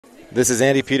This is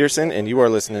Andy Peterson, and you are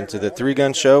listening to the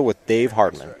 3-Gun Show with Dave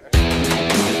Hartman.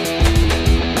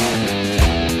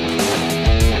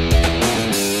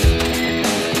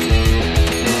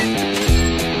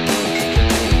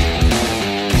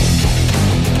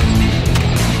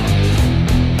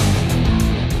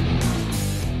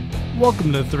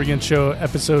 Welcome to the 3-Gun Show,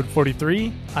 episode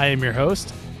 43. I am your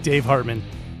host, Dave Hartman.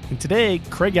 And today,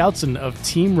 Craig Outson of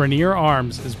Team Rainier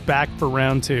Arms is back for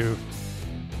round 2.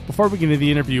 Before we get into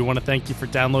the interview, I want to thank you for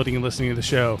downloading and listening to the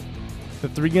show. The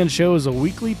 3-Gun Show is a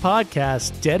weekly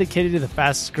podcast dedicated to the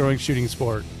fastest growing shooting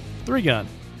sport, 3-Gun.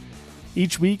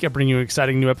 Each week, I bring you an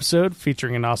exciting new episode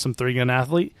featuring an awesome 3-Gun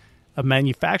athlete, a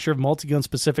manufacturer of multi-gun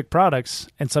specific products,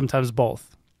 and sometimes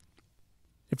both.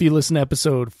 If you listen to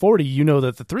episode 40, you know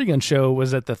that the 3-Gun Show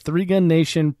was at the 3-Gun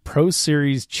Nation Pro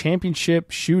Series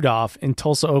Championship Shoot-Off in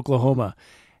Tulsa, Oklahoma.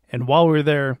 And while we were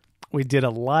there, we did a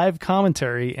live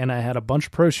commentary, and I had a bunch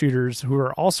of pro shooters who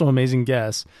are also amazing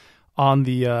guests on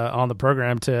the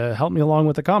program to help me along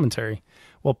with the commentary.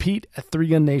 Well, Pete at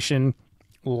 3-Gun Nation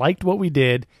liked what we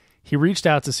did. He reached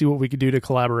out to see what we could do to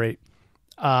collaborate.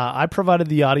 I provided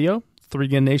the audio.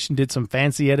 3-Gun Nation did some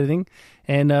fancy editing,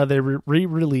 and they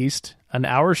re-released an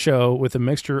hour show with a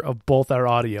mixture of both our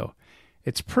audio.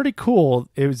 It's pretty cool.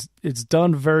 It's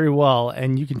done very well,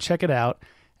 and you can check it out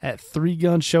at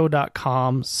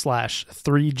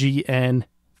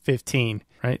 3gunshow.com/3GN15,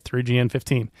 right?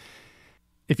 3GN15.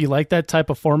 If you like that type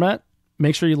of format,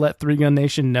 make sure you let 3-Gun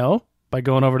Nation know by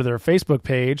going over to their Facebook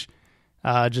page.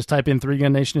 Just type in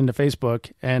 3-Gun Nation into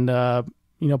Facebook and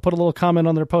put a little comment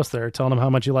on their post there telling them how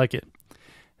much you like it.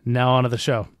 Now on to the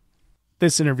show.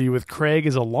 This interview with Craig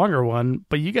is a longer one,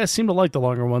 but you guys seem to like the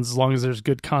longer ones as long as there's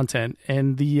good content.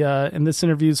 And this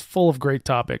interview is full of great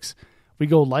topics. We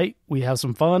go light, we have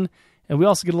some fun, and we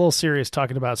also get a little serious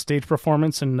talking about stage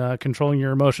performance and controlling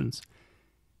your emotions.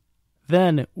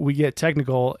 Then we get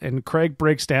technical, and Craig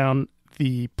breaks down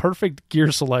the perfect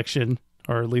gear selection,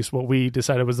 or at least what we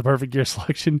decided was the perfect gear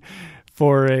selection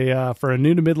for a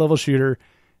new to mid-level shooter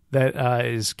that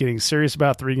is getting serious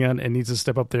about 3-Gun and needs to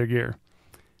step up their gear.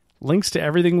 Links to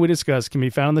everything we discussed can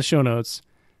be found in the show notes,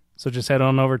 so just head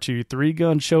on over to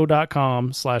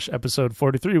 3gunshow.com/episode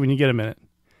 43 when you get a minute.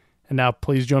 And now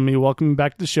please join me welcoming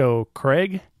back to the show,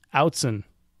 Craig Outson.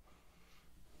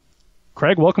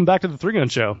 Craig, welcome back to the 3-Gun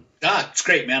Show. It's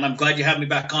great, man. I'm glad you have me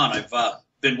back on. I've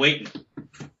been waiting.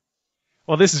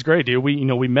 Well, this is great, dude.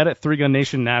 We met at 3-Gun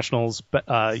Nation Nationals,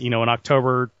 in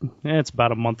October. It's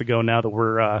about a month ago now that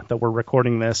we're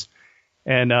recording this,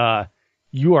 and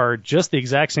you are just the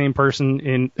exact same person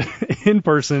in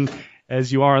person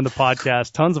as you are on the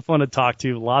podcast. Tons of fun to talk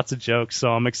to, lots of jokes.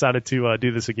 So I'm excited to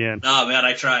do this again. Oh man,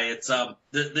 I try. It's a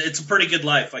pretty good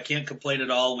life. I can't complain at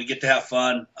all. We get to have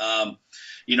fun.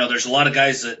 There's a lot of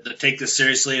guys that take this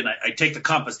seriously, and I take the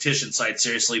competition side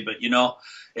seriously. But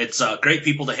it's great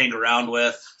people to hang around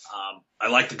with. I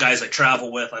like the guys I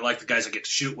travel with. I like the guys I get to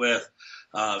shoot with.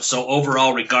 So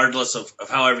overall, regardless of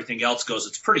how everything else goes,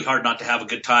 it's pretty hard not to have a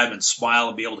good time and smile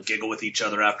and be able to giggle with each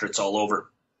other after it's all over.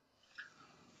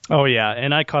 Oh yeah,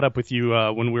 and I caught up with you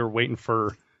when we were waiting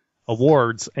for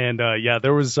awards, and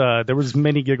there was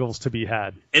many giggles to be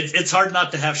had. It's hard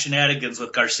not to have shenanigans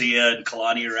with Garcia and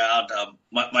Kalani around.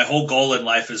 My whole goal in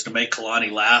life is to make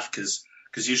Kalani laugh because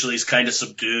usually he's kind of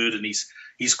subdued and he's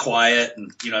quiet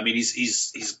and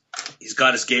he's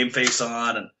got his game face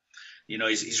on and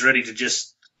he's ready to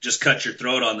just cut your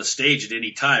throat on the stage at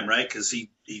any time, right? Because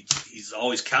he's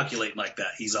always calculating like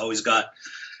that. He's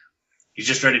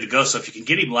just ready to go. So if you can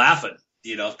get him laughing,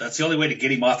 that's the only way to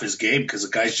get him off his game because the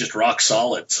guy's just rock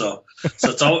solid. So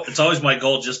it's always my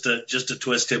goal just to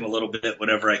twist him a little bit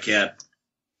whenever I can.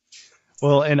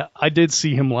 Well, and I did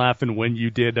see him laughing when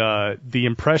you did the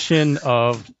impression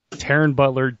of Taryn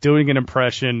Butler doing an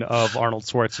impression of Arnold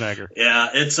Schwarzenegger.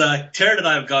 Yeah, it's Taryn and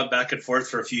I have gone back and forth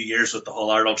for a few years with the whole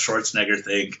Arnold Schwarzenegger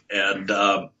thing, and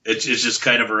it's just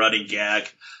kind of a running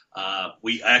gag.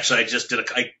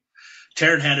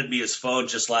 Taryn handed me his phone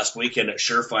just last weekend at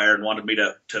Surefire and wanted me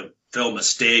to film a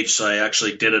stage, so I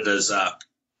actually did it as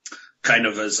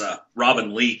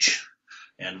Robin Leach,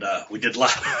 and we did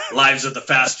Lives of the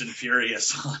Fast and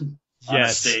Furious on the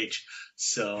stage.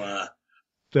 So.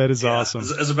 That is awesome.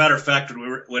 As a matter of fact,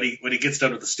 when he gets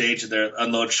done with the stage and their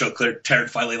unload show cleared, Taryn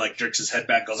finally jerks his head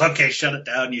back, and goes, "Okay, shut it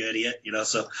down, you idiot."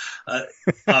 So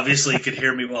obviously he could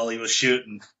hear me while he was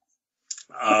shooting.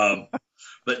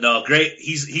 But no, great.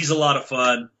 He's a lot of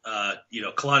fun.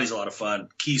 Kalani's a lot of fun.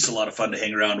 Keith's a lot of fun to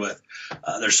hang around with.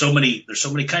 There's so many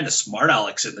kind of smart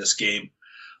Alex in this game.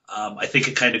 I think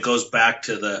it kind of goes back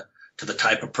to the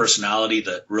type of personality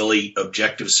that really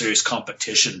objective, serious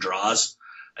competition draws.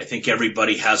 I think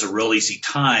everybody has a real easy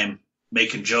time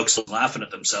making jokes and laughing at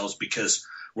themselves because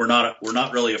we're not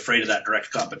really afraid of that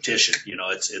direct competition. You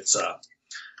know,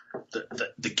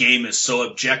 the game is so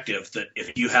objective that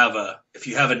if you have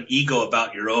an ego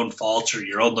about your own faults or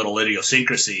your own little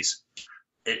idiosyncrasies,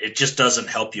 it just doesn't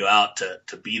help you out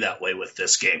to be that way with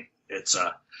this game. It's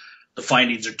the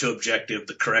findings are too objective,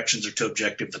 the corrections are too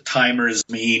objective, the timer is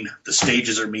mean, the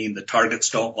stages are mean, the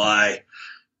targets don't lie.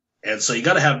 And so you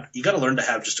got to learn to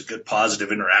have just a good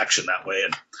positive interaction that way.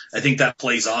 And I think that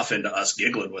plays off into us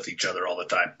giggling with each other all the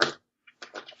time.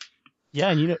 Yeah,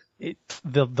 and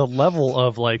the level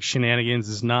of like shenanigans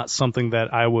is not something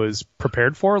that I was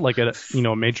prepared for. Like at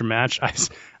a major match,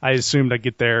 I assumed I'd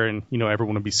get there and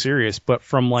everyone would be serious. But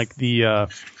from like the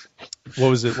what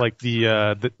was it, like the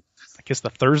I guess the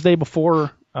Thursday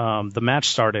before the match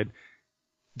started,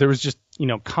 there was just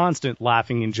constant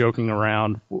laughing and joking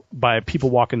around by people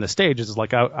walking the stage. It's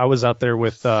like I was out there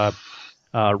with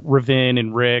Ravin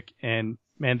and Rick, and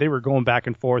man, they were going back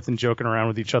and forth and joking around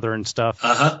with each other and stuff.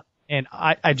 Uh-huh. And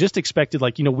I just expected,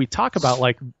 like, we talk about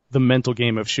like the mental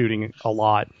game of shooting a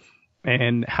lot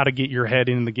and how to get your head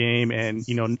in the game and,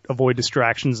 avoid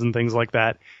distractions and things like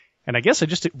that. And I guess I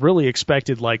just really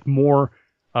expected like more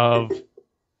of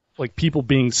like people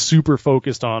being super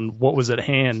focused on what was at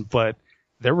hand. But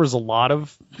there was a lot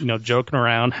of, joking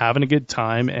around, having a good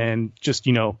time, and just,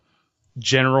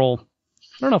 general,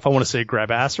 I don't know if I want to say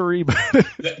grabassery,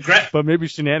 but maybe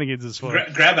shenanigans is fun.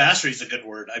 Grabassery is a good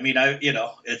word. I mean, I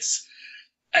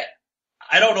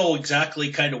don't know exactly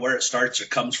kind of where it starts or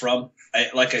comes from.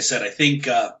 Like I said, I think,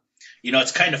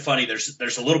 it's kind of funny.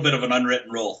 There's a little bit of an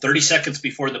unwritten rule. 30 seconds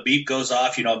before the beep goes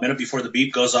off, a minute before the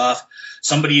beep goes off,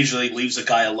 somebody usually leaves a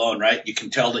guy alone, right? You can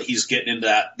tell that he's getting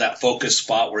into that focus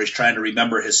spot where he's trying to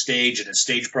remember his stage and his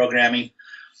stage programming.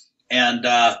 And,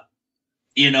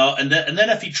 and then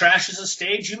if he trashes a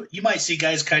stage, you might see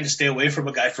guys kind of stay away from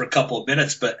a guy for a couple of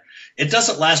minutes, but it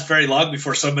doesn't last very long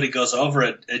before somebody goes over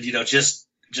it and just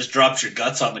drops your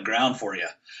guts on the ground for you.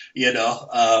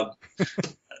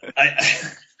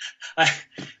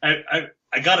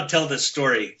 I got to tell this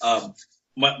story.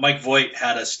 Mike Voigt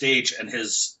had a stage and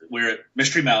we were at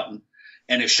Mystery Mountain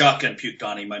and his shotgun puked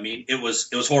on him. I mean, it was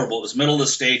horrible. It was middle of the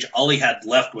stage. All he had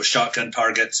left was shotgun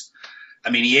targets. I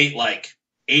mean, he ate like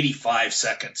 85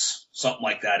 seconds, something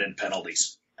like that in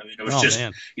penalties. I mean, it was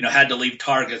had to leave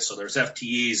targets. So there's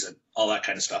FTEs and all that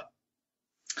kind of stuff.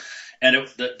 And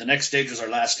the next stage was our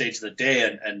last stage of the day,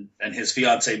 and his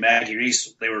fiancee Maggie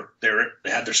Reese, they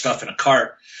had their stuff in a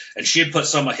cart, and she had put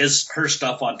some of her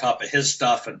stuff on top of his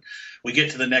stuff, and we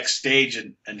get to the next stage,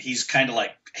 and he's kind of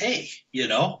like, hey,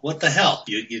 what the hell,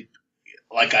 you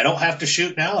like, I don't have to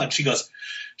shoot now? And she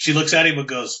looks at him and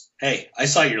goes, hey, I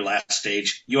saw your last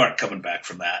stage, you aren't coming back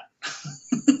from that.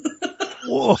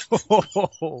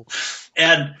 Whoa.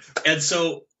 And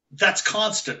so that's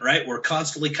constant, right? We're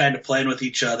constantly kind of playing with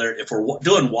each other. If we're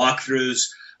doing walkthroughs,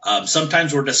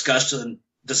 sometimes we're discussing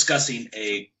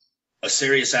a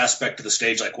serious aspect of the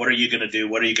stage, like what are you going to do?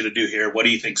 What are you going to do here? What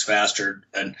do you think's faster?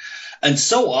 And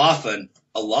so often,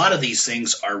 a lot of these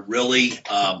things are really,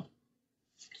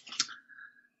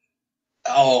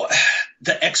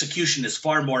 the execution is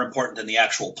far more important than the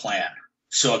actual plan.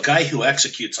 So a guy who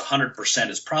executes 100%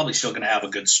 is probably still going to have a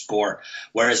good score,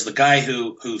 whereas the guy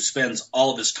who spends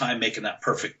all of his time making that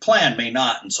perfect plan may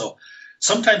not. And so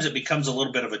sometimes it becomes a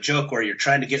little bit of a joke where you're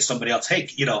trying to get somebody else, hey,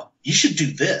 you should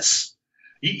do this.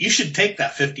 You should take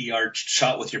that 50-yard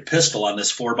shot with your pistol on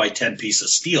this 4x10 piece of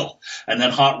steel and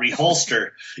then hot reholster,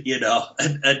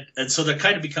 and so there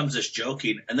kind of becomes this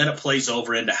joking, and then it plays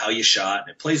over into how you shot,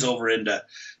 and it plays over into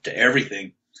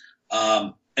everything.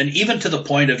 And even to the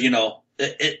point of, you're going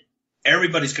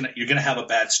to have a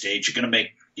bad stage. You're going to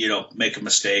make a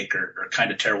mistake or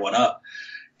kind of tear one up.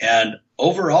 And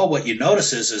overall, what you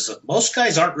notice is that most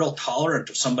guys aren't real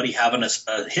tolerant of somebody having a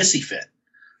hissy fit.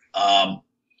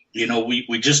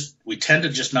 We tend to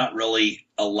just not really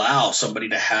allow somebody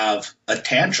to have a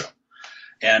tantrum.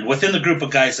 And within the group of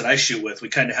guys that I shoot with, we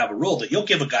kind of have a rule that you'll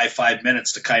give a guy 5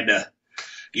 minutes to kind of,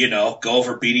 go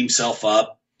over, beat himself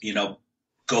up,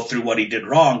 go through what he did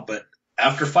wrong. But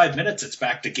after 5 minutes, it's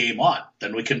back to game on.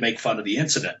 Then we can make fun of the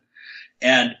incident.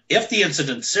 And if the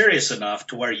incident's serious enough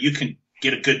to where you can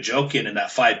get a good joke in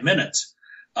that 5 minutes,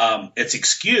 it's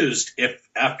excused if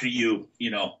after you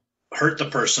hurt the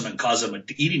person and cause them an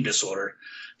eating disorder,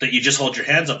 that you just hold your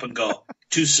hands up and go,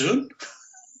 too soon?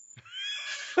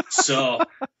 So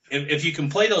if you can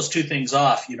play those two things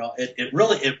off, it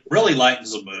really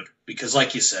lightens the mood, because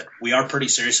like you said, we are pretty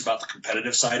serious about the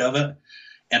competitive side of it.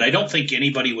 And I don't think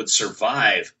anybody would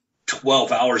survive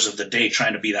 12 hours of the day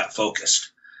trying to be that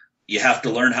focused. You have to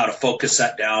learn how to focus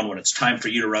that down when it's time for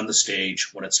you to run the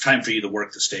stage, when it's time for you to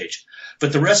work the stage.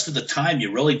 But the rest of the time,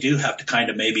 you really do have to kind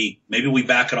of maybe we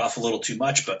back it off a little too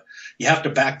much, but you have to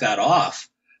back that off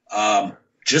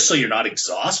just so you're not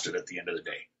exhausted at the end of the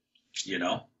day, you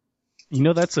know? You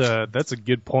know, that's a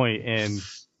good point, and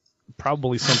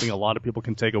probably something a lot of people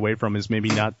can take away from is maybe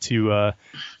not to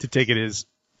take it as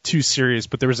too serious.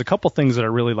 But there was a couple things that I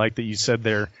really liked that you said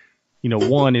there. You know,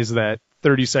 one is that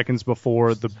 30 seconds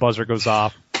before the buzzer goes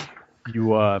off,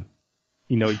 you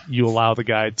allow the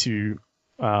guy to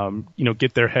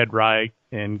get their head right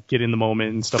and get in the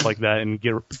moment and stuff like that, and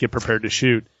get prepared to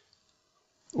shoot.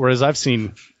 Whereas I've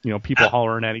seen people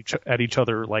hollering at each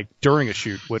other like during a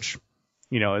shoot, which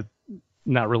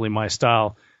not really my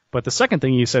style. But the second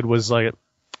thing you said was like,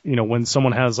 when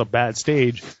someone has a bad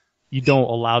stage, you don't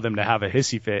allow them to have a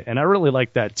hissy fit, and I really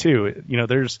like that too.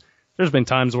 There's been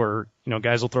times where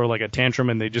guys will throw like a tantrum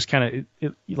and they just kind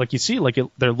of like you see like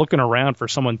they're looking around for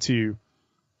someone to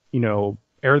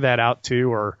air that out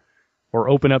to or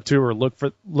open up to or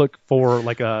look for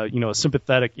like a a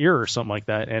sympathetic ear or something like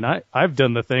that. And I've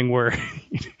done the thing where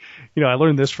I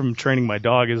learned this from training my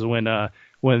dog is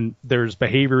when there's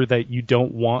behavior that you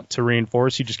don't want to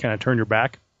reinforce, you just kind of turn your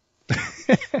back.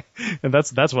 And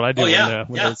that's what I do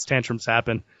when those tantrums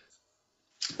happen.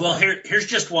 Well, here's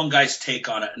just one guy's take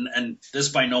on it, and this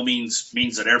by no means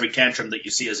means that every tantrum that you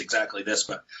see is exactly this,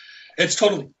 but it's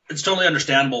totally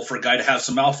understandable for a guy to have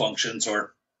some malfunctions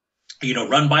or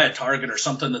run by a target or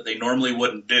something that they normally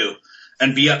wouldn't do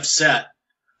and be upset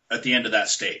at the end of that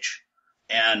stage,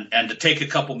 and to take a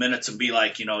couple minutes and be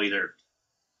like either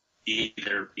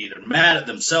mad at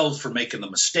themselves for making the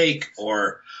mistake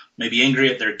or maybe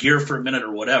angry at their gear for a minute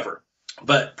or whatever.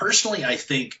 But personally, I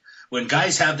think when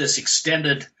guys have this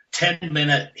extended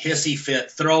 10-minute hissy fit,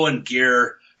 throwing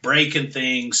gear, breaking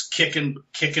things, kicking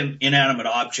inanimate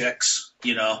objects,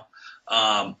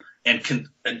 and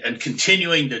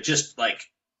continuing to just like,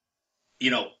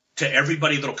 to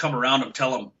everybody that'll come around and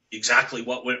tell them exactly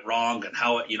what went wrong and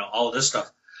how it, all of this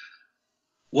stuff.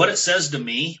 What it says to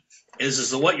me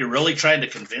is that what you're really trying to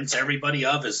convince everybody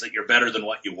of is that you're better than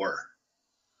what you were.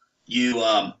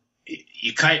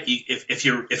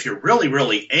 If you're really,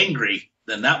 really angry,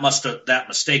 then that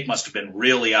mistake must have been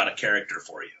really out of character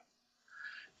for you.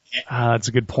 That's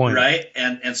a good point. Right.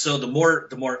 And so the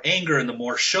more anger and the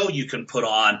more show you can put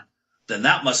on, then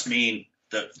that must mean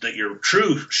that your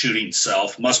true shooting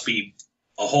self must be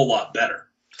a whole lot better.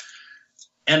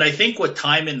 And I think with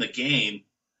time in the game,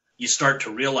 you start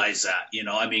to realize that, you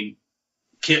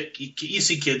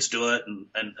see kids do it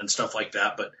and stuff like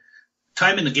that, but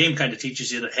time in the game kind of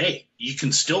teaches you that, hey, you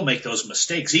can still make those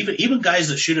mistakes. Even guys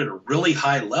that shoot at a really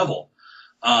high level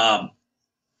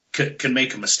can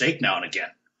make a mistake now and again,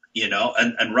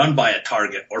 and run by a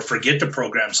target or forget to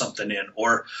program something in,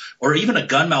 or even a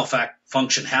gun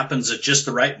malfunction happens at just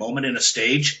the right moment in a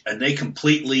stage, and they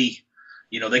completely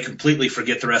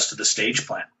forget the rest of the stage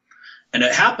plan. And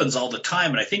it happens all the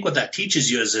time. And I think what that teaches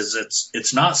you is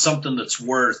it's not something that's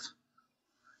worth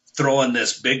throwing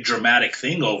this big dramatic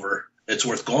thing over. It's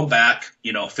worth going back,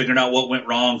 figuring out what went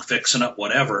wrong, fixing it,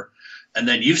 whatever. And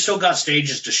then you've still got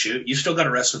stages to shoot. You've still got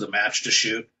the rest of the match to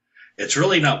shoot. It's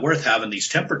really not worth having these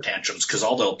temper tantrums, because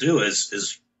all they'll do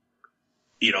is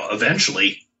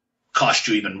eventually cost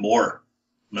you even more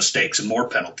mistakes and more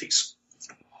penalties.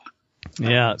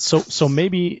 Yeah. So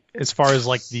maybe as far as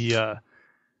like the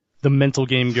mental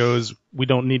game goes, we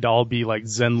don't need to all be like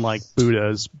Zen-like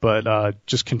Buddhas, but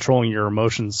just controlling your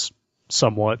emotions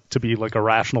somewhat to be like a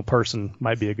rational person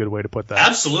might be a good way to put that.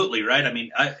 Absolutely right. I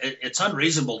mean, it's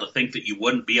unreasonable to think that you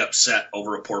wouldn't be upset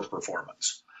over a poor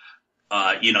performance.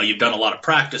 You've done a lot of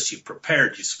practice, you've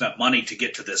prepared, you spent money to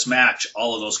get to this match,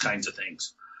 all of those kinds of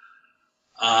things.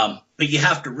 But you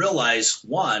have to realize,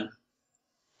 one,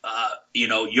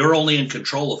 you're only in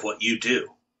control of what you do.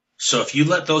 So if you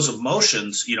let those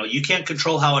emotions, you can't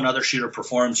control how another shooter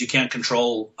performs. You can't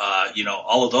control,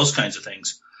 all of those kinds of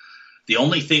things. The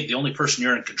only person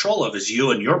you're in control of is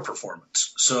you and your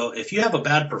performance. So if you have a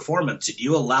bad performance and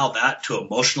you allow that to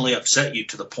emotionally upset you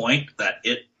to the point that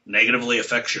it negatively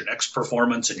affects your next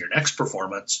performance and your next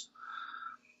performance,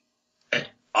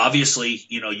 obviously,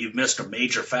 you've missed a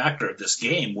major factor of this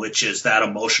game, which is that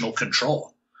emotional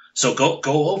control. So go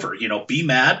over, be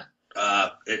mad.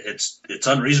 It's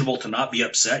unreasonable to not be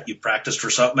upset. You practiced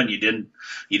for something and you didn't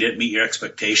meet your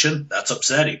expectation. That's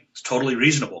upsetting. It's totally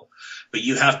reasonable. But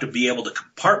you have to be able to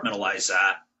compartmentalize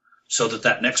that so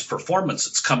that next performance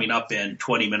that's coming up in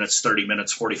 20 minutes, 30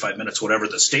 minutes, 45 minutes, whatever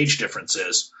the stage difference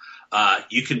is,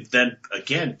 you can then,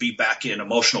 again, be back in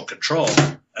emotional control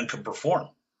and can perform.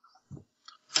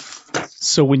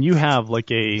 So when you have like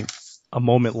a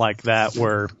moment like that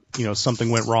where, something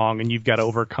went wrong and you've got to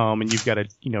overcome and you've got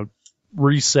to,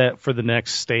 reset for the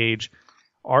next stage,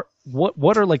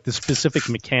 what are like the specific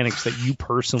mechanics that you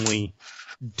personally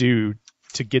do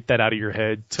to get that out of your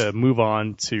head, to move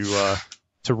on, to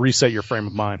reset your frame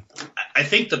of mind? I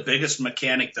think the biggest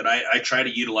mechanic that I try to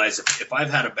utilize, if I've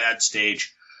had a bad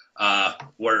stage,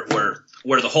 where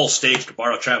the whole stage, to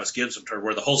borrow Travis Gibson term,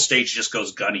 where the whole stage just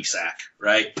goes gunny sack,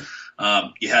 right?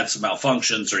 You had some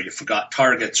malfunctions or you forgot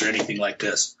targets or anything like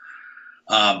this.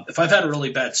 If I've had a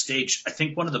really bad stage, I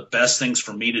think one of the best things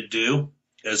for me to do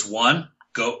is, one,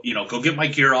 go get my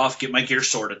gear off, get my gear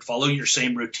sorted, follow your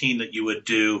same routine that you would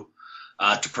do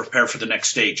to prepare for the next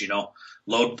stage.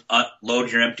 Load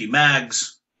your empty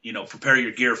mags, prepare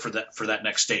your gear for that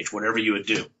next stage, whatever you would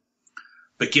do.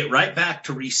 But get right back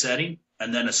to resetting,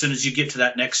 and then as soon as you get to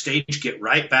that next stage, get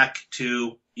right back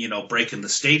to breaking the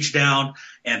stage down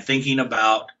and thinking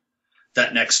about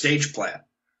that next stage plan.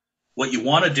 What you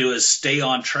want to do is stay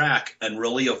on track and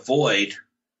really avoid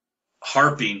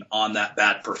harping on that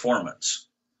bad performance.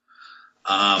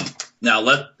 Now,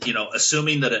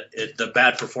 assuming that the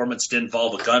bad performance did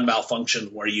involve a gun malfunction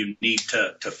where you need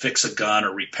to fix a gun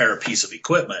or repair a piece of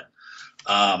equipment,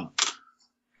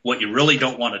 what you really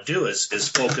don't want to do is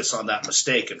focus on that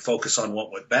mistake and focus on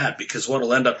what went bad, because what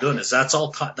will end up doing is that's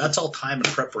all time and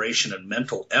preparation and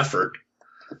mental effort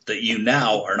that you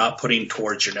now are not putting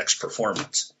towards your next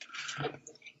performance.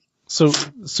 So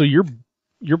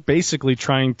you're basically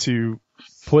trying to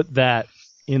put that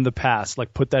in the past,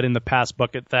 like put that in the past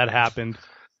bucket. That happened.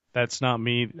 That's not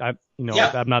me. I'm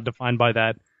not defined by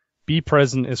that. Be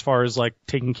present as far as like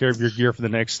taking care of your gear for the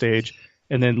next stage,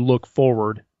 and then look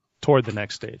forward toward the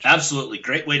next stage. Absolutely.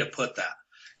 Great way to put that.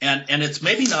 And it's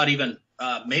maybe not even,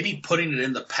 maybe putting it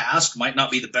in the past might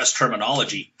not be the best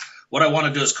terminology. What I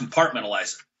want to do is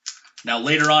compartmentalize it. Now,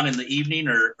 later on in the evening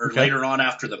or later on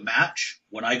after the match,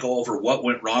 when I go over what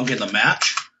went wrong in the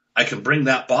match, I can bring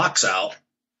that box out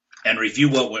and review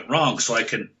what went wrong, so I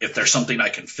can, if there's something I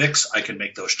can fix, I can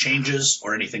make those changes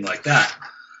or anything like that.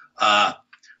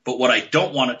 But what I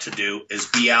don't want it to do is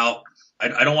be out.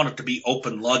 I don't want it to be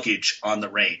open luggage on the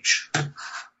range,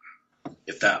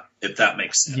 if that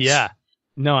makes sense. Yeah.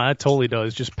 No, that totally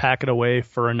does. Just pack it away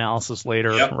for analysis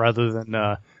later, Yep. rather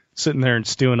than sitting there and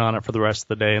stewing on it for the rest of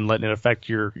the day and letting it affect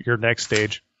your next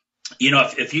stage.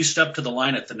 If you step to the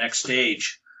line at the next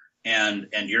stage and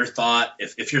your thought,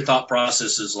 if your thought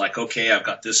process is like, okay, I've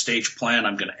got this stage plan,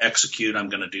 I'm going to execute, I'm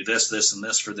going to do this, this, and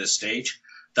this for this stage,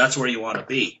 that's where you want to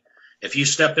be. If you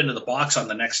step into the box on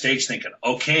the next stage thinking,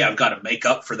 okay, I've got to make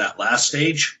up for that last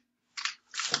stage,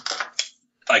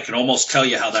 I can almost tell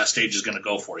you how that stage is going to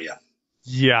go for you.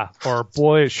 Yeah, or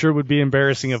boy, it sure would be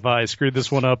embarrassing if I screwed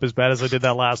this one up as bad as I did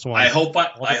that last one. I hope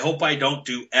I don't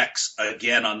do X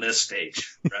again on this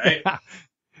stage, right?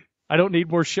 I don't need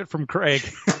more shit from Craig.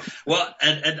 Well,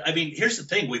 and I mean, here's the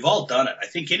thing. We've all done it. I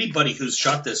think anybody who's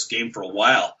shot this game for a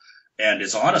while and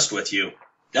is honest with you,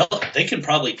 they can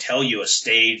probably tell you a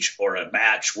stage or a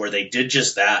match where they did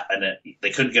just that and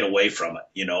they couldn't get away from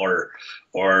it,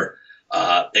 or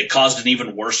it caused an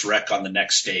even worse wreck on the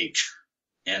next stage.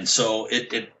 And so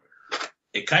it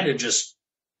kind of just,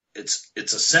 it's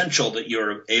essential that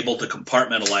you're able to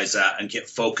compartmentalize that and get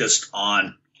focused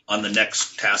on the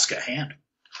next task at hand,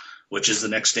 which is the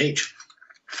next stage.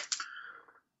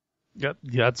 Yeah,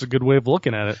 that's a good way of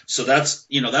looking at it. So that's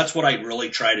what I really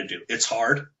try to do. It's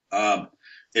hard.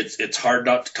 It's hard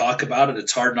not to talk about it.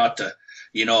 It's hard not to,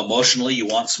 emotionally, you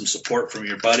want some support from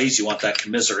your buddies. You want that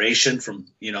commiseration from,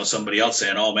 somebody else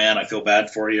saying, oh man, I feel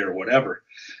bad for you or whatever.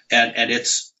 And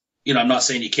it's, I'm not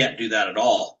saying you can't do that at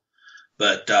all,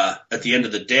 but, at the end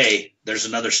of the day, there's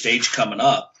another stage coming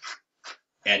up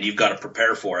and you've got to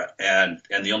prepare for it. And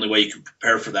the only way you can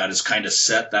prepare for that is kind of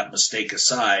set that mistake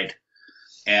aside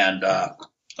and,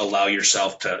 allow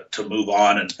yourself to move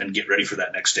on and get ready for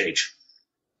that next stage.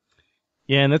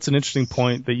 Yeah, and that's an interesting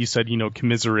point that you said,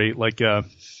 commiserate. Like,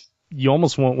 you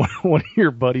almost want one of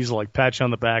your buddies to like pat you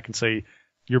on the back and say,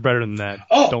 you're better than that.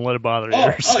 Oh, don't let it bother you.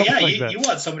 Or something yeah. Like that. You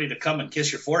want somebody to come and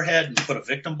kiss your forehead and put a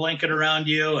victim blanket around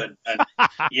you and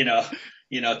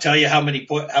tell you how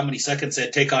many seconds they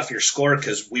take off your score,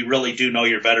 because we really do know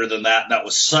you're better than that. And that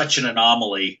was such an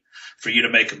anomaly for you to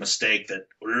make a mistake that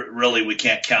really we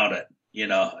can't count it.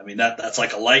 I mean, that's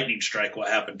like a lightning strike. What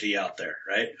happened to you out there,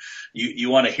 right? You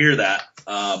want to hear that.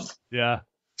 Yeah.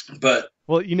 But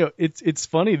well, it's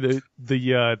funny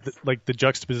the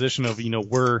juxtaposition of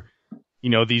we're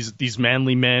these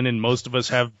manly men, and most of us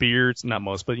have beards. Not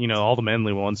most, but all the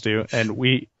manly ones do, and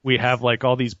we have like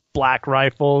all these black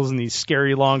rifles and these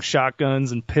scary long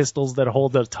shotguns and pistols that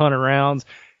hold a ton of rounds.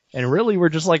 and really we're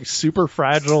just like super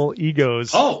fragile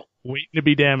egos Oh, waiting to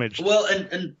be damaged. well,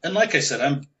 and like I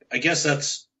said, I guess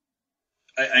that's,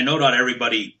 I know not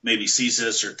everybody maybe sees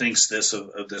this or thinks this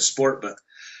of this sport, but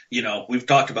we've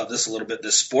talked about this a little bit.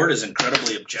 This sport is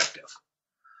incredibly objective.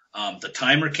 The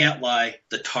timer can't lie,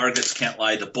 the targets can't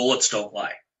lie, the bullets don't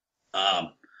lie.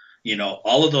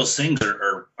 All of those things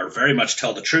are very much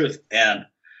tell the truth. And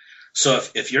so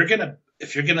if you're gonna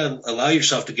allow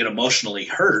yourself to get emotionally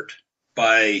hurt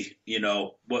by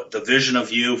what the vision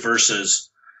of you versus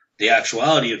the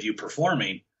actuality of you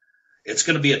performing, it's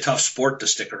going to be a tough sport to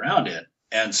stick around in.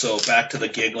 And so back to the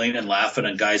giggling and laughing,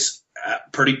 and guys,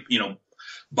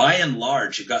 by and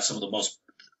large, you've got some of the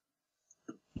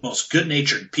most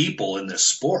good-natured people in this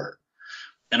sport.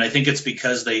 And I think it's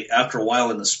because after a while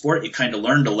in the sport, you kind of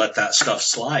learn to let that stuff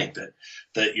slide,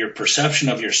 that your perception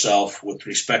of yourself with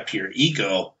respect to your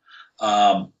ego,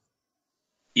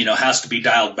 has to be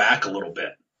dialed back a little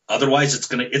bit. Otherwise it's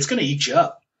going to eat you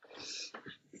up.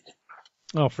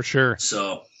 Oh, for sure.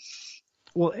 So,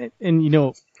 well,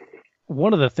 and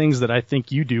one of the things that I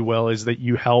think you do well is that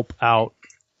you help out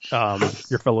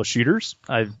your fellow shooters.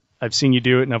 I've seen you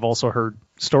do it, and I've also heard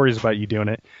stories about you doing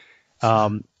it.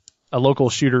 A local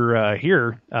shooter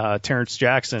here, Terrence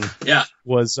Jackson,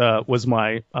 was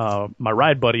my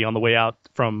ride buddy on the way out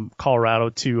from Colorado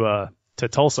to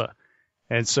Tulsa.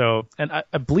 And so, and I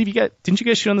believe didn't you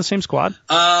guys shoot on the same squad?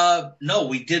 No,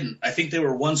 we didn't. I think they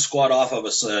were one squad off of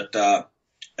us at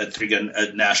 3GS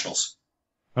at Nationals.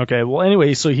 Okay. Well,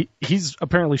 anyway, so he's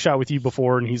apparently shot with you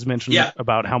before, and he's mentioned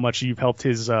about how much you've helped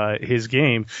his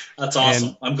game. That's awesome.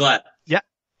 And, I'm glad. Yeah.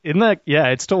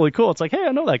 It's totally cool. It's like, hey,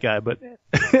 I know that guy. But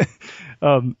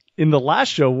in the last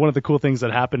show, one of the cool things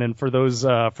that happened, and for those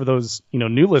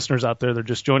new listeners out there that are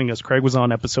just joining us, Craig was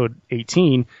on episode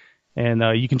 18,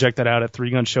 and you can check that out at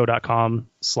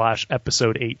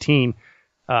 3gunshow.com/episode 18.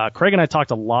 Craig and I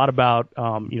talked a lot about,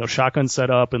 shotgun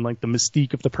setup and like the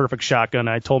mystique of the perfect shotgun.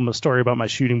 I told him a story about my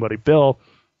shooting buddy, Bill,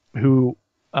 who,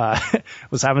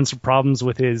 was having some problems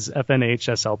with his FNH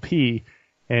SLP,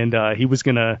 and, he was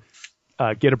going to,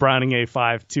 get a Browning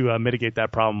A5 to, mitigate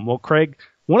that problem. Well, Craig,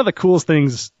 one of the coolest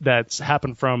things that's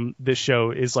happened from this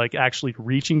show is like actually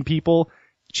reaching people,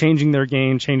 changing their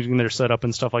game, changing their setup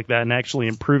and stuff like that, and actually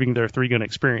improving their 3-gun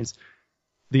experience.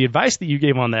 The advice that you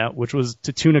gave on that, which was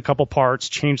to tune a couple parts,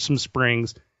 change some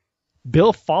springs,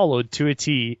 Bill followed to a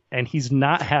T, and he's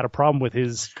not had a problem with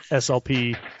his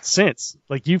SLP since.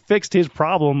 Like, you fixed his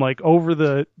problem like over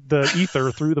the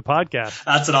ether through the podcast.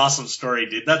 That's an awesome story,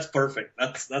 dude. That's perfect.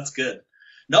 That's good.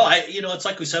 No, it's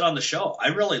like we said on the show. I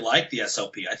really like the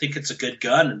SLP. I think it's a good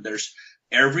gun, and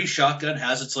every shotgun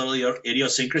has its little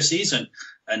idiosyncrasies, and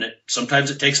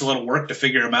sometimes it takes a little work to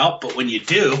figure them out. But when you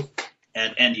do,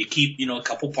 and you keep, a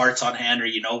couple parts on hand, or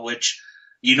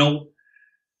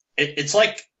it's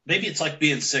like, maybe it's like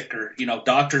being sick, or,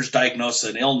 doctors diagnose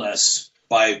an illness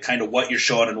by kind of what you're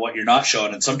showing and what you're not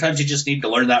showing. And sometimes you just need to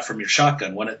learn that from your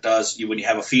shotgun. When you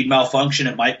have a feed malfunction,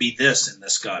 it might be this in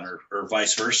this gun, or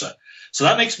vice versa. So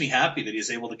that makes me happy that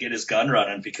he's able to get his gun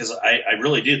running, because I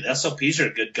really do. The SLPs are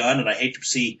a good gun, and I hate to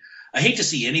see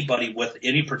anybody with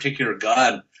any particular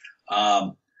gun,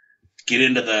 get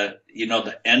into the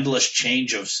endless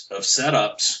change of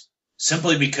setups,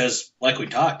 simply because, like we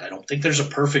talked, I don't think there's a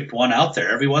perfect one out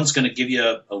there. Everyone's going to give you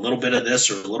a little bit of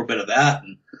this or a little bit of that.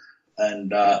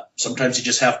 And sometimes you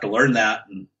just have to learn that.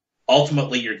 And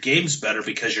ultimately your game's better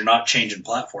because you're not changing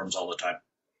platforms all the time.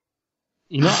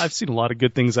 I've seen a lot of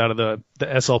good things out of the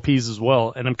SLPs as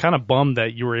well. And I'm kind of bummed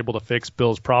that you were able to fix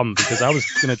Bill's problem, because I was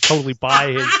going to totally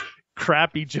buy his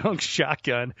crappy junk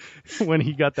shotgun when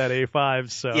he got that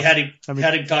A5. So you had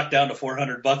him talked down to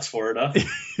 $400 for it, huh?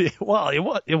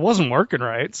 Well, it wasn't working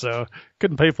right, so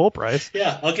couldn't pay full price.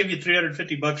 Yeah, I'll give you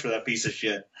 $350 for that piece of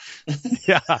shit.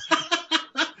 Yeah,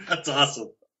 that's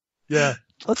awesome. Yeah,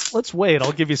 let's wait.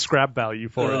 I'll give you scrap value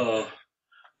for it.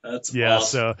 That's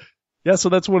awesome. So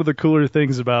that's one of the cooler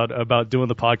things about doing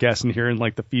the podcast and hearing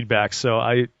like the feedback. So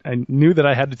I knew that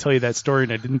I had to tell you that story,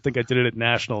 and I didn't think I did it at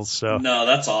Nationals. So no,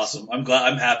 that's awesome. I'm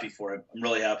glad. I'm happy for it. I'm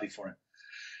really happy for it.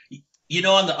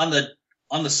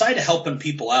 On the side of helping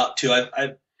people out too,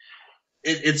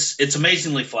 it's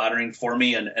amazingly flattering for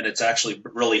me, and it's actually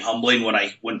really humbling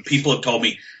when people have told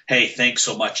me, hey, thanks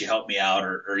so much, you helped me out,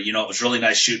 or it was really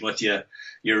nice shooting with you,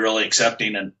 you're really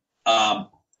accepting. And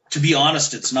to be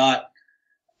honest, it's not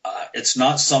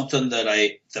something that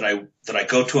I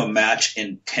go to a match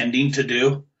intending to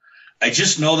do. I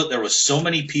just know that there was so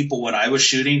many people when I was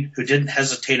shooting who didn't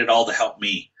hesitate at all to help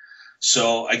me.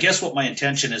 So I guess what my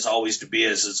intention is always to be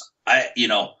is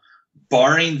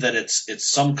barring that it's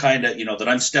some kind of, that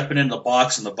I'm stepping into the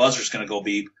box and the buzzer's going to go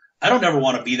beep, I don't ever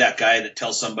want to be that guy that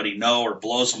tells somebody no or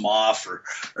blows them off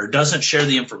or doesn't share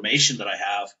the information that I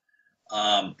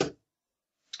have.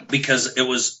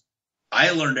 Because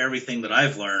I learned everything that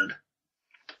I've learned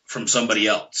from somebody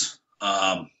else.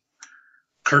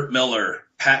 Kurt Miller,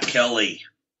 Pat Kelly,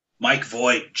 Mike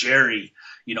Voigt, Jerry,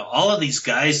 all of these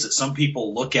guys that some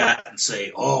people look at and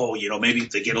say, oh, maybe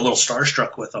they get a little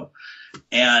starstruck with them.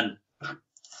 And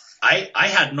I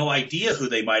had no idea who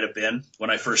they might have been when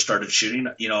I first started shooting.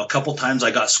 A couple times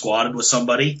I got squatted with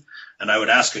somebody and I would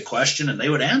ask a question and they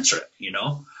would answer it,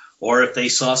 or if they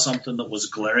saw something that was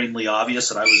glaringly obvious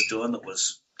that I was doing that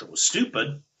was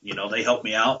stupid, they helped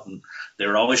me out, and they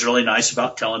were always really nice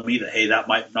about telling me that, hey, that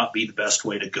might not be the best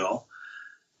way to go.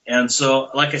 And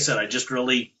so, like I said, I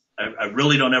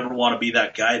really don't ever want to be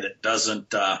that guy that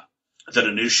doesn't, that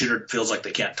a new shooter feels like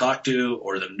they can't talk to,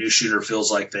 or that a new shooter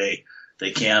feels like they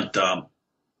can't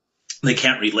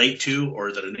relate to,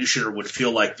 or that a new shooter would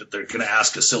feel like that they're going to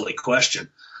ask a silly question.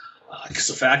 Because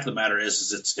the fact of the matter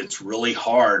is it's really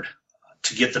hard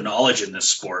to get the knowledge in this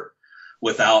sport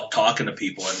without talking to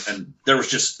people. And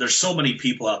there's so many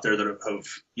people out there that have,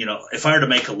 if I were to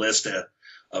make a list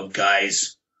of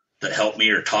guys that helped me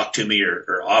or talked to me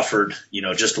or offered,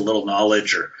 just a little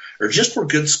knowledge or just were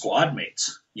good squad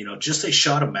mates, just they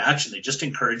shot a match and they just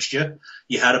encouraged you.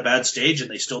 You had a bad stage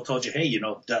and they still told you, hey,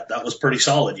 that was pretty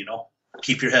solid,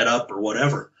 keep your head up or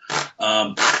whatever.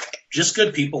 Just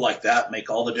good people like that make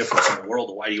all the difference in the world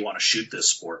of why do you want to shoot this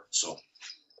sport. So.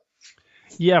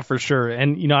 Yeah, for sure.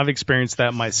 And, I've experienced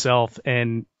that myself.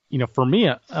 And, for me,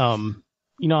 I'm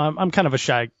kind of a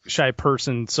shy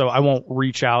person, so I won't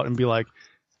reach out and be like,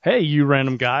 hey, you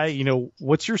random guy,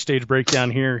 what's your stage breakdown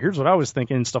here? Here's what I was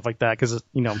thinking and stuff like that. Cause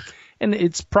and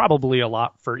it's probably a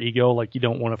lot for ego. Like you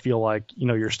don't want to feel like,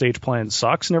 your stage plan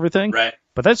sucks and everything. Right.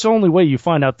 But that's the only way you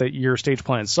find out that your stage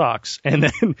plan sucks, and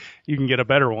then you can get a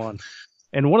better one.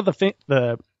 And one of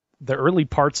the early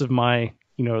parts of my,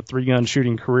 3-gun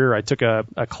shooting career, I took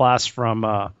a class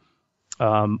from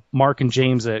Mark and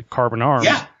James at Carbon Arms.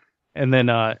 Yeah. And then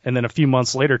a few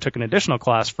months later took an additional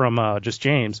class from just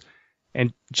James.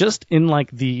 And just in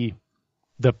like the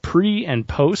pre and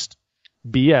post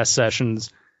BS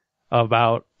sessions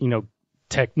about,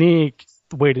 technique,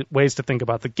 ways to think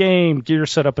about the game, gear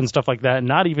setup and stuff like that, and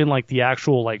not even like the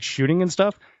actual like shooting and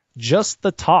stuff, just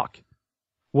the talk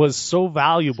was so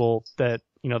valuable that,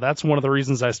 that's one of the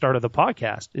reasons I started the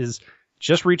podcast, is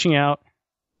just reaching out,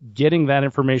 getting that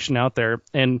information out there.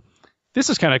 And this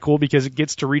is kind of cool because it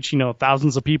gets to reach,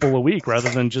 thousands of people a week rather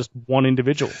than just one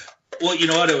individual. Well, you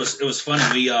know what? It was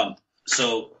funny.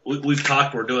 We've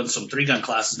talked, we're doing some 3-gun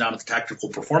classes down at the Tactical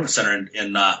Performance Center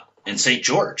in St.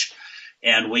 George.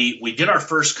 And we did our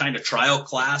first kind of trial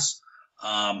class.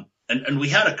 And we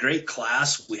had a great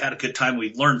class. We had a good time.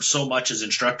 We learned so much as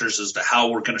instructors as to how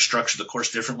we're going to structure the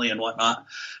course differently and whatnot.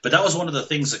 But that was one of the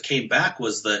things that came back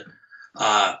was that,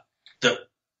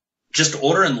 just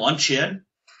ordering lunch in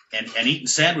and eating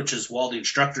sandwiches while the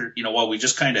instructor, while we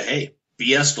just kind of,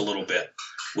 BS'd a little bit,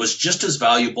 was just as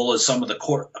valuable as some of the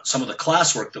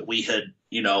classwork that we had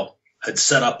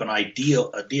set up an idea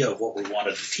of what we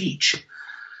wanted to teach.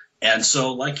 And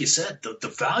so, like you said, the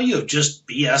value of just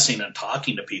BSing and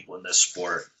talking to people in this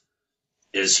sport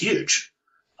is huge.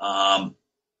 And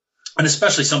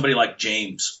especially somebody like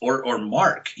James or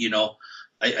Mark,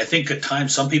 I think at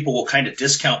times some people will kind of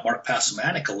discount Mark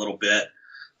Pasamanik a little bit,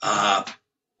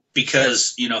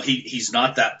 because, he's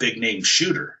not that big name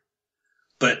shooter,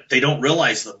 but they don't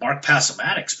realize that Mark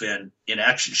Pasamanik's been in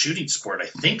action shooting sport, I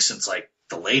think, since like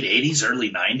the late 80s, early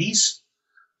 90s.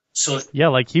 So yeah,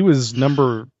 like he was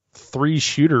number 3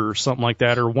 shooter or something like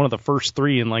that, or one of the first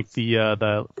 3 in like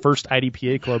the first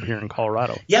IDPA club here in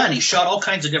Colorado. Yeah, and he shot all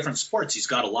kinds of different sports. He's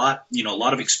got a lot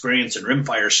of experience in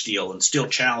rimfire steel and steel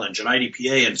challenge and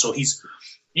IDPA, and so he's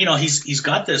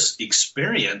got this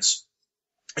experience.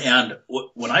 And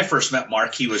when I first met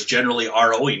Mark, he was generally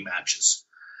ROing matches.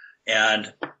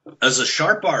 And as a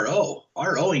sharp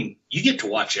ROing, you get to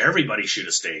watch everybody shoot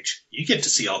a stage. You get to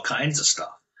see all kinds of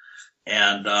stuff.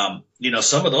 And,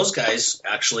 some of those guys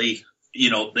actually,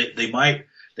 they might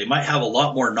have a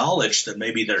lot more knowledge than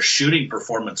maybe their shooting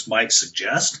performance might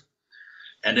suggest.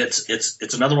 And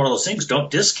it's another one of those things.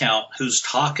 Don't discount who's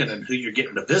talking and who you're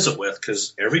getting to visit with,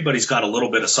 because everybody's got a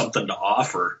little bit of something to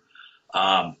offer,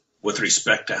 with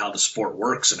respect to how the sport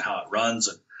works and how it runs.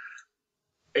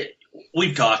 And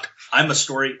we've talked. I'm a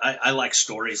story. I like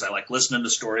stories. I like listening to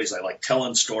stories. I like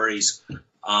telling stories.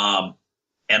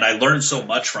 And I learned so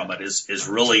much from it is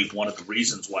really one of the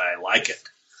reasons why I like it.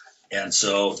 And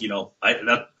so,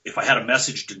 if I had a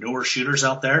message to newer shooters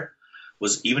out there,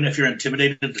 was even if you're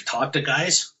intimidated to talk to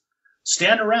guys,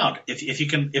 stand around. If you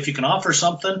can offer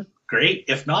something, great.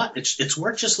 If not, it's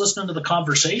worth just listening to the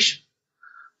conversation.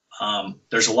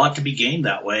 There's a lot to be gained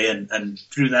that way, and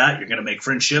through that you're going to make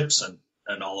friendships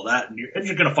and all of that, and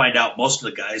you're going to find out most of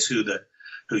the guys who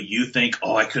you think,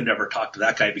 oh, I could never talk to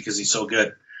that guy because he's so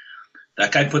good.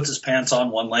 That guy puts his pants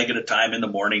on one leg at a time in the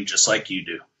morning, just like you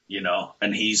do,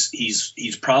 and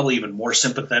he's probably even more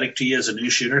sympathetic to you as a new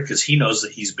shooter because he knows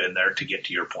that he's been there to get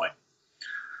to your point.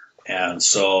 And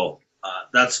so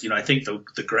that's, I think the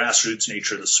grassroots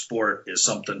nature of the sport is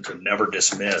something to never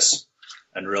dismiss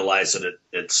and realize that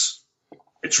it's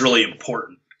really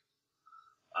important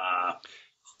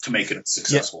to make it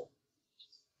successful.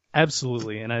 Yeah,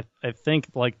 absolutely. And I think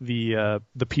like the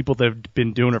people that have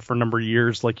been doing it for a number of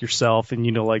years, like yourself and,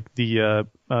 like the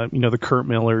Kurt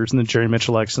Millers and the Jerry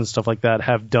Mitchell-X and stuff like that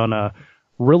have done a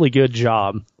really good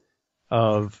job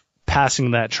of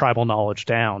passing that tribal knowledge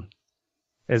down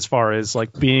as far as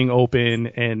like being open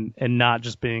and not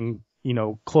just being,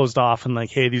 closed off and like,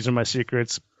 hey, these are my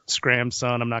secrets. Scram,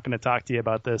 son, I'm not going to talk to you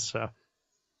about this. So,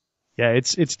 yeah,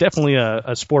 it's definitely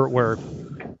a sport where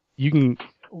you can,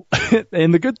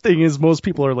 and the good thing is most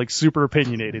people are like super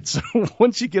opinionated. So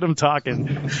once you get them talking,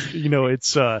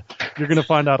 it's you're going to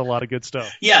find out a lot of good stuff.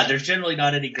 Yeah, there's generally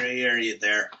not any gray area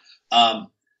there.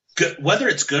 Whether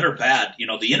it's good or bad,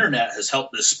 the internet has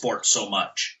helped this sport so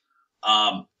much.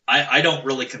 I don't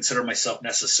really consider myself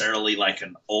necessarily like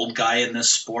an old guy in this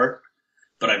sport.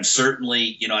 But I'm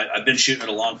certainly, I've been shooting it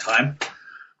a long time.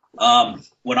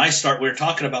 When I start, we were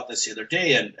talking about this the other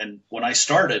day, and when I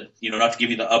started, not to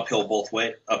give you the uphill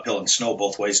and snow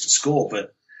both ways to school,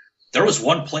 but there was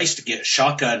one place to get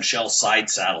shotgun shell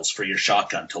side saddles for your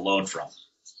shotgun to load from.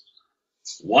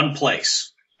 One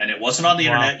place. And it wasn't on the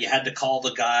internet. You had to call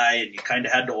the guy, and you kind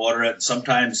of had to order it. And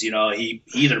sometimes, he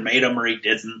either made them or he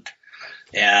didn't.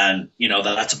 And,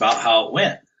 that's about how it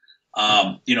went.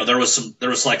 There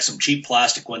was like some cheap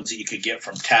plastic ones that you could get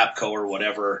from Tapco or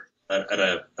whatever at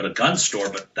a gun store,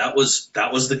 but that was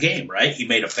the game, right? He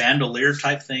made a bandolier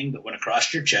type thing that went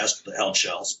across your chest that held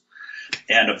shells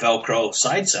and a Velcro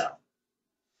side saddle.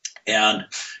 And,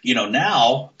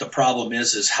 now the problem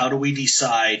is how do we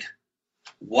decide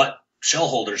what shell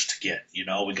holders to get?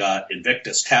 We got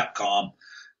Invictus, Tapcom,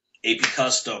 AP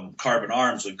Custom, Carbon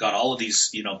Arms. We've got all of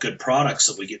these, good products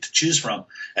that we get to choose from.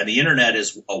 And the internet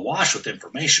is awash with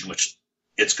information, which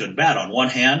it's good and bad. On one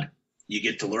hand, you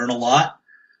get to learn a lot.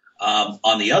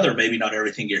 On the other, maybe not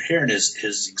everything you're hearing is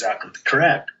exactly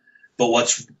correct. But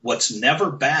what's never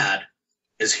bad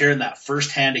is hearing that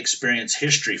firsthand experience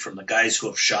history from the guys who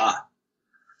have shot.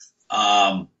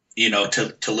 To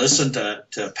listen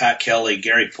to Pat Kelly,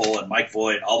 Gary Pullen, Mike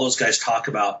Voigt, all those guys talk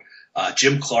about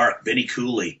Jim Clark, Vinnie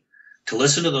Cooley. To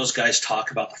listen to those guys talk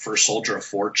about the first Soldier of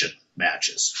Fortune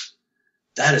matches,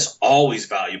 that is always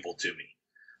valuable to me.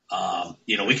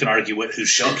 We can argue whose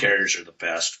shell carriers are the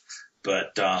best,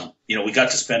 but, we got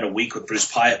to spend a week with Bruce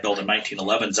Pyatt building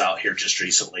 1911s out here just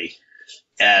recently.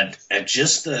 And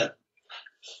just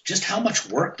how much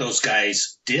work those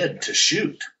guys did to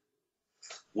shoot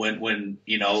when,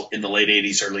 in the late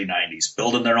 80s, early 90s,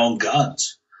 building their own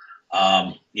guns.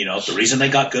 The reason they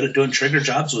got good at doing trigger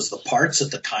jobs was the parts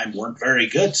at the time weren't very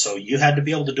good. So you had to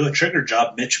be able to do a trigger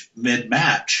job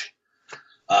mid-match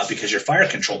because your fire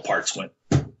control parts went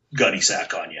gunny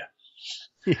sack on you.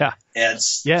 Yeah.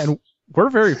 And we're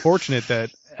very fortunate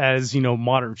that as,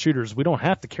 modern shooters, we don't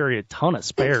have to carry a ton of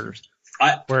spares.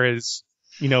 Whereas,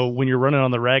 when you're running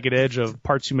on the ragged edge of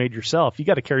parts you made yourself, you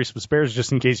got to carry some spares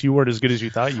just in case you weren't as good as you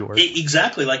thought you were.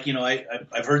 Exactly. Like,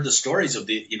 I've heard the stories of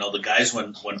the guys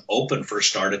when Open first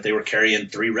started, they were carrying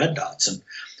 3 red dots. And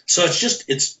so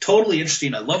it's totally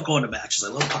interesting. I love going to matches. I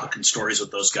love talking stories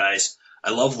with those guys. I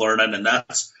love learning. And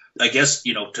that's, I guess,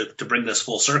 to bring this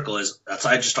full circle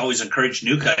I just always encourage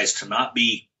new guys to not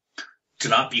be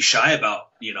shy about,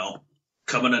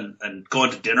 coming and going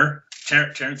to dinner.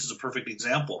 Terrence is a perfect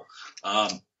example.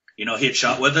 He had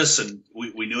shot with us and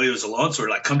we knew he was alone. So we're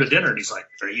like, come to dinner. And he's like,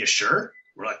 are you sure?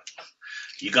 We're like,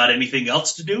 you got anything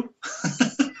else to do?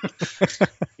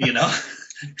 You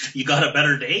got a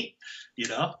better date,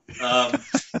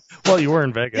 Well, you were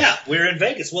in Vegas. Yeah, we were in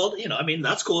Vegas. Well,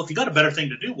 that's cool. If you got a better thing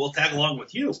to do, we'll tag along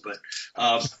with you. But,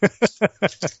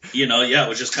 it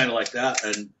was just kind of like that.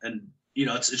 And,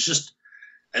 it's just,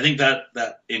 I think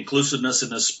that inclusiveness in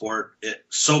this sport,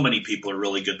 so many people are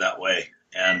really good that way.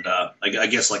 And I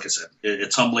guess, like I said,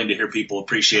 it's humbling to hear people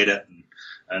appreciate it,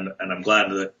 and I'm glad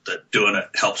that doing it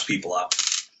helps people out.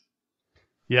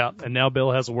 Yeah, and now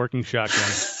Bill has a working shotgun.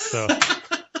 So.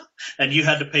 And you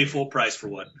had to pay full price for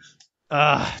one.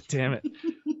 Damn it.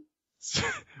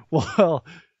 Well,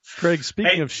 Craig,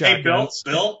 speaking of shotguns.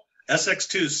 Hey, Bill,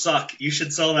 SX2s suck. You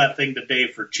should sell that thing to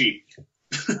Dave for cheap.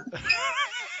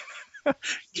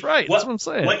 That's right. That's what I'm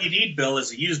saying. What you need, Bill,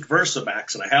 is a used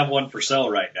Versamax, and I have one for sale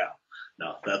right now.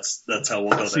 No, that's how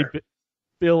we'll go there.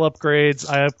 Bill upgrades,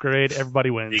 I upgrade, everybody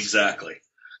wins. Exactly.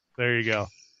 There you go.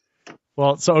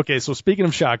 Well, so speaking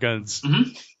of shotguns,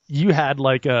 you had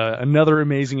like another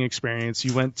amazing experience.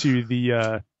 You went to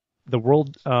the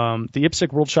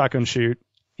IPSC World Shotgun Shoot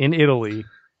in Italy,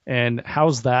 and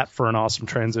how's that for an awesome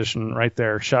transition right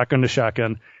there, shotgun to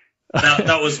shotgun?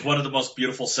 That was one of the most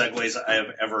beautiful segues I have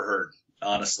ever heard,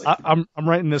 honestly. I'm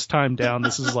writing this time down.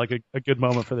 This is like a good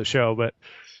moment for the show. But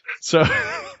so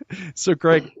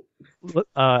Craig,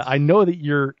 I know that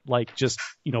you're like just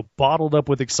bottled up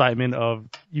with excitement of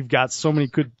you've got so many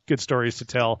good stories to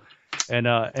tell, and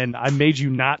I made you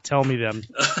not tell me them,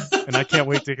 and I can't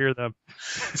wait to hear them.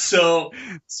 So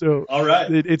all right,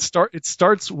 it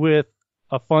starts with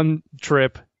a fun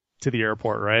trip to the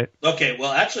airport, right? Okay,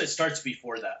 well, actually, it starts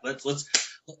before that.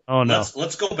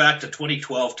 Let's go back to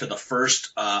 2012 to the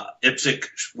first IPSC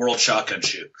World Shotgun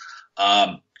Shoot.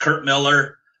 Kurt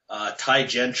Miller, Ty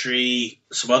Gentry,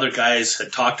 some other guys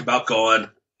had talked about going.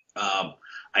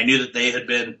 I knew that they had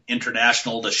been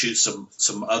international to shoot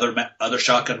some other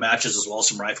shotgun matches as well as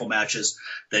some rifle matches.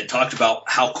 They talked about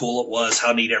how cool it was,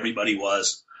 how neat everybody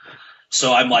was.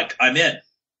 So I'm like, I'm in.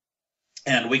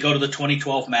 And we go to the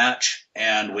 2012 match,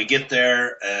 and we get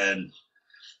there, and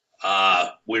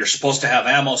we were supposed to have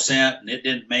ammo sent, and it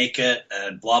didn't make it,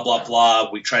 and blah, blah,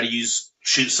 blah. We try to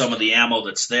shoot some of the ammo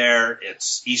that's there.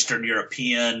 It's Eastern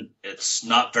European. It's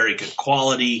not very good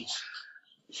quality.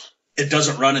 It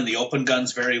doesn't run in the open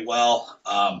guns very well.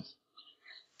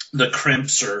 The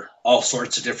crimps are all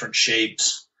sorts of different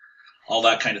shapes, all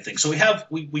that kind of thing. So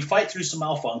we fight through some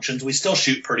malfunctions. We still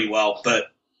shoot pretty well, but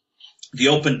the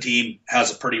open team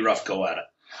has a pretty rough go at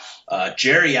it.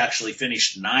 Jerry actually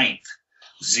finished 9th,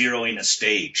 zeroing a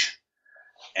stage.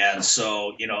 And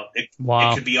so, it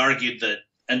could be argued that,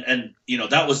 and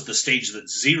that was the stage that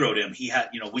zeroed him. He had,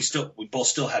 we both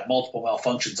still had multiple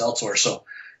malfunctions elsewhere. So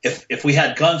if we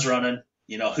had guns running,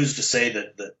 who's to say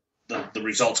that the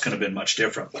results could have been much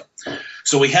different.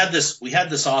 So we had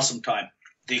this awesome time.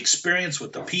 The experience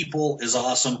with the people is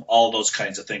awesome, all those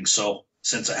kinds of things. So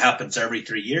since it happens every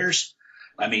 3 years,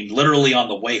 I mean, literally on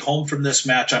the way home from this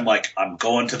match, I'm like, I'm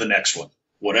going to the next one.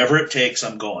 Whatever it takes,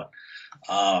 I'm going.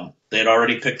 They had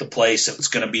already picked the place. It was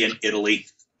going to be in Italy,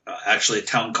 actually a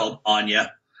town called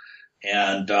Anya.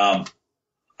 And I'm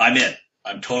in.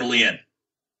 I'm totally in.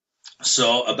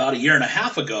 So about a year and a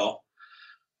half ago,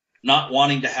 not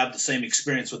wanting to have the same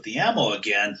experience with the ammo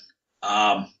again,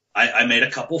 I made a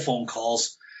couple phone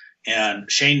calls. And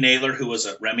Shane Naylor, who was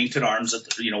at Remington Arms,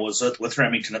 was with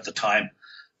Remington at the time,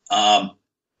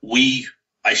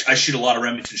 I shoot a lot of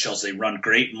Remington shells. They run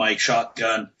great in my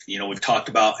shotgun. We've talked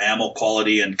about ammo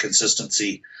quality and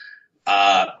consistency.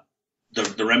 The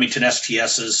Remington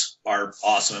STSs are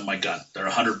awesome in my gun. They're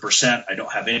 100%. I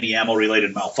don't have any ammo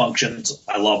related malfunctions.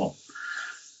 I love them.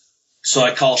 So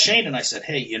I call Shane and I said,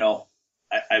 hey,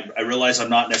 I realize I'm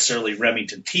not necessarily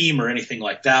Remington team or anything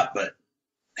like that, but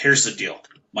here's the deal.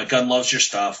 My gun loves your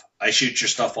stuff. I shoot your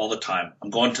stuff all the time.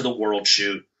 I'm going to the World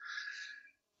Shoot.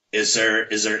 Is there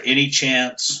any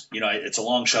chance, it's a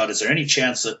long shot. Is there any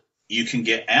chance that you can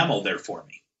get ammo there for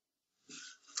me?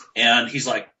 And he's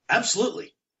like,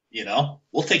 absolutely.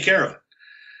 We'll take care of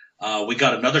it. We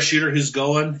got another shooter who's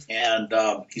going, and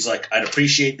he's like, I'd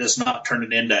appreciate this not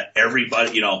turning into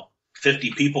everybody,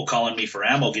 50 people calling me for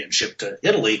ammo getting shipped to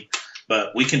Italy,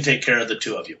 but we can take care of the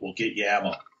two of you. We'll get you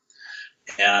ammo.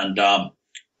 And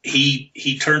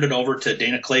he turned it over to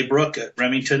Dana Claybrook at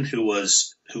Remington, who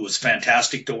was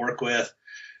fantastic to work with.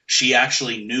 She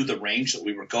actually knew the range that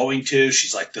we were going to.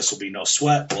 She's like, this will be no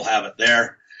sweat. We'll have it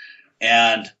there.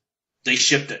 And they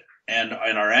shipped it. And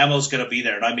our ammo is going to be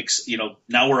there. And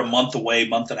now we're a month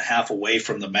and a half away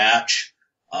from the match.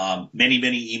 Many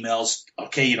emails.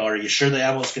 Okay, are you sure the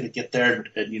ammo is going to get there?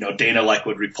 And Dana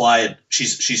would reply, and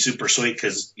she's super sweet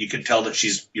because you can tell that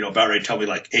she's about ready to tell me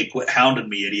like, hey, quit hounding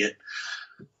me, idiot.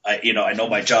 I know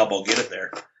my job. I'll get it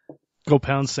there. Go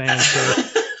pound sand.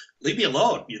 Leave me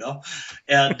alone,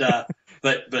 And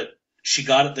but she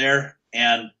got it there,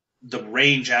 and the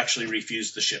range actually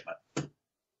refused the shipment.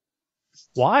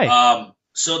 Why?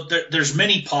 So there's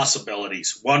many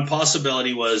possibilities. One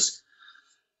possibility was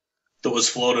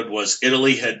floated was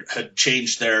Italy had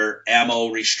changed their ammo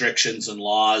restrictions and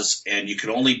laws, and you could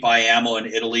only buy ammo in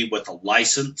Italy with a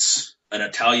license, an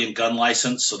Italian gun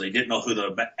license. So they didn't know who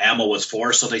the ammo was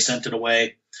for, so they sent it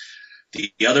away.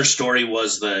 The other story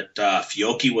was that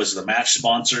Fiocchi was the match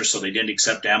sponsor, so they didn't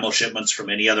accept ammo shipments from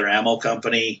any other ammo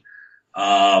company.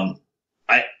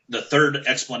 The third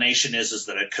explanation is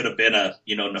that it could have been a,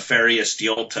 nefarious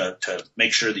deal to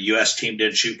make sure the U.S. team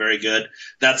didn't shoot very good.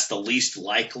 That's the least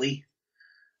likely.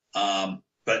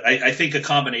 But I think a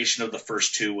combination of the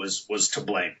first two was to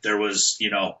blame. There was,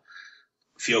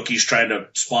 Fiocchi's trying to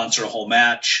sponsor a whole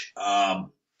match.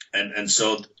 And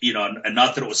so, and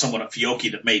not that it was someone at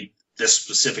Fiocchi that made this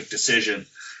specific decision,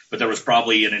 but there was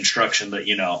probably an instruction that,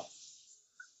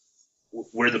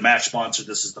 we're the match sponsor.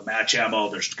 This is the match ammo.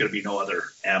 There's going to be no other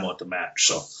ammo at the match.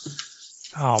 So,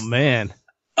 oh man.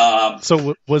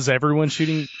 So was everyone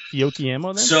shooting Fiocchi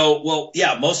ammo then? So, well,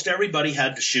 yeah, most everybody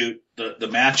had to shoot the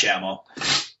match ammo.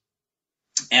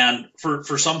 And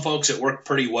for some folks, it worked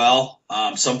pretty well.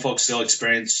 Some folks still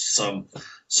experienced some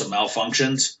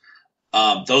malfunctions.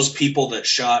 Those people that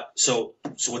shot, so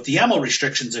with the ammo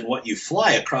restrictions and what you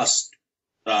fly across,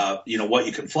 what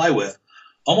you can fly with,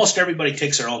 almost everybody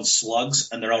takes their own slugs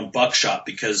and their own buckshot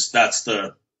because that's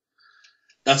the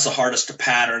hardest to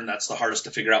pattern. That's the hardest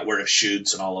to figure out where it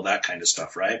shoots and all of that kind of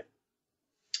stuff, right?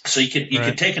 So you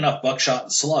can take enough buckshot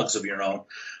and slugs of your own,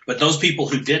 but those people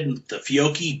who didn't, the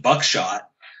Fiocchi buckshot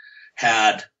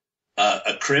had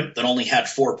a crimp that only had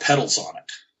 4 petals on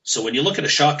it. So when you look at a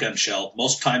shotgun shell,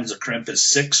 most times a crimp is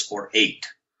 6 or 8.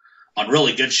 On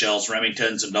really good shells,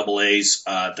 Remingtons and AA's,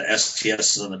 the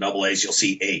STSs and the AA's, you'll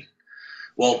see 8.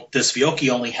 Well, this Fiocchi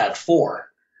only had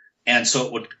 4, and so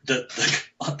it would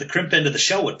the crimp end of the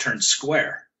shell would turn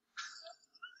square.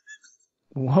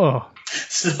 Whoa!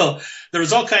 So there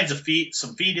was all kinds of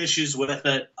some feed issues with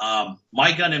it.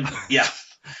 My gun,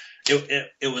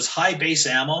 it was high base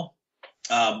ammo.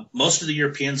 Most of the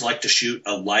Europeans like to shoot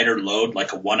a lighter load,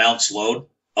 like a 1 ounce load,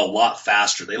 a lot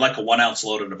faster. They like a 1 ounce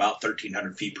load at about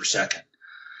 1,300 feet per second.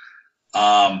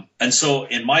 And so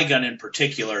in my gun in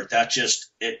particular, that just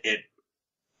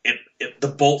the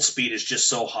bolt speed is just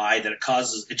so high that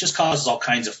it just causes all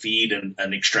kinds of feed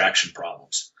and extraction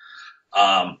problems.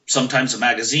 Sometimes the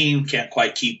magazine can't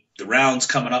quite keep the rounds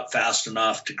coming up fast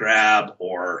enough to grab,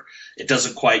 or it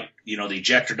doesn't quite, the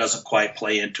ejector doesn't quite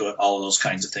play into it, all of those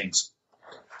kinds of things.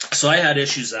 So I had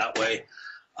issues that way.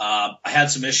 I had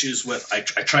some issues with, I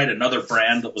tried another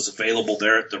brand that was available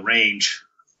there at the range,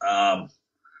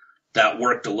 that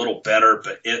worked a little better,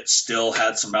 but it still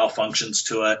had some malfunctions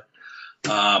to it.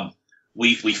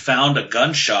 We found a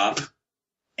gun shop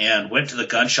and went to the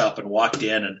gun shop and walked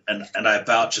in and I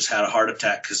about just had a heart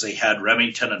attack because they had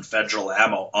Remington and Federal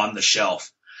ammo on the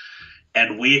shelf.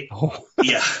 And I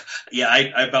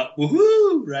about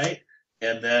woohoo, right?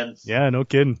 And then yeah, no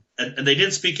kidding. And they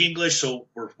didn't speak English, so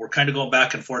we're kind of going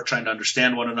back and forth trying to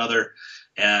understand one another.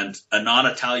 And a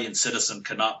non-Italian citizen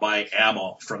cannot buy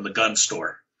ammo from the gun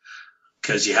store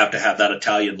because you have to have that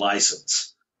Italian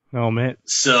license. Oh man!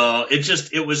 So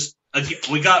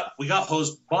we got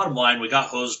hosed. Bottom line, we got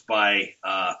hosed by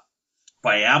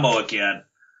ammo again,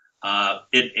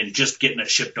 in just getting it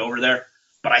shipped over there.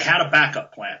 But I had a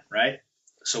backup plan, right?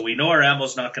 So we know our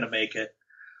ammo's not going to make it.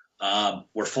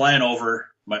 We're flying over.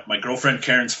 My girlfriend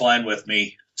Karen's flying with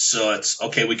me. So it's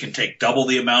okay. We can take double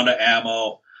the amount of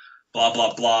ammo, blah,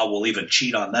 blah, blah. We'll even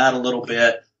cheat on that a little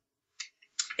bit.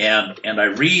 And I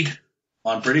read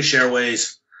on British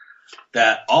Airways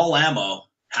that all ammo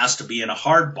has to be in a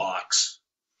hard box,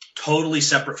 totally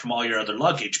separate from all your other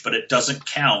luggage, but it doesn't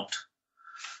count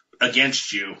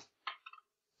against you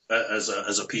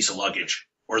as a piece of luggage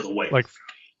or the weight. Like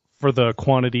for the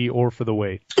quantity or for the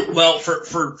weight? Well,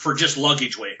 for just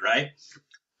luggage weight, right?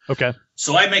 Okay.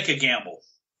 So I make a gamble.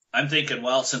 I'm thinking,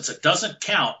 well, since it doesn't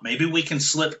count, maybe we can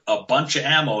slip a bunch of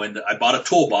ammo in. I bought a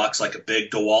toolbox, like a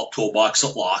big DeWalt toolbox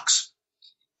that locks.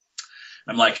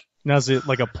 I'm like, now is it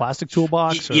like a plastic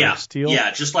toolbox or steel?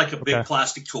 Yeah, just like a big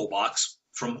plastic toolbox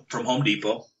from Home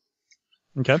Depot.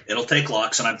 Okay. It'll take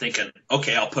locks, and I'm thinking,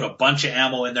 okay, I'll put a bunch of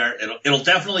ammo in there. It'll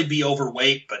definitely be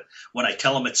overweight, but when I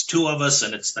tell them it's 2 of us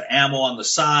and it's the ammo on the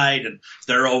side and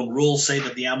their own rules say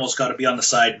that the ammo's got to be on the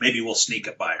side, maybe we'll sneak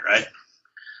it by, right?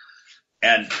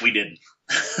 And we didn't.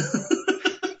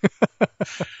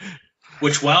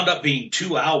 Which wound up being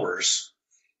 2 hours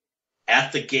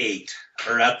at the gate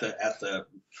or at the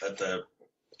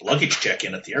luggage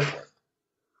check-in at the airport.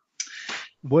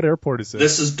 What airport is this?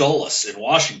 This is Dulles in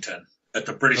Washington at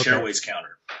the British Airways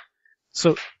counter.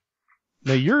 So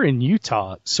now you're in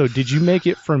Utah. So did you make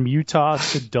it from Utah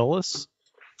to Dulles?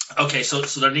 Okay, so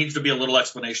there needs to be a little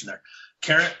explanation there.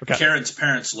 Karen's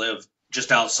parents live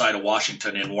just outside of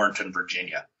Washington in Warrenton,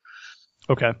 Virginia.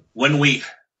 Okay. When we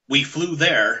flew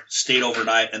there, stayed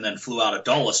overnight, and then flew out of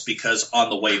Dulles because on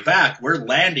the way back, we're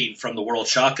landing from the World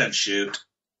Shotgun Shoot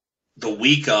the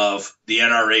week of the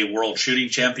NRA World Shooting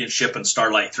Championship and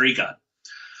Starlight 3 Gun.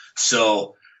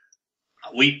 So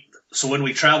so when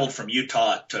we traveled from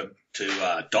Utah to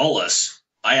Dulles,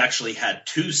 I actually had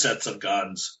 2 sets of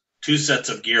guns, 2 sets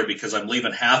of gear, because I'm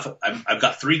leaving I've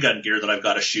got 3 gun gear that I've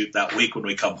got to shoot that week when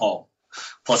we come home,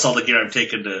 plus all the gear I'm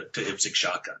taking to IPSC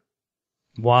shotgun.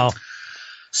 Wow.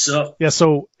 So yeah,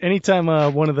 so anytime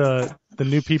one of the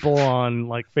new people on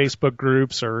like Facebook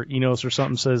groups or Enos or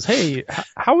something says, "Hey,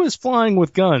 how is flying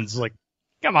with guns?" Like,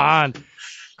 come on,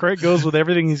 Craig goes with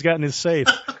everything he's got in his safe.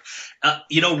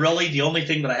 Really, the only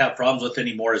thing that I have problems with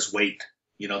anymore is weight.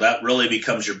 That really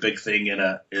becomes your big thing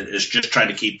is just trying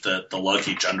to keep the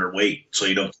luggage under weight, so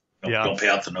you don't pay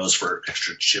out the nose for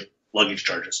extra ship luggage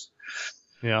charges.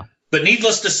 Yeah. But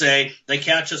needless to say, they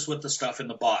catch us with the stuff in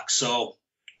the box. So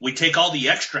we take all the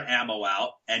extra ammo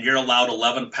out, and you're allowed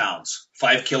 11 pounds,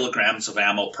 5 kilograms of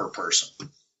ammo per person.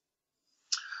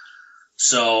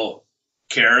 So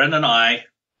Karen and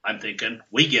I'm thinking,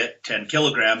 we get 10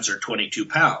 kilograms or 22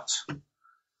 pounds.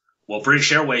 Well,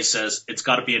 British Airways says it's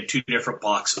got to be in 2 different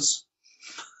boxes.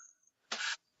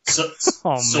 So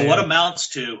what amounts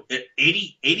to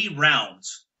 80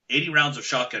 rounds of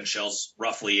shotgun shells,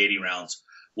 roughly 80 rounds,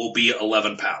 will be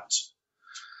 11 pounds.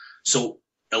 So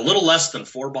a little less than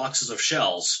 4 boxes of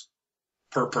shells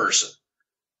per person.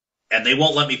 And they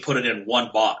won't let me put it in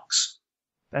 1 box.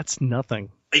 That's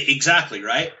nothing. Exactly,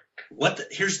 right?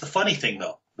 Here's the funny thing,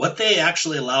 though. What they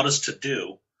actually allowed us to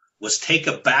do was take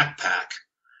a backpack,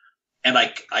 and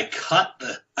I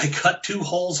cut 2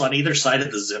 holes on either side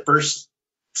of the zippers,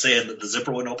 saying that the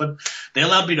zipper wouldn't open. They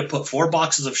allowed me to put 4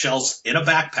 boxes of shells in a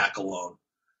backpack alone,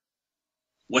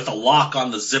 with a lock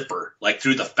on the zipper, like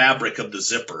through the fabric of the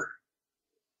zipper.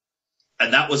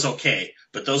 And that was okay.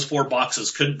 But those 4 boxes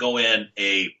couldn't go in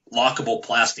a lockable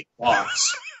plastic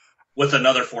box with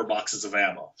another 4 boxes of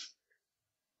ammo.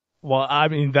 Well, I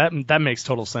mean, that makes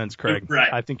total sense, Craig.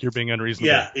 Right. I think you're being unreasonable.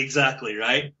 Yeah, exactly,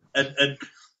 right? And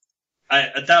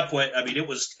at that point, I mean, it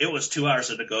was 2 hours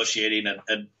of negotiating,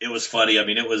 and it was funny. I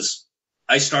mean,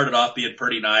 I started off being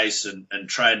pretty nice and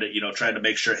trying to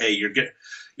make sure, hey,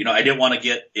 I didn't want to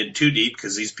get in too deep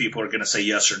because these people are going to say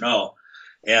yes or no.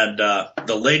 And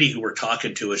the lady who we're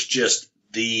talking to is just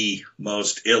the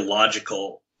most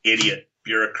illogical idiot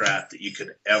bureaucrat that you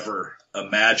could ever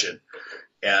imagine.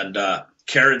 And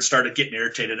Karen started getting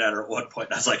irritated at her at one point.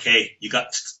 And I was like, hey, you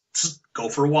got to go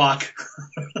for a walk.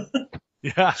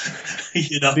 Yeah.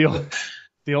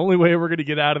 The only way we're going to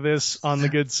get out of this on the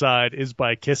good side is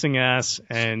by kissing ass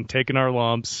and taking our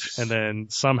lumps and then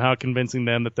somehow convincing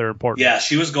them that they're important. Yeah,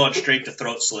 she was going straight to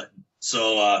throat slitting.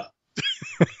 So,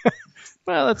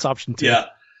 well, that's option 2. Yeah.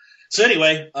 So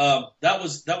anyway, that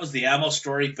was the ammo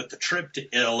story, but the trip to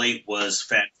Italy was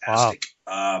fantastic.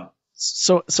 Wow.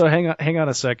 So hang on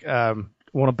a sec. I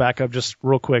want to back up just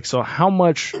real quick. So how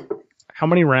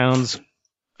many rounds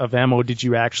of ammo did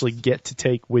you actually get to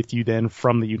take with you then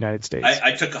from the United States?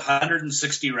 I took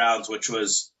 160 rounds, which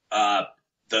was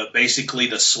basically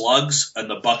the slugs and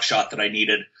the buckshot that I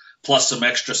needed, plus some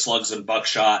extra slugs and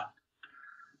buckshot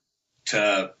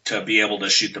to be able to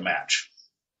shoot the match.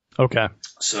 Okay.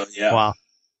 So yeah. Wow.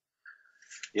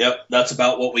 Yep, that's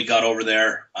about what we got over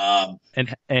there.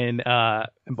 And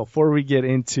before we get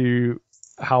into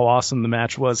how awesome the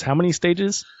match was, how many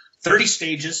stages? 30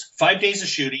 stages, 5 days of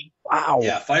shooting. Wow.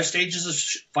 Yeah, 5 days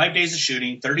of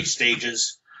shooting, 30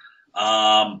 stages.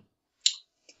 What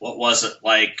was it,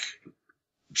 like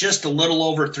just a little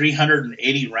over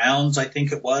 380 rounds, I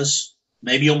think it was,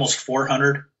 maybe almost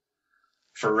 400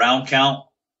 for round count.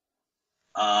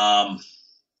 And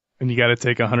you got to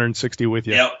take 160 with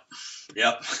you.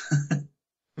 Yep.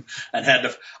 And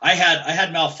I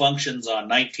had malfunctions on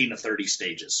 19 of 30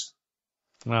 stages.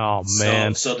 Oh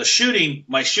man. So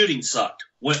my shooting sucked.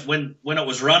 When it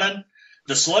was running,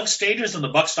 the slug stages and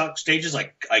the buckstock stages,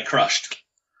 I crushed.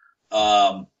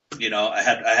 I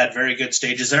had very good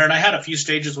stages there, and I had a few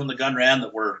stages when the gun ran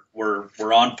that were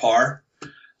on par.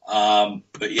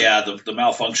 But yeah, the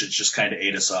malfunctions just kind of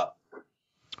ate us up.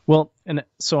 Well, and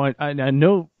so I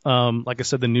know, like I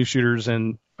said, the new shooters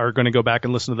are going to go back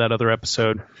and listen to that other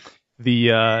episode.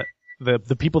 The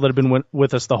people that have been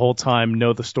with us the whole time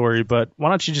know the story, but why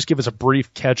don't you just give us a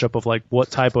brief catch up of like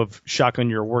what type of shotgun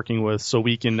you're working with so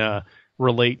we can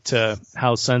relate to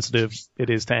how sensitive it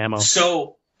is to ammo.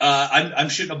 So I'm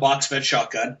shooting a box fed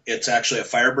shotgun. It's actually a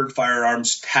Firebird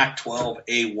Firearms TAC-12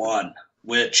 A1,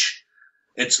 which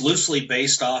it's loosely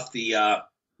based off the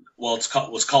was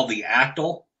called the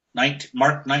Actel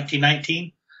Mark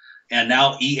 1919, and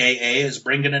now EAA is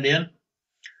bringing it in.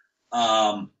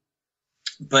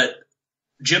 But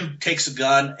Jim takes a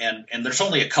gun, and there's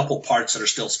only a couple parts that are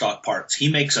still stock parts.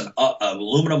 He makes an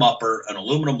aluminum upper, an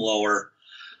aluminum lower,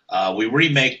 We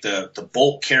remake the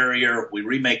bolt carrier. We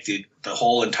remake the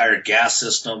whole entire gas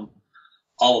system,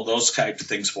 all of those types of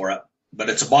things for it. But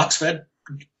it's a box fed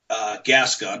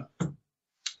gas gun.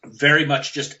 Very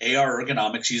much just AR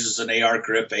ergonomics, uses an AR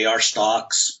grip, AR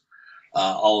stocks,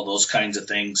 all of those kinds of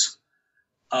things.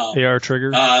 AR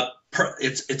trigger?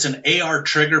 It's an AR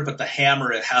trigger, but the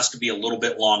hammer, it has to be a little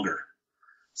bit longer.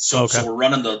 So we're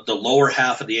running the lower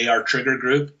half of the AR trigger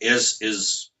group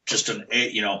is just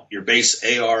your base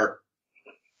AR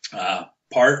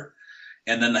part.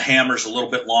 And then the hammer's a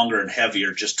little bit longer and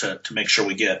heavier just to make sure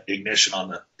we get ignition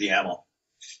on the ammo.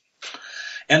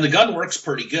 And the gun works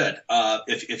pretty good.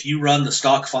 If you run the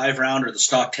stock 5-round or the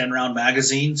stock 10-round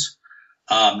magazines,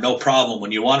 no problem.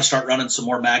 When you want to start running some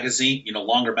more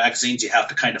longer magazines, you have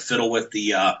to kind of fiddle with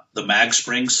the mag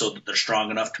springs so that they're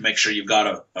strong enough to make sure you've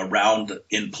got a round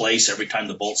in place every time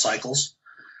the bolt cycles.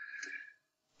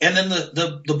 And then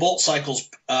the bolt cycles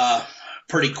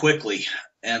pretty quickly.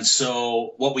 And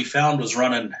so what we found was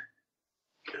running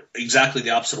exactly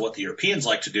the opposite of what the Europeans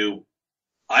like to do.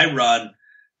 I run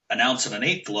an ounce and an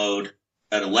eighth load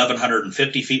at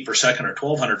 1,150 feet per second or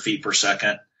 1,200 feet per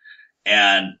second,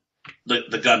 and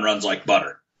the gun runs like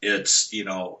butter. It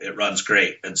runs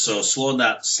great. And so slowing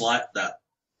that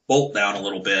bolt down a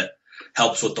little bit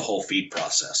helps with the whole feed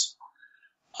process.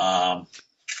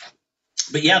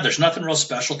 But yeah, there's nothing real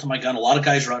special to my gun. A lot of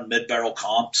guys run mid-barrel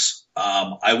comps.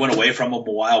 I went away from them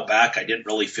a while back. I didn't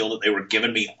really feel that they were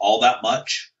giving me all that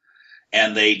much,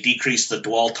 and they decreased the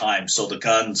dwell time. So the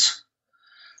gun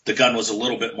was a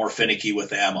little bit more finicky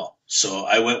with ammo. So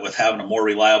I went with having a more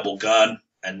reliable gun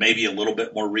and maybe a little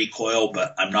bit more recoil,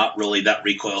 but I'm not really that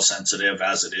recoil sensitive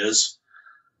as it is.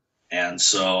 And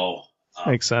so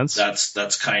makes sense.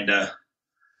 That's kind of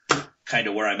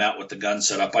where I'm at with the gun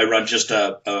setup. I run just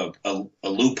a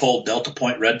loophole Delta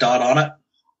Point red dot on it,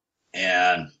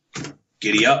 and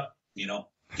giddy up,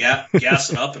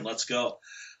 gas it up and let's go.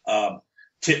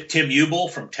 Tim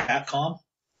Ubel from TACCOM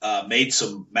made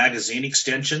some magazine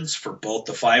extensions for both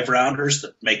the 5-rounders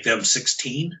that make them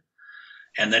 16.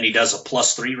 And then he does a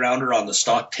 +3 rounder on the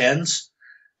stock 10s,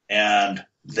 and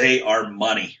they are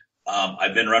money.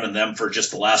 I've been running them for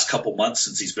just the last couple months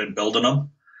since he's been building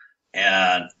them,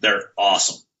 and they're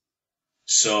awesome.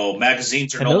 So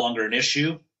magazines are no longer an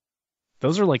issue.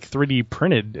 Those are like 3D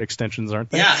printed extensions,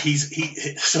 aren't they? Yeah,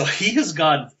 he's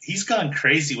gone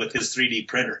crazy with his 3D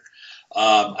printer.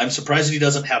 I'm surprised he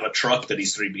doesn't have a truck that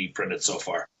he's 3D printed so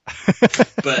far.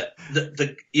 But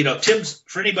Tim's,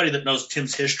 for anybody that knows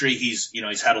Tim's history, he's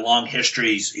had a long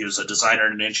history. He was a designer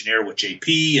and an engineer with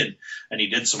JP, and he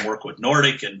did some work with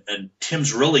Nordic, and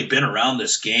Tim's really been around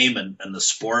this game and the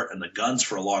sport and the guns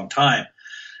for a long time.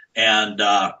 And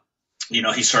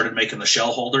he started making the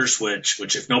shell holders, which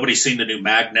if nobody's seen the new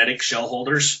magnetic shell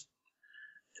holders,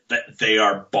 they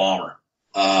are bomber.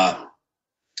 I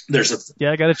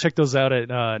got to check those out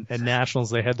at Nationals.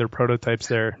 They had their prototypes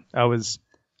there. I was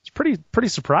pretty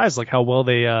surprised, like how well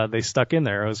they stuck in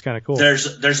there. It was kind of cool.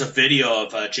 There's a video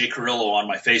of Jay Carrillo on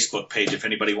my Facebook page if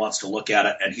anybody wants to look at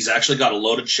it, and he's actually got a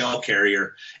loaded shell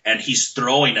carrier and he's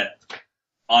throwing it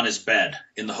on his bed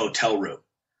in the hotel room.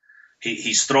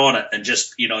 He's throwing it and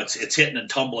just it's hitting and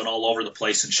tumbling all over the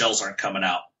place and shells aren't coming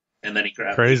out, and then he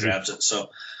grabs it. So.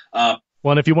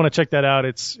 Well, and if you want to check that out,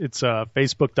 it's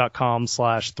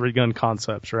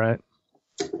facebook.com/3gunconcepts, right?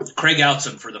 Craig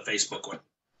Outson for the Facebook one.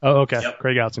 Oh, okay. Yep.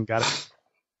 Craig Outson, got it.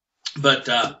 But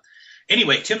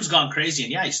anyway, Tim's gone crazy,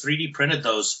 and yeah, he's 3D printed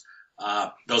those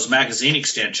magazine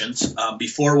extensions.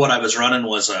 Before, what I was running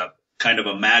was a kind of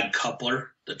a mag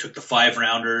coupler that took the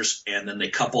 5-rounders, and then they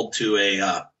coupled to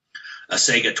a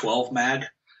Sega 12 mag,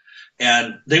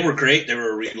 and they were great. They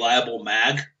were a reliable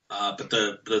mag. But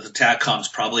the TACCOM's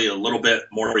probably a little bit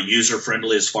more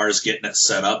user-friendly as far as getting it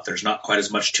set up. There's not quite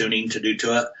as much tuning to do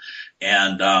to it,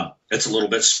 and it's a little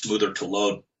bit smoother to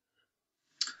load.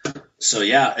 So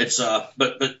yeah, it's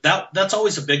but that's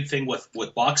always a big thing with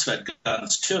box-fed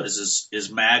guns too, is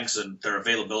mags and their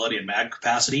availability and mag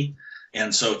capacity.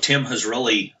 And so Tim has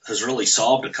really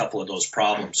solved a couple of those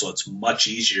problems. So it's much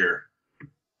easier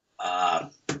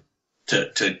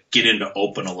to get into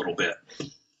open a little bit.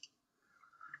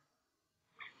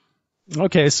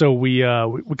 Okay, so we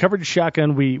covered the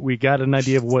shotgun. We got an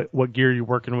idea of what gear you're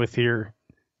working with here.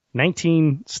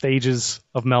 19 stages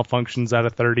of malfunctions out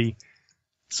of 30.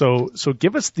 So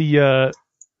give us a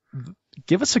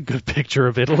good picture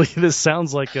of Italy. This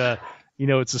sounds like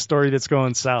it's a story that's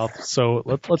going south.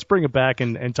 So let's bring it back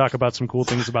and talk about some cool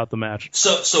things about the match.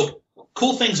 So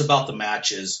cool things about the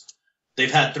match is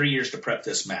they've had 3 years to prep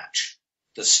this match.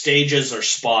 The stages are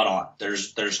spot on.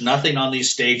 There's nothing on these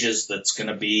stages that's going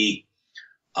to be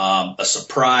a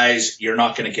surprise. You're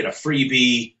not going to get a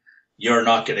freebie. You're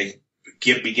not going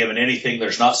to be given anything.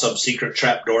 There's not some secret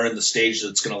trap door in the stage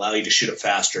that's going to allow you to shoot it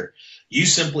faster. You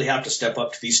simply have to step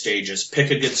up to these stages,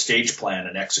 pick a good stage plan,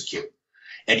 and execute.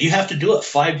 And you have to do it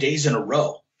 5 days in a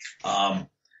row.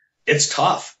 It's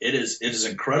tough. It is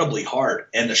incredibly hard.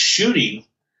 And the shooting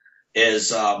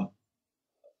is,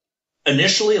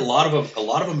 initially a lot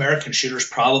of American shooters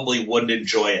probably wouldn't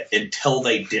enjoy it until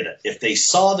they did it. If they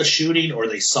saw the shooting or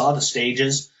they saw the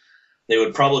stages, they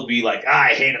would probably be like,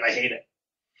 I hate it.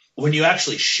 When you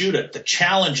actually shoot it, the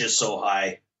challenge is so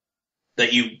high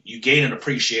that you gain an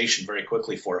appreciation very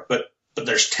quickly for it. But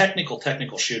there's technical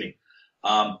shooting.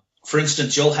 For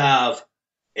instance, you'll have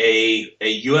a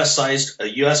US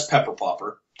pepper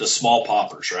popper, the small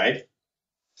poppers, right?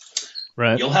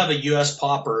 Right. You'll have a US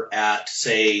popper at,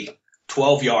 say,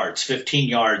 12 yards, 15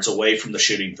 yards away from the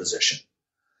shooting position.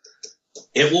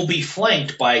 It will be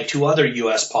flanked by 2 other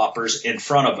US poppers in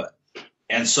front of it.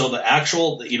 And so the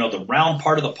actual, the round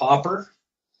part of the popper,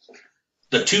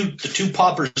 the two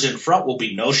poppers in front will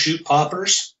be no-shoot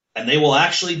poppers, and they will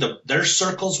actually, their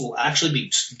circles will actually be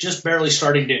just barely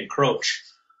starting to encroach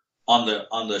on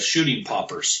the shooting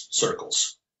poppers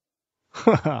circles.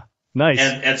 Nice.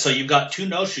 And so you've got 2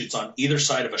 no-shoots on either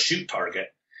side of a shoot target.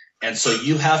 And so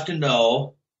you have to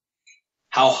know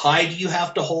how high do you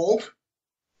have to hold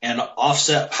and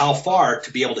offset how far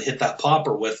to be able to hit that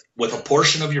popper with a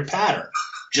portion of your pattern,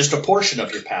 just a portion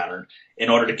of your pattern,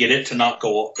 in order to get it to not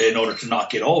go, in order to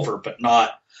not get over, but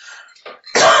not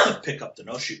pick up the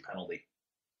no-shoot penalty.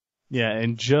 Yeah,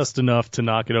 and just enough to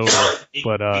knock it over.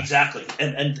 But exactly.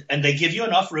 And they give you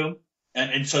enough room.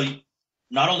 And so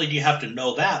not only do you have to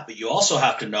know that, but you also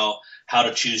have to know how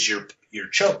to choose your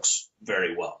chokes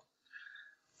very well.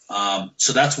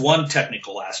 So that's one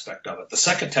technical aspect of it. The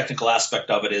second technical aspect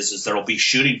of it is there will be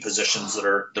shooting positions that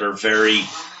are very,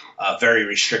 very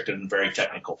restricted and very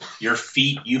technical. Your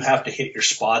feet, you have to hit your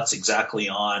spots exactly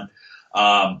on.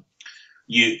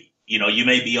 You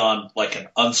may be on like an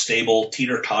unstable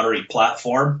teeter-tottery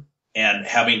platform and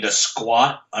having to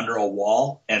squat under a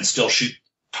wall and still shoot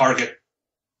target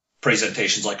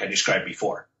presentations like I described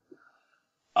before.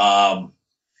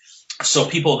 So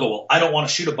people go, well, I don't want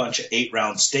to shoot a bunch of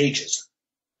 8-round stages.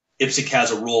 IPSC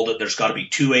has a rule that there's got to be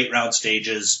 2 8-round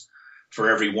stages for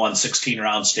every 1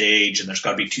 16-round stage, and there's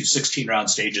got to be 2 16-round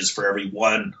stages for every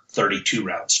 1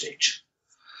 32-round stage.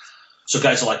 So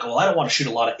guys are like, well, I don't want to shoot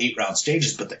a lot of 8-round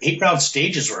stages, but the 8-round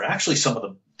stages are actually some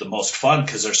of the most fun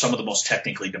because they're some of the most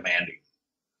technically demanding.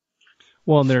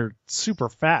 Well, and they're super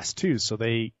fast too, so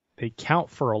they count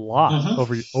for a lot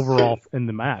overall in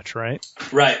the match, right?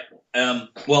 Right.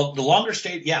 Well, the longer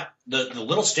stage, yeah, the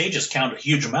little stages count a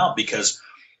huge amount because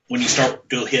when you start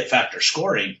doing hit factor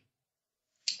scoring,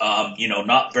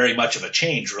 not very much of a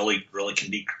change really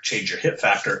can change your hit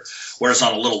factor. Whereas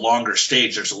on a little longer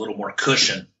stage, there's a little more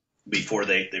cushion before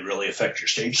they really affect your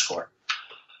stage score.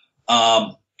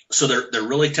 So they're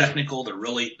really technical. They're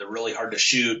really hard to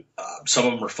shoot. Some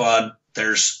of them are fun.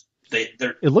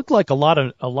 It looked like a lot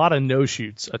of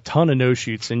no-shoots, a ton of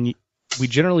no-shoots, and we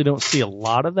generally don't see a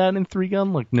lot of that in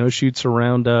 3-gun, like no-shoots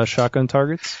around shotgun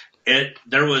targets.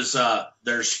 There's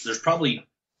probably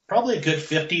a good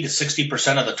 50 to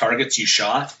 60% of the targets you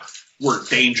shot were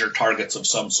danger targets of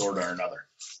some sort or another.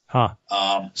 Huh.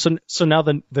 So now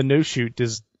the no-shoot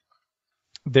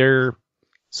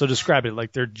so describe it,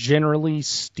 like they're generally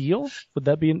steel? Would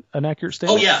that be an accurate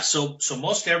statement? Oh yeah. So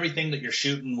most everything that you're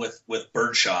shooting with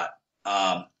birdshot,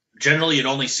 generally you'd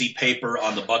only see paper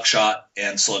on the buckshot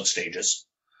and slug stages.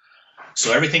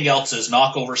 So everything else is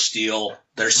knockover steel.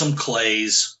 There's some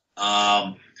clays.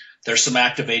 There's some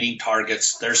activating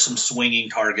targets. There's some swinging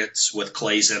targets with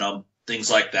clays in them, things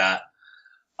like that.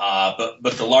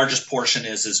 But the largest portion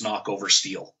is knockover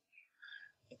steel.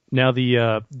 Now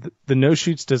the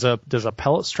no-shoots, does a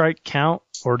pellet strike count,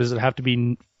 or does it have to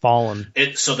be fallen?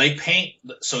 So they paint.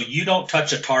 So you don't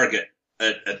touch a target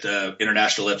at the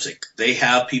International IPSC. They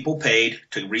have people paid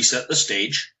to reset the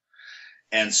stage,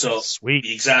 and so sweet.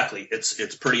 Exactly.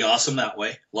 It's pretty awesome that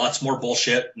way. Lots more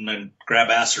bullshit and then grab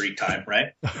assery time,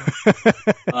 right?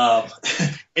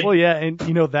 Well, yeah, and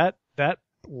that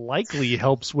likely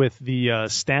helps with the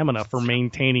stamina for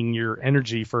maintaining your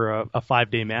energy for a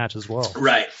 5-day match as well.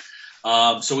 Right.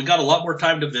 So we got a lot more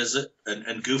time to visit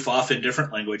and goof off in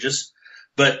different languages.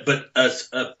 But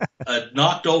a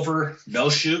knocked over no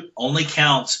shoot only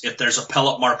counts if there's a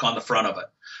pellet mark on the front of it.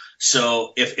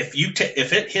 So if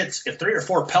it hits, if 3 or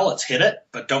 4 pellets hit it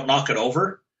but don't knock it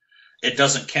over, it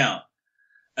doesn't count.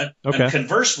 And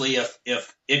conversely,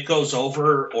 if it goes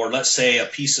over, or let's say a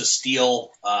piece of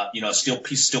steel, a steel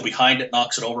piece still behind it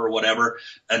knocks it over or whatever,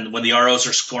 and when the ROs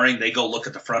are scoring, they go look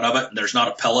at the front of it, and there's not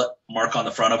a pellet mark on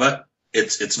the front of it.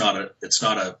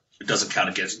 It doesn't count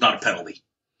against. It's not a penalty.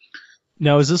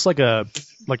 Now, is this like a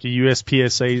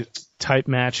USPSA type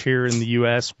match here in the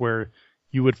U.S. where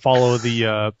you would follow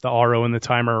the RO and the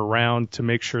timer around to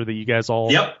make sure that you guys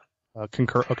all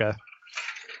concur? Okay.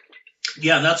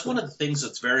 Yeah, and that's one of the things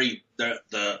that's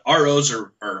the ROs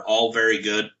are all very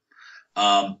good.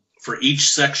 For each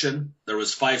section, there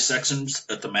was 5 sections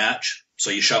at the match, so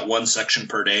you shot 1 section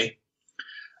per day.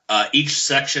 Each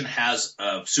section has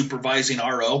a supervising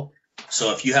RO.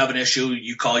 So if you have an issue,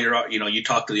 you call you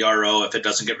talk to the RO. If it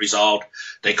doesn't get resolved,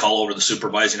 they call over the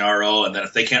supervising RO, and then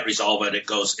if they can't resolve it, it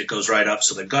goes right up.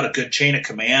 So they've got a good chain of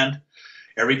command.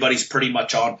 Everybody's pretty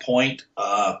much on point.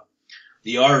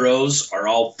 The ROs are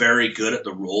all very good at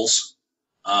the rules.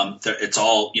 It's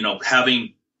all,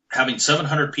 having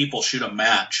 700 people shoot a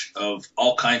match of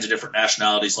all kinds of different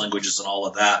nationalities, languages, and all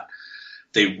of that.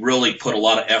 They really put a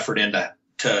lot of effort into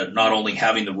not only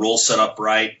having the rules set up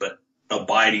right, but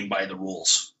abiding by the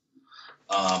rules.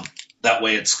 That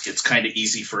way it's kind of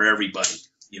easy for everybody,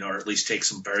 or at least take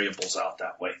some variables out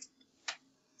that way.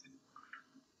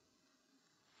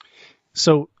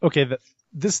 So, okay,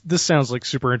 this sounds like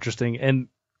super interesting, and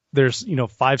there's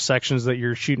 5 sections that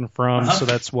you're shooting from, so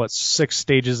that's 6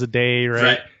 stages a day,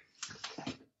 right?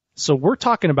 So we're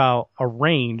talking about a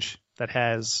range that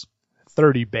has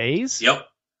 30 bays. Yep.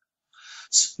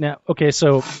 Now, okay,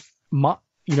 so my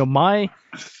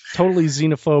totally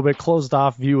xenophobic, closed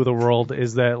off view of the world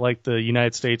is that like the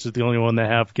United States is the only one that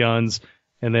have guns,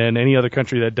 and then any other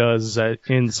country that does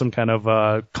in some kind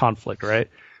of conflict, right?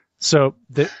 So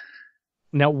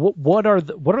now, what are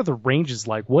the ranges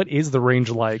like? What is the range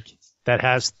like that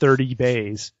has 30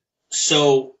 bays?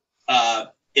 So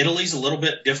Italy's a little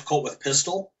bit difficult with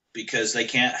pistol because they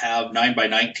can't have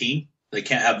 9x19. They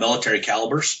can't have military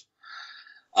calibers.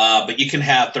 But you can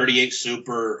have 38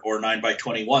 Super or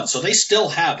 9x21. So they still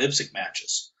have IPSC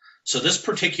matches. So this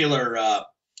particular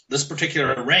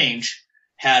range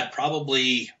had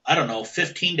probably,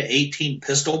 15 to 18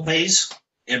 pistol bays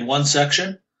in one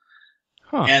section.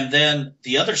 Huh. And then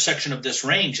the other section of this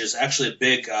range is actually a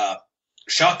big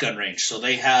shotgun range. So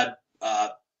they had a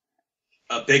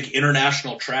big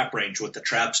international trap range with the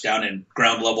traps down in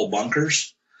ground level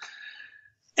bunkers.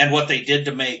 And what they did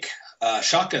to make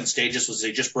shotgun stages was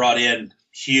they just brought in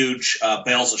huge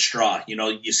bales of straw.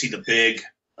 You see the big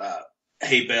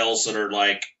hay bales that are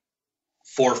like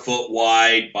 4 foot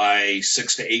wide by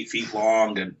 6 to 8 feet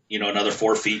long and, another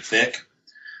 4 feet thick.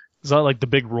 Is that like the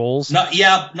big rolls? Not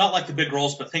like the big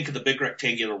rolls, but think of the big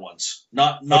rectangular ones.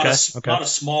 Not a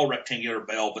small rectangular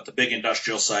bale, but the big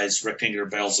industrial size rectangular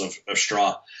bales of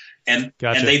straw. And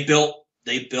gotcha. And they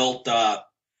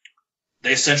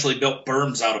essentially built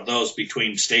berms out of those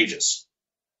between stages.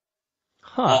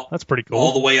 Huh, that's pretty cool.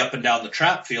 All the way up and down the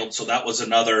trap field. So that was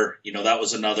another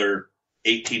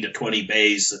 18 to 20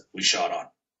 bays that we shot on.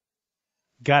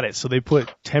 Got it. So they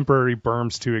put temporary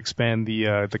berms to expand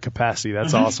the capacity.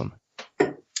 That's awesome.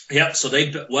 Yep. So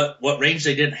what range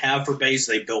they didn't have for bays,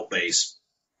 they built bays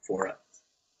for it.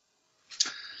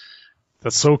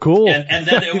 That's so cool. And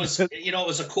then it was, it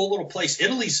was a cool little place.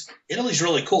 Italy's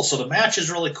really cool. So the match is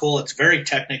really cool. It's very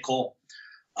technical.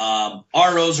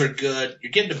 ROs are good.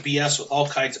 You're getting to BS with all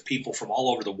kinds of people from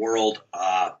all over the world.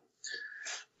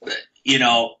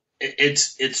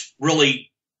 It's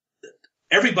really,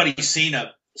 everybody's seen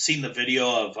the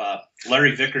video of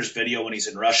Larry Vickers' video when he's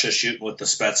in Russia shooting with the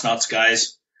Spetsnaz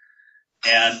guys,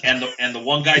 and the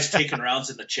one guy's taking rounds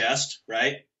in the chest,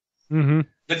 right? Mm-hmm.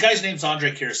 The guy's name's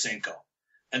Andrei Kirisenko,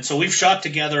 and so we've shot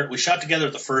together. We shot together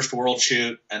at the first World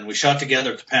Shoot, and we shot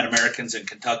together at the Pan Americans in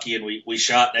Kentucky, and we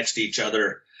shot next to each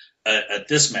other at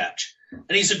this match.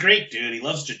 And he's a great dude. He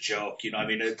loves to joke,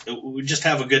 we just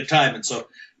have a good time, and so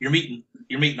you're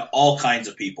meeting all kinds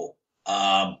of people.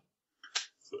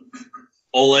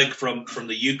 Oleg from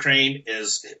the Ukraine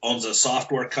owns a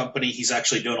software company. He's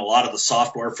actually doing a lot of the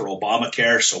software for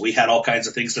Obamacare. So we had all kinds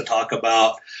of things to talk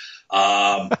about.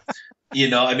 You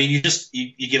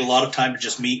get a lot of time to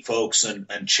just meet folks and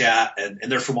chat,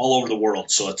 and they're from all over the world.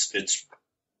 So it's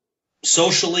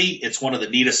socially, it's one of the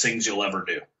neatest things you'll ever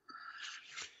do.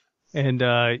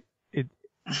 And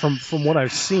from what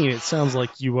I've seen, it sounds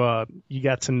like you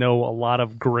got to know a lot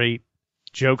of great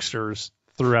jokesters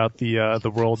throughout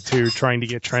the world too, trying to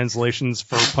get translations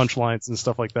for punchlines and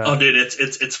stuff like that. Oh, dude,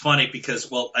 it's funny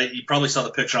because you probably saw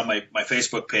the picture on my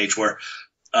Facebook page where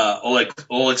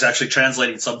Oleg's actually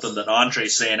translating something that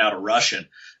Andrei's saying out of Russian,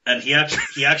 and he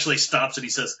actually stops and he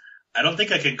says, I don't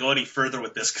think I can go any further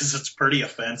with this because it's pretty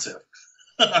offensive.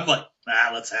 I'm like,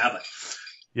 let's have it.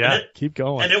 Yeah, keep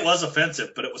going. And it was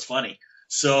offensive, but it was funny.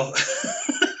 So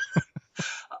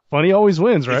funny always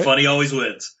wins, right? Funny always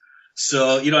wins.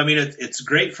 So, I mean, it's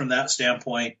great from that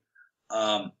standpoint.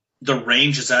 The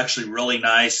range is actually really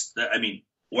nice. I mean,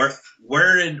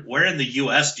 where in the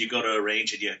U.S. do you go to a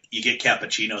range and you get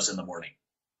cappuccinos in the morning?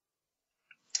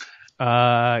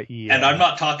 Yeah. And I'm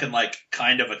not talking like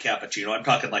kind of a cappuccino. I'm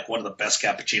talking like one of the best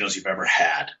cappuccinos you've ever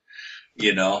had.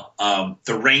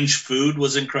 The range food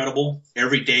was incredible.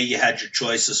 Every day you had your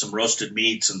choice of some roasted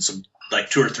meats and some like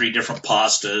 2 or 3 different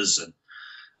pastas and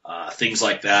things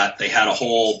like that. They had a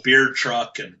whole beer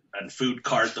truck and food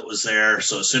cart that was there.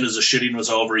 So as soon as the shooting was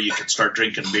over, you could start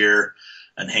drinking beer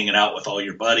and hanging out with all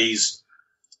your buddies.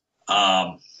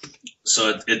 So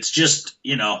it's just,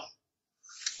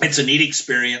 it's a neat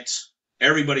experience.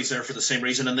 Everybody's there for the same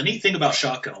reason. And the neat thing about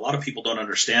shotgun, a lot of people don't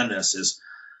understand this, is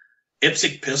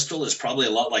IPSC pistol is probably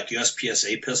a lot like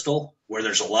USPSA pistol, where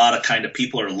there's a lot of kind of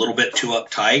people are a little bit too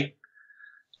uptight.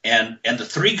 And the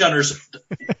 3-gunners,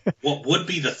 what would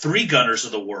be the 3-gunners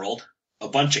of the world, a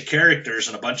bunch of characters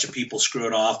and a bunch of people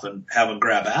screwing off and having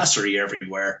grab assery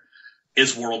everywhere,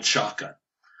 is World Shotgun.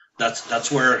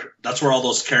 That's where all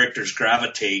those characters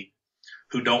gravitate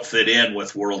who don't fit in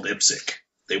with World IPSC.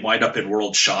 They wind up in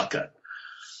World Shotgun.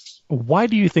 Why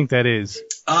do you think that is?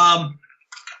 I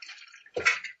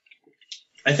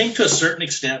think to a certain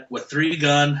extent with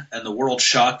 3-gun and the World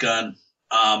Shotgun,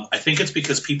 I think it's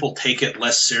because people take it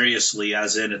less seriously,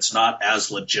 as in it's not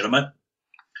as legitimate.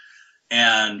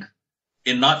 And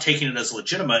in not taking it as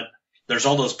legitimate, there's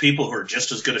all those people who are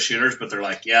just as good as shooters, but they're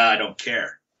like, I don't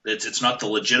care. It's not the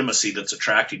legitimacy that's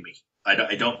attracting me.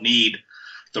 I don't need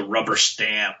the rubber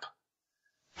stamp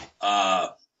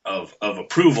of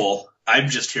approval. I'm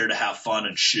just here to have fun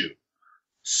and shoot.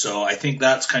 So I think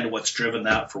that's kind of what's driven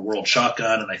that for World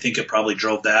Shotgun, and I think it probably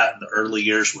drove that in the early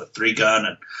years with 3-gun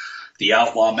and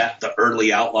the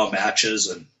early outlaw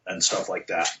matches and stuff like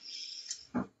that.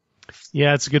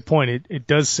 Yeah, it's a good point. It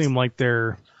does seem like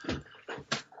there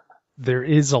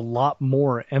is a lot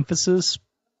more emphasis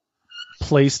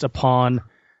placed upon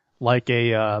like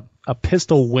a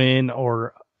pistol win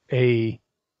or a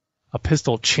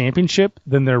pistol championship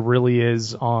than there really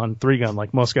is on 3-gun.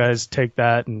 Like most guys take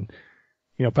that and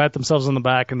pat themselves on the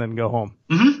back and then go home.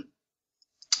 Mm-hmm.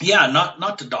 Yeah,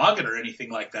 not to dog it or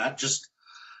anything like that. Just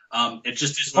it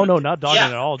just is. Oh no, not dogging it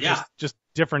at all. Yeah. Just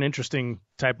different, interesting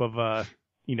type of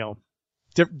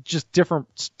just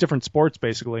different sports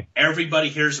basically. Everybody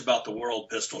hears about the World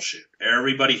Pistol Shoot.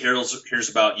 Everybody hears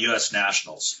about U.S.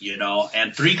 Nationals.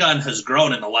 And 3-gun has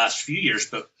grown in the last few years,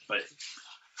 but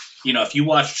if you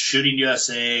watched Shooting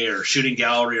USA or Shooting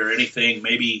Gallery or anything,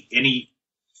 maybe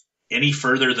any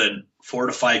further than 4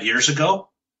 to 5 years ago,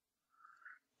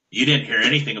 you didn't hear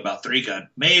anything about 3-gun.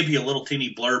 Maybe a little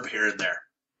teeny blurb here and there,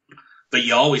 but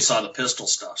you always saw the pistol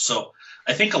stuff. So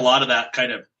I think a lot of that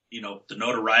kind of, the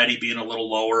notoriety being a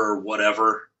little lower or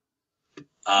whatever,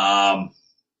 all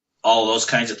those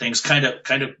kinds of things kind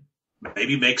of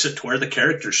maybe makes it to where the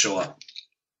characters show up.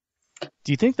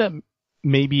 Do you think that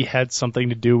maybe had something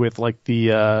to do with like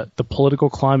the political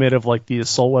climate of like the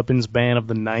assault weapons ban of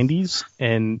the 90s,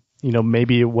 and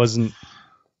maybe it wasn't,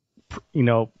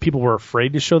 people were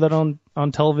afraid to show that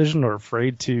on television or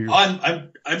afraid to.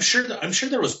 I'm sure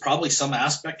there was probably some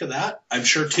aspect of that. I'm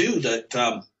sure too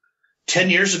that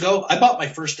 10 years ago I bought my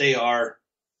first AR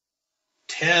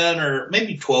 10 or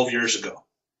maybe 12 years ago,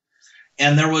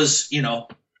 and there was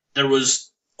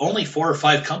only 4 or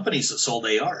 5 companies that sold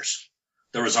ARs.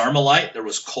 There was Armalite, there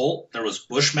was Colt, there was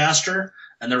Bushmaster,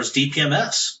 and there was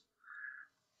DPMS.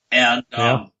 And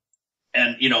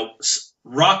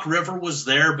Rock River was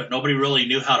there, but nobody really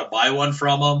knew how to buy one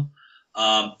from them.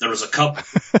 There was a couple.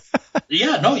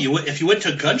 If you went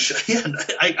to a gun show,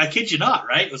 I kid you not,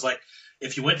 right? It was like,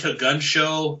 if you went to a gun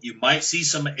show, you might see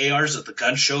some ARs at the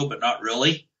gun show, but not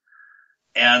really.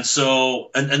 And so,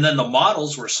 and then the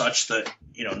models were such that,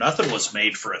 nothing was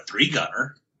made for a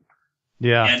 3-gunner.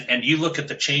 Yeah. And you look at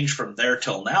the change from there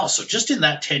till now. So just in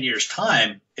that 10 years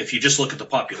time, if you just look at the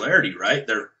popularity, right,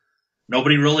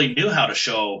 nobody really knew how to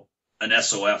show an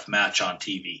SOF match on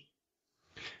TV.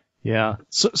 Yeah.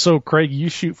 So Craig, you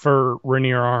shoot for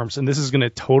Rainier Arms, and this is going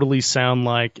to totally sound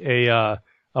like a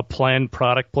planned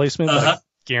product placement. Uh-huh.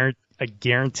 But I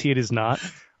guarantee it is not.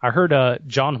 I heard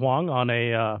John Huang on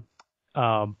a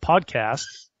podcast.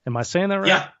 Am I saying that right?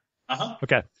 Yeah. Uh-huh.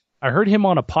 Okay. I heard him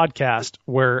on a podcast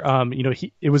where,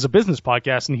 it was a business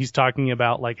podcast, and he's talking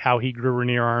about like how he grew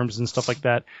Rainier Arms and stuff like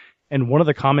that. And one of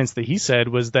the comments that he said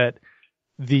was that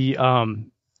the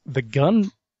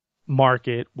gun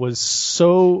market was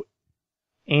so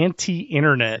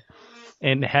anti-internet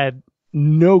and had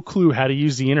no clue how to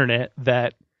use the internet,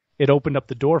 that it opened up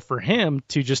the door for him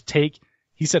to just take,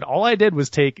 he said, all I did was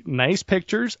take nice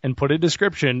pictures and put a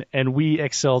description, and we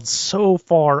excelled so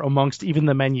far amongst even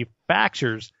the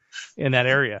manufacturers in that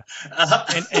area.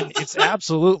 And it's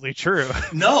absolutely true.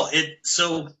 No,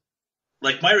 so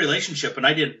like my relationship, and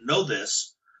I didn't know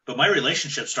this, but my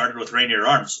relationship started with Rainier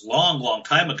Arms long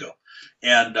time ago.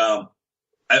 And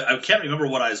I can't remember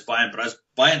what I was buying, but I was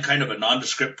buying kind of a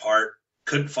nondescript part,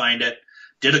 couldn't find it,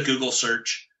 did a Google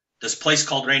search. This place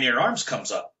called Rainier Arms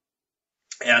comes up.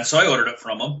 And so I ordered it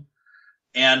from them.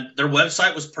 And their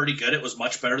website was pretty good. It was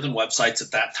much better than websites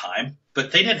at that time,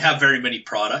 but they didn't have very many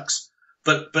products.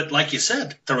 But like you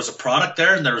said, there was a product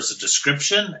there and there was a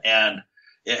description and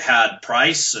it had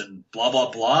price and blah, blah,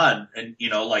 blah. And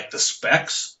like the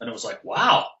specs. And it was like,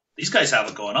 wow, these guys have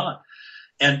it going on.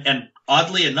 And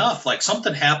oddly enough, like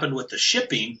something happened with the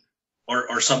shipping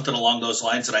or something along those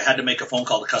lines that I had to make a phone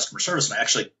call to customer service. And I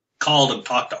actually called and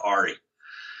talked to Ari.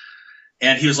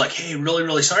 And he was like, hey, really,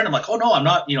 really sorry. And I'm like, oh, no, I'm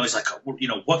not. He's like,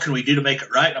 what can we do to make it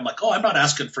right? And I'm like, oh, I'm not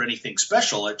asking for anything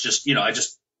special. It just, I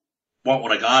just want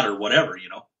what I got or whatever,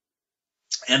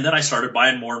 And then I started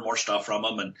buying more and more stuff from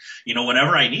them. And,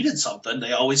 whenever I needed something,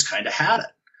 they always kind of had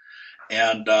it.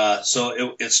 And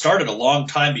so it started a long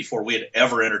time before we had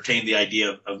ever entertained the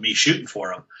idea of me shooting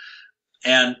for them.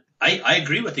 And I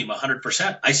agree with him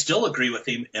 100%. I still agree with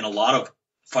him in a lot of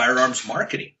firearms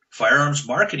marketing. Firearms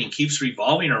marketing keeps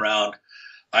revolving around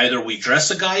either we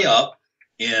dress a guy up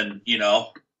in,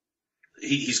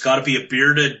 he's got to be a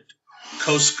bearded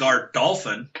Coast Guard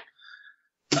dolphin,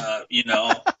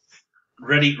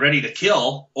 ready to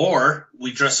kill, or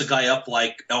we dress a guy up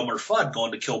like Elmer Fudd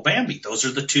going to kill Bambi. Those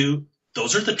are the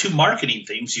two marketing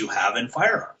themes you have in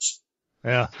firearms.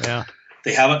 Yeah.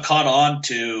 They haven't caught on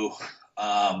to,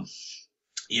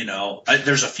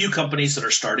 there's a few companies that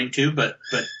are starting to, but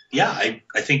yeah,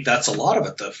 I think that's a lot of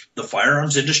it. The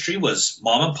firearms industry was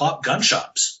mom and pop gun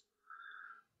shops.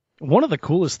 One of the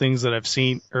coolest things that I've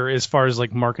seen, or as far as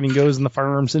like marketing goes in the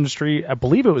firearms industry, I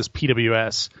believe it was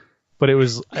PWS, but it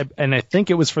was, and I think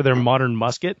it was for their modern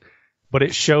musket, but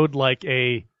it showed like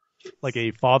a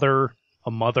father,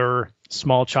 a mother,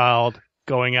 small child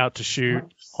going out to shoot,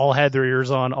 all had their ears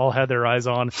on, all had their eyes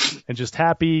on, and just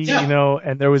happy,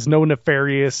 and there was no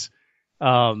nefarious,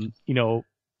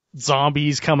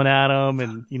 zombies coming at them,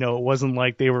 and, it wasn't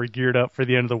like they were geared up for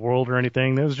the end of the world or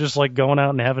anything. It was just like going out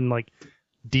and having like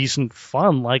decent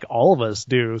fun like all of us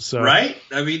do. So right?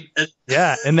 I mean,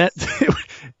 yeah, and that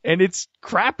and it's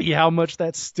crappy how much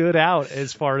that stood out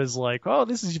as far as like, oh,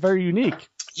 this is very unique.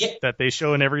 Yeah. That they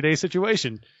show in everyday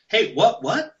situation. Hey,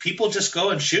 what? People just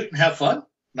go and shoot and have fun?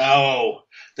 No.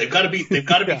 They've got to be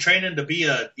training to be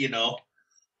a,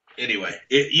 anyway,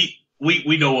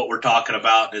 we know what we're talking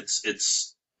about.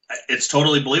 It's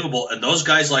totally believable. And those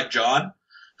guys like John,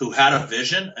 who had a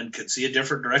vision and could see a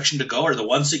different direction to go, are the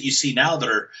ones that you see now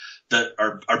that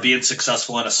are being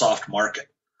successful in a soft market.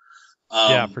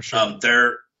 Yeah, for sure.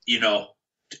 They're,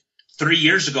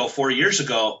 4 years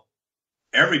ago,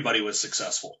 everybody was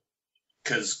successful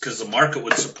because the market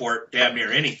would support damn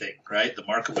near anything, right? The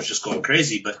market was just going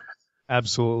crazy, but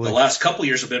absolutely, the last couple of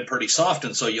years have been pretty soft.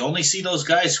 And so you only see those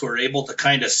guys who are able to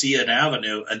kind of see an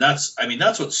avenue. And that's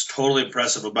what's totally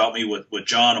impressive about me with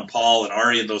John and Paul and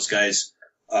Ari and those guys.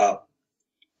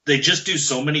 They just do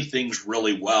so many things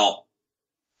really well,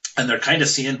 and they're kind of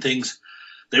seeing things.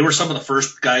 They were some of the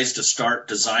first guys to start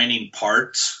designing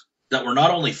parts that were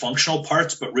not only functional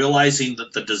parts, but realizing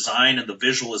that the design and the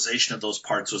visualization of those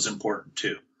parts was important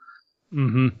too.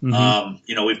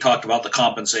 Mm-hmm. We've talked about the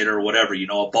compensator or whatever, a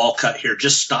ball cut here,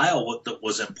 just style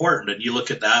was important. And you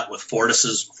look at that with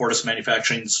Fortis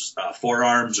Manufacturing's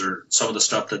forearms, or some of the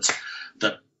stuff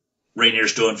that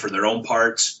Rainier's doing for their own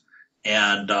parts.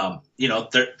 And,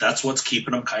 that's what's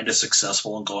keeping them kind of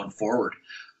successful and going forward.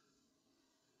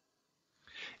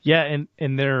 Yeah.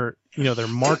 And their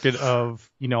market of,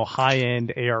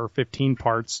 high-end AR-15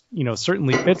 parts,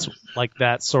 certainly fits like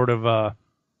that sort of, I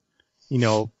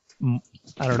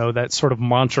don't know, that sort of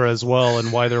mantra as well,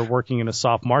 and why they're working in a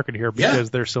soft market here, because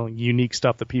they're selling unique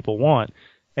stuff that people want.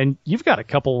 And you've got a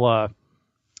couple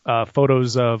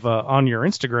photos of on your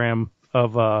Instagram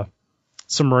of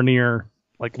some Rainier,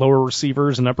 like lower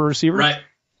receivers and upper receivers. Right.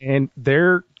 And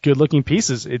they're good-looking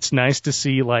pieces. It's nice to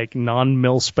see, like,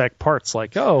 non-mil-spec parts.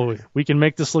 Like, oh, we can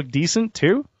make this look decent,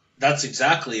 too? That's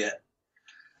exactly it.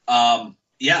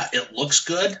 It looks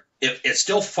good. It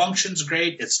still functions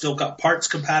great. It's still got parts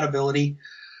compatibility,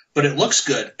 but it looks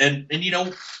good. And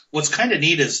what's kind of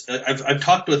neat is I've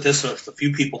talked with this with a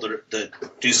few people that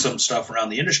do some stuff around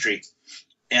the industry,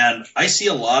 and I see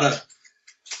a lot of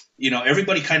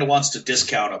everybody kind of wants to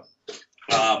discount them.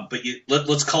 But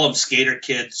let's call them skater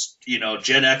kids, Gen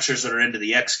Xers that are into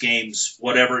the X Games,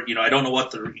 whatever. I don't know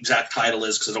what the exact title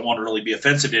is because I don't want to really be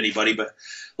offensive to anybody. But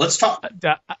let's talk.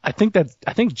 I think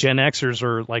Gen Xers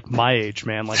are like my age,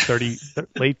 man, like 30,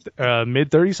 mid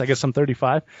 30s. I guess I'm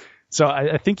 35. So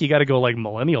I think you got to go like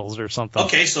millennials or something.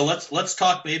 Okay, so let's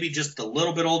talk maybe just a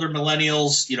little bit older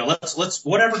millennials. Let's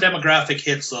whatever demographic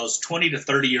hits those 20 to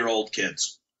 30-year-old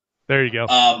kids. There you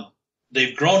go.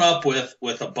 They've grown up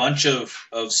with a bunch of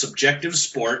subjective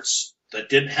sports that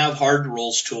didn't have hard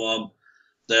rules to them,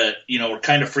 that, were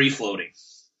kind of free floating.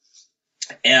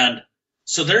 And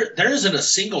so there isn't a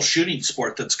single shooting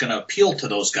sport that's going to appeal to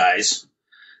those guys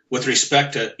with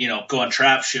respect to, going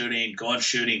trap shooting, going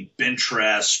shooting bench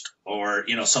rest, or,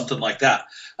 something like that.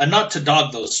 And not to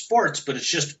dog those sports, but it's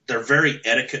just, they're very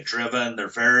etiquette driven. They're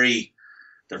very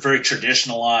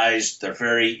traditionalized. They're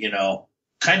very,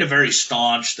 kind of very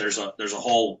staunch. There's a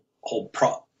whole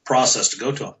process to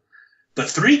go to them. But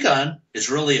 3-gun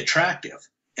is really attractive.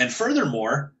 And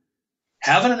furthermore,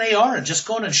 having an AR and just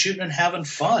going and shooting and having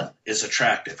fun is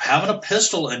attractive. Having a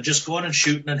pistol and just going and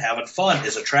shooting and having fun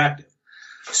is attractive.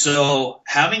 So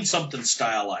having something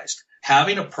stylized,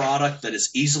 having a product that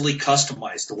is easily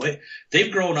customized, the way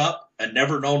they've grown up and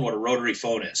never known what a rotary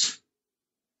phone is.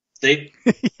 They,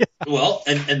 yeah. Well,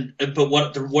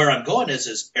 but where I'm going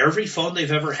is every phone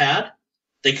they've ever had,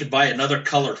 they could buy another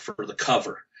color for the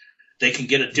cover. They can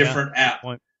get a different app.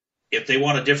 If they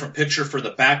want a different picture for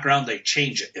the background, they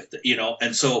change it.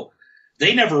 And so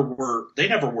they never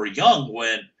were young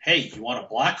when, hey, you want a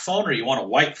black phone or you want a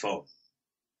white phone?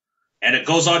 And it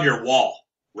goes on your wall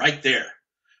right there.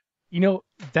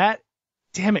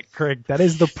 Damn it, Craig, that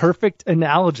is the perfect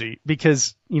analogy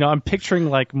because, I'm picturing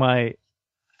like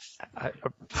I'm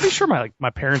pretty sure my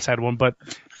parents had one, but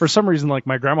for some reason, like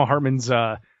my grandma Hartman's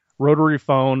rotary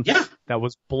phone that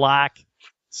was black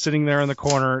sitting there in the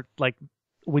corner. Like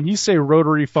when you say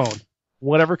rotary phone,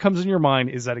 whatever comes in your mind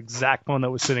is that exact phone that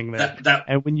was sitting there.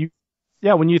 And when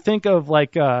you think of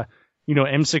like,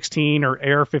 M16 or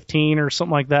AR-15 or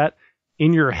something like that,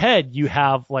 in your head, you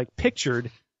have like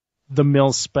pictured the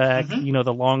mil spec,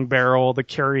 the long barrel, the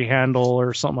carry handle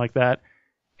or something like that.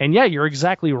 And yeah, you're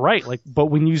exactly right. Like, but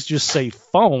when you just say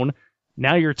phone,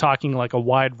 now you're talking like a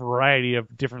wide variety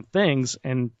of different things,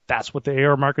 and that's what the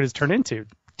AR market has turned into.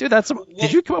 Dude,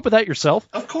 did you come up with that yourself?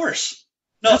 Of course.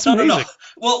 No.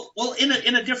 Well, in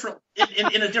a different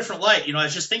light, I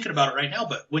was just thinking about it right now.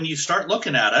 But when you start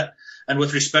looking at it, and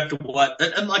with respect to what,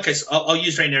 and like I said, I'll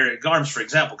use Rainier Arms for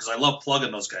example because I love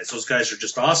plugging those guys. Those guys are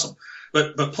just awesome.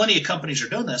 But plenty of companies are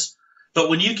doing this. But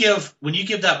when you give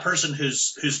that person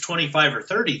who's 25 or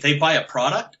 30, they buy a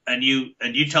product and you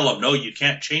tell them, no, you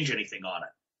can't change anything on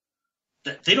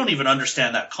it. They don't even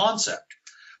understand that concept.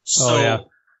 So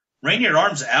Rainier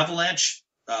Arms Avalanche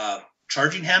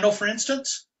charging handle, for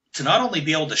instance, to not only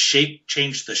be able to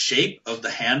change the shape of the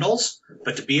handles,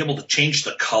 but to be able to change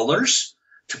the colors,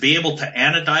 to be able to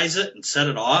anodize it and set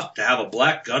it off, to have a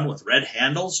black gun with red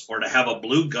handles or to have a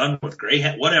blue gun with gray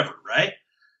whatever, right?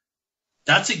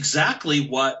 That's exactly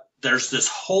what there's this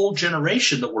whole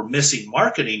generation that we're missing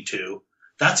marketing to.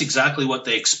 That's exactly what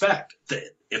they expect.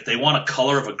 If they want a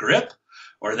color of a grip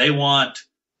or they want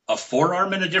a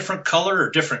forearm in a different color or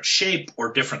different shape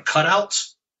or different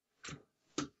cutouts,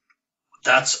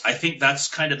 I think that's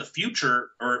kind of the future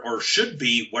or should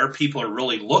be where people are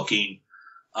really looking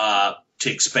to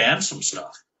expand some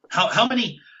stuff. How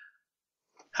many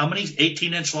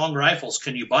 18-inch long rifles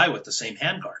can you buy with the same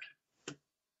handguard?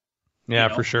 Yeah,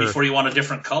 for sure. Before you want a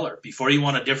different color, before you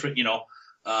want a different,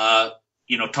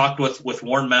 talked with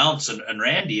Warren Mounts and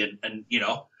Randy and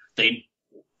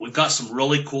we've got some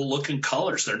really cool looking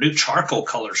colors. Their new charcoal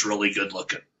color's really good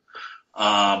looking.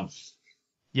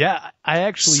 Yeah, I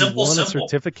actually won a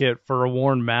certificate for a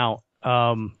Warren Mount,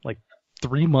 like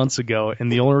 3 months ago. And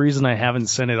the only reason I haven't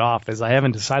sent it off is I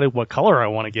haven't decided what color I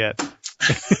want to get.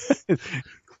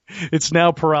 It's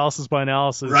now paralysis by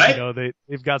analysis. Right?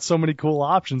 They've got so many cool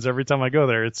options every time I go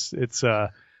there. It's they've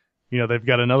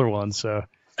got another one. So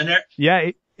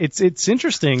it's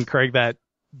interesting, Craig, that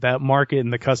market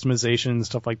and the customization and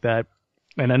stuff like that.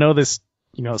 And I know this,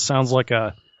 sounds like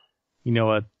a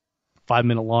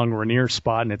 5-minute long Rainier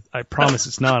spot, and I promise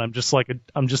it's not. I'm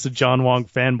just a John Wong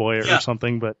fanboy or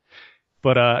something.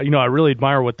 But I really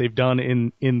admire what they've done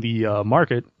in the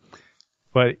market.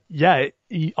 But yeah,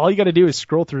 all you got to do is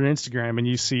scroll through Instagram and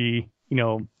you see,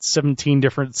 17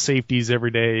 different safeties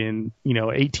every day and,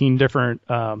 18 different,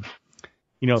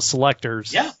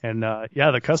 selectors. Yeah. And,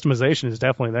 the customization is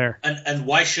definitely there. And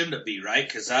why shouldn't it be, right?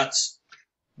 Because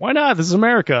why not? This is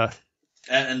America.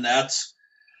 And that's,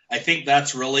 I think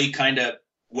that's really kind of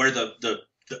where the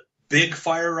big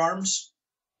firearms,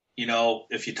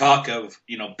 if you talk of,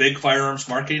 big firearms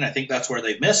marketing, I think that's where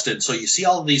they've missed it. So you see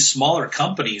all of these smaller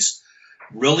companies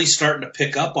really starting to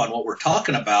pick up on what we're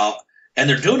talking about, and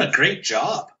they're doing a great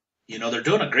job. They're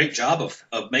doing a great job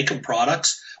of making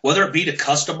products, whether it be to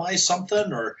customize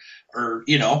something or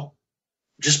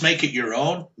just make it your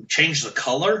own, change the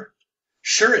color.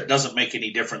 Sure, it doesn't make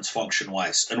any difference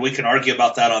function-wise, and we can argue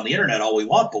about that on the internet all we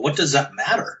want, but what does that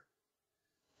matter?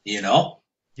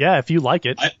 Yeah, if you like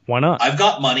it, why not? I've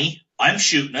got money. I'm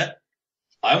shooting it.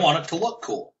 I want it to look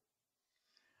cool.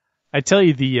 I tell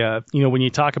you, when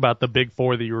you talk about the big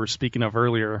four that you were speaking of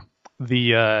earlier,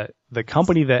 the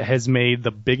company that has made the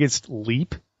biggest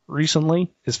leap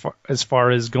recently, as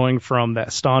far as going from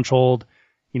that staunch hold,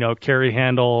 carry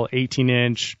handle,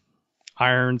 18-inch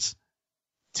irons,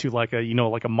 to like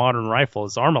a modern rifle,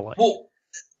 is Armalite. Well,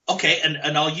 okay,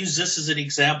 and I'll use this as an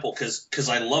example because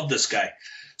I love this guy.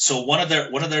 So one of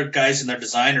their guys in their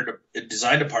design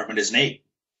department is Nate,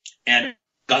 and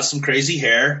got some crazy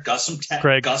hair, got some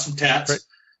tats.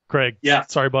 Craig, yeah,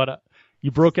 sorry about it.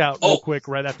 You broke out real quick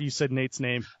right after you said Nate's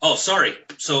name. Oh, sorry.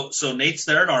 So Nate's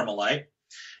there at Armalite,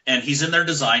 and he's in their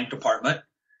design department.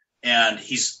 And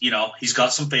he's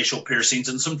got some facial piercings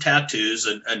and some tattoos,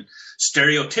 and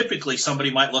stereotypically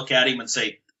somebody might look at him and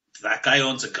say, that guy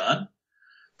owns a gun.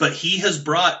 But he has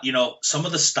brought, some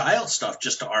of the style stuff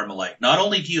just to Armalite. Not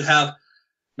only do you have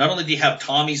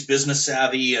Tommy's Business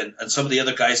Savvy and some of the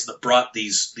other guys that brought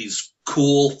these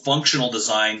cool functional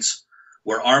designs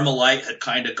where Armalite had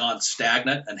kind of gone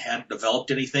stagnant and hadn't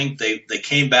developed anything. They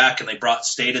came back and they brought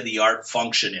state-of-the-art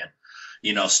function in.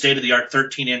 State-of-the-art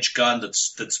 13-inch gun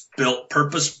that's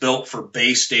purpose built for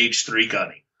bay stage 3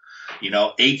 gunning.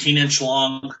 18-inch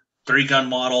long 3-gun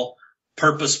model,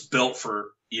 purpose built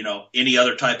for, any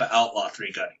other type of outlaw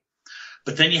 3 gunning.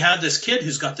 But then you have this kid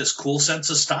who's got this cool sense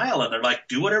of style, and they're like,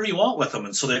 do whatever you want with them.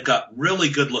 And so they've got really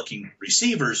good-looking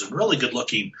receivers and really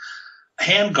good-looking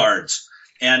handguards.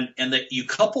 And that you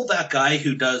couple that guy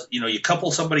who does, you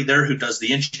couple somebody there who does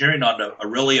the engineering on a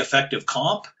really effective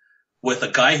comp with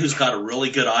a guy who's got a really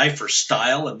good eye for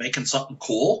style and making something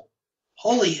cool.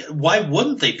 Why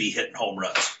wouldn't they be hitting home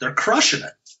runs? They're crushing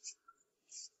it.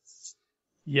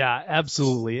 Yeah,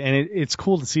 absolutely. And it's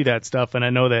cool to see that stuff. And I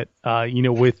know that,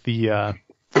 with the,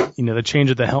 the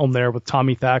change of the helm there with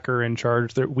Tommy Thacker in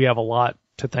charge, that we have a lot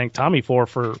to thank Tommy for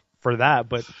that.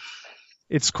 But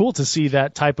it's cool to see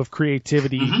that type of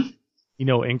creativity, Mm-hmm.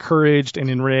 Encouraged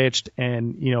and enriched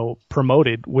and,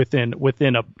 promoted within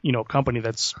a, company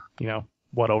that's,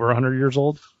 over 100 years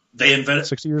old? They invented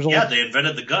 60 years old? Yeah, they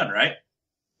invented the gun, right?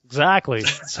 Exactly.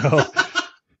 So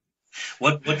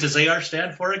what does AR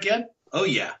stand for again? Oh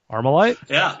yeah. Armalite?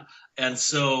 Yeah. And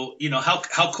so,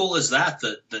 how cool is that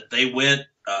they went,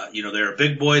 they're a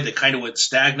big boy, they kind of went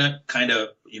stagnant,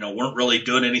 weren't really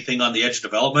doing anything on the edge of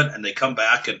development, and they come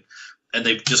back and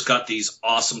they've just got these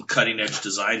awesome cutting edge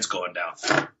designs going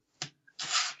down.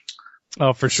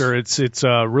 Oh, for sure. It's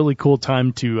a really cool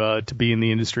time to be in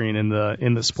the industry and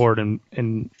in the sport and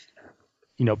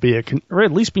be a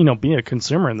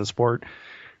consumer in the sport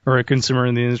or a consumer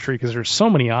in the industry, because there's so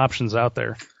many options out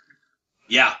there.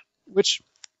 Yeah. Which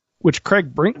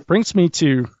Craig brings me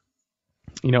to,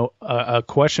 a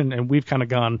question, and we've kind of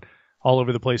gone all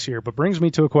over the place here, but brings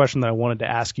me to a question that I wanted to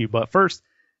ask you. But first,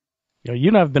 you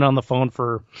and I have been on the phone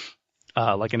for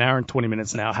like an hour and 20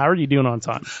 minutes now. How are you doing on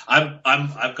time?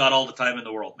 I've got all the time in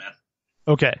the world, man.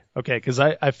 Okay. Because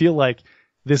I feel like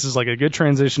this is like a good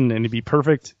transition and it'd be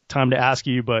perfect time to ask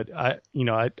you, but I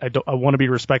want to be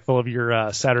respectful of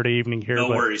your Saturday evening here. No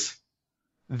worries.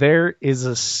 There is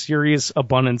a serious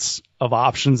abundance of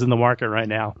options in the market right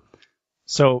now.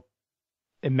 So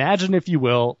imagine, if you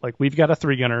will, like we've got a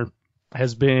 3-gunner,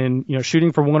 has been,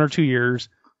 shooting for 1 or 2 years.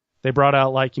 They brought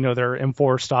out their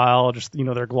M4 style, just,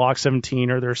 their Glock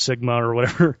 17 or their Sigma or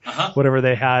whatever, whatever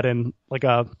they had, and like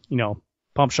a,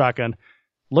 pump shotgun,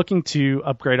 looking to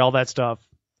upgrade all that stuff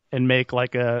and make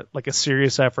like a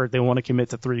serious effort. They want to commit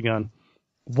to 3-gun.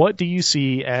 What do you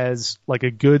see as like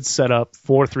a good setup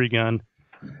for 3-gun,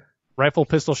 rifle,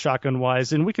 pistol, shotgun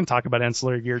wise? And we can talk about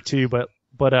ancillary gear too, but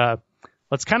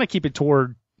let's kind of keep it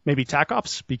toward maybe TAC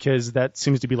Ops, because that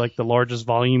seems to be like the largest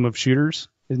volume of shooters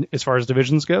as far as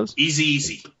divisions goes.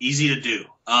 Easy to do.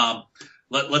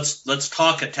 Let's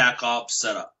talk a TAC Ops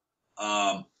setup.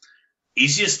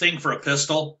 Easiest thing for a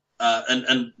pistol,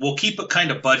 and we'll keep it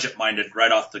kind of budget minded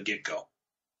right off the get go.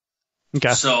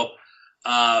 Okay. So,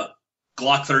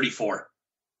 Glock 34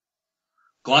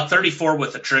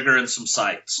 with a trigger and some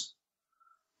sights.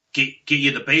 get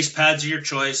you the base pads of your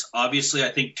choice. Obviously, I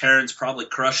think Terran's probably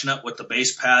crushing it with the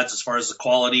base pads as far as the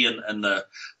quality and the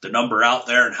number out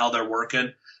there and how they're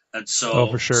working. And so,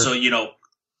 for sure. So,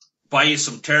 buy you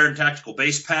some Terran tactical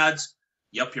base pads.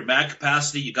 You up your mag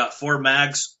capacity. You got 4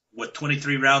 mags with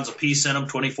 23 rounds apiece in them,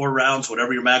 24 rounds,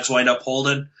 whatever your mags wind up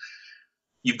holding.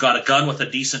 You've got a gun with a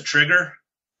decent trigger,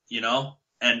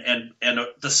 and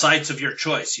the sights of your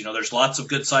choice. There's lots of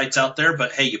good sights out there,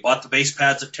 but hey, you bought the base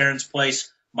pads at Terran's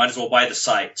place. Might as well buy the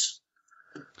sights.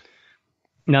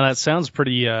 Now that sounds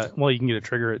pretty, well, you can get a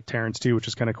trigger at Terran's too, which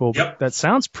is kind of cool. Yep. But that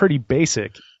sounds pretty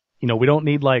basic. We don't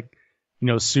need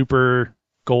super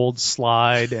gold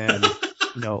slide and,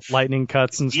 lightning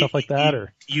cuts and stuff like that.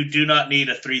 You do not need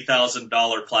a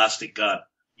 $3,000 plastic gun.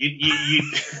 You're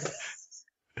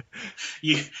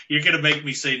going to make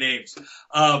me say names.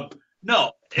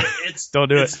 No, don't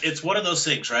do it. It's one of those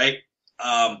things, right?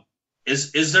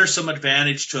 Is there some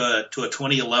advantage to a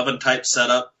 2011 type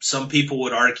setup? Some people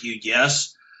would argue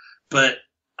yes, but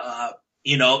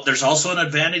there's also an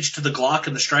advantage to the Glock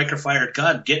and the striker fired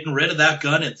gun. Getting rid of that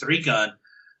gun in 3-gun,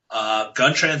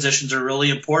 gun transitions are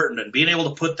really important, and being able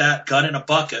to put that gun in a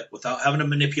bucket without having to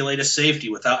manipulate a safety,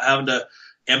 without having to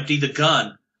empty the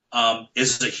gun,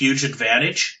 is a huge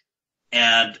advantage.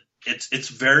 And it's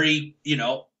very,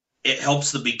 it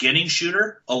helps the beginning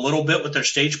shooter a little bit with their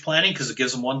stage planning because it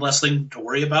gives them one less thing to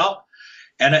worry about.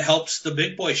 And it helps the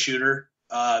big boy shooter,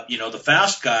 the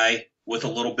fast guy with a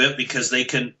little bit because they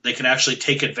can actually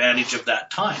take advantage of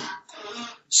that time.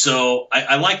 So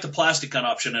I like the plastic gun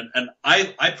option, and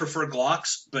I prefer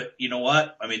Glocks, but you know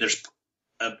what? I mean, there's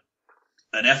an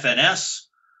FNS,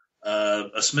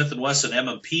 a Smith & Wesson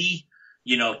M&P,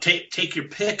 take your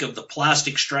pick of the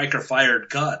plastic striker fired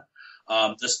gun.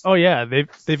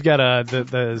 They've got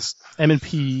the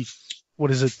M&P,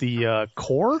 what is it, the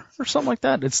Core or something like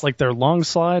that? It's like their long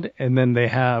slide, and then they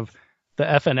have the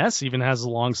FNS even has a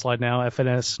long slide now,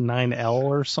 FNS 9L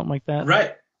or something like that.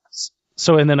 Right.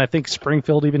 So, and then I think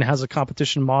Springfield even has a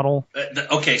competition model.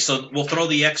 Okay, so we'll throw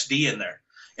the XD in there.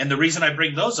 And the reason I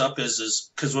bring those up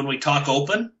is because when we talk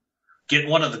open, get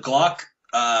one of the Glock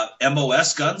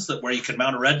MOS guns where you can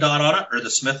mount a red dot on it, or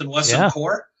the Smith & Wesson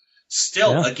Core.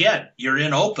 Still, again, you're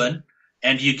in open,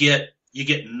 and you get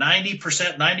 90%,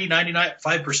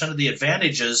 95% of the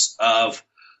advantages of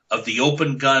the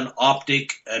open gun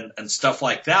optic and stuff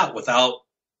like that without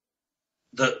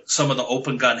some of the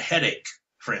open gun headache,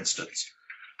 for instance.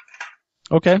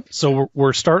 Okay, so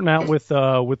we're starting out with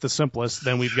the simplest.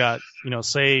 Then we've got,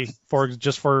 say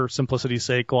for simplicity's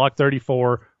sake, Glock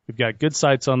 34. We've got good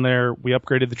sights on there. We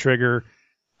upgraded the trigger.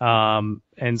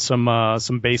 And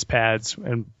some base pads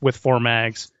and with 4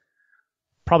 mags.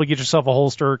 Probably get yourself a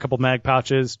holster, a couple mag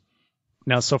pouches.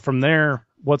 Now, so from there,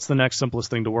 what's the next simplest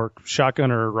thing to work?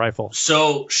 Shotgun or rifle?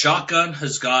 So shotgun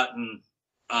has gotten,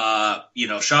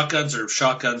 shotguns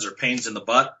are pains in the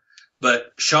butt,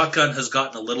 but shotgun has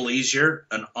gotten a little easier.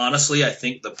 And honestly, I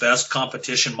think the best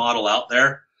competition model out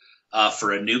there,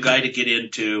 for a new guy to get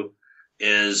into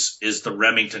is the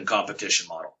Remington competition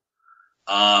model.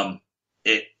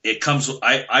 It comes.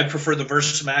 I prefer the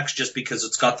Versamax just because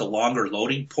it's got the longer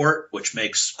loading port, which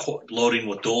makes loading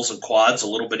with duals and quads a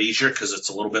little bit easier because it's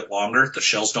a little bit longer. The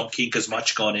shells don't kink as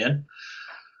much going in.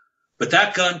 But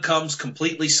that gun comes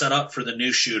completely set up for the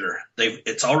new shooter.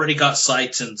 It's already got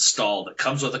sights installed. It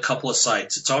comes with a couple of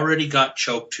sights. It's already got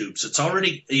choke tubes. It's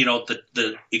already,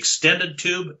 the extended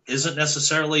tube isn't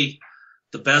necessarily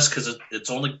the best because it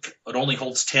only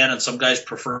holds 10, and some guys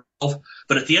prefer 12.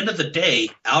 But at the end of the day,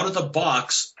 out of the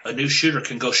box, a new shooter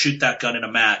can go shoot that gun in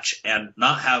a match and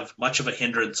not have much of a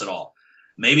hindrance at all.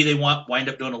 Maybe they wind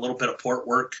up doing a little bit of port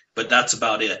work, but that's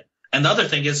about it. And the other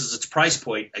thing is its price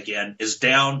point again is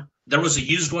down. There was a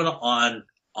used one on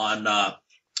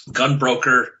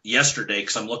Gunbroker yesterday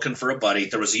because I'm looking for a buddy.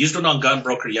 There was a used one on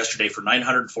Gunbroker yesterday for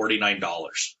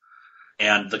 $949.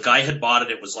 And the guy had bought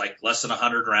it. It was like less than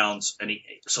 100 rounds,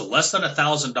 so less than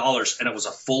 $1,000, and it was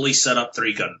a fully set up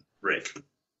 3-gun rig.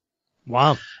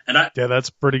 Wow. Yeah,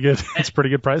 that's pretty good. That's a pretty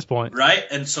good price point. Right.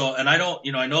 And I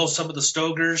don't, I know some of the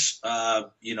Stogers,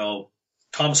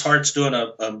 Thomas Hart's doing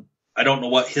I don't know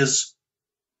what his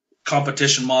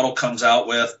competition model comes out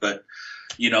with, but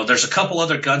there's a couple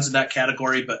other guns in that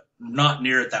category, but not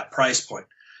near at that price point.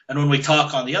 And when we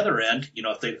talk on the other end,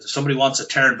 if somebody wants a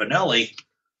Terran Vanelli,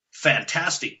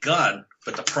 fantastic gun,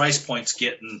 but the price point's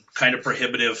getting kind of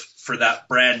prohibitive for that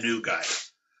brand new guy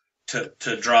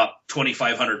to drop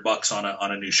 $2,500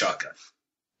 on a new shotgun.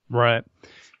 Right.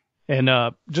 And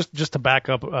just to back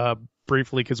up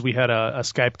briefly, because we had a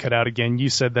Skype cut out again. You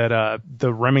said that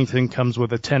the Remington comes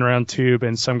with a 10-round tube,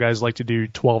 and some guys like to do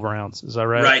 12 rounds. Is that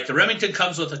right? Right. The Remington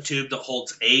comes with a tube that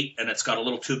holds 8, and it's got a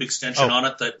little tube extension on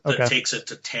it that takes it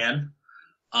to 10.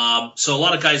 So a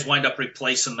lot of guys wind up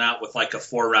replacing that with like a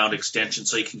 4-round extension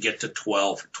so you can get to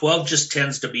 12. 12 just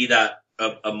tends to be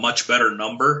a much better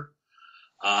number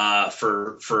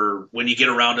for when you get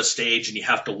around a stage and you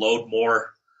have to load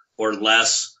more or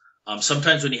less.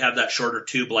 Sometimes when you have that shorter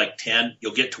tube like 10,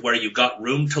 you'll get to where you've got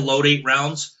room to load 8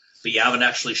 rounds, but you haven't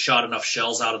actually shot enough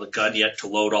shells out of the gun yet to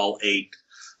load all 8.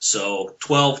 So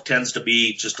 12 tends to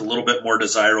be just a little bit more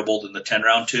desirable than the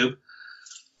 10-round tube.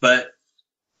 But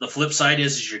the flip side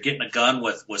is you're getting a gun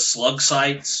with slug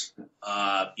sights,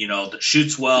 that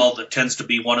shoots well, that tends to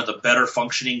be one of the better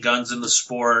functioning guns in the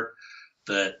sport,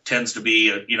 that tends to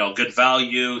be, good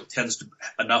value,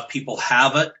 enough people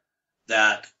have it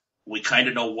that we kind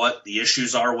of know what the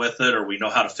issues are with it, or we know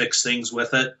how to fix things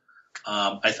with it.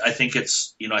 I think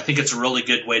it's a really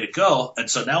good way to go. And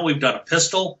so now we've done a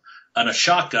pistol and a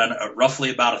shotgun at roughly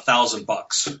about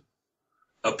 $1,000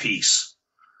 a piece.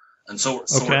 And so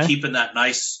we're keeping that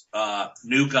nice,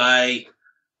 new guy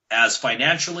as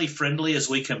financially friendly as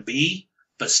we can be,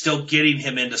 but still getting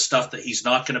him into stuff that he's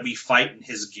not going to be fighting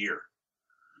his gear.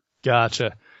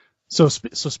 Gotcha. So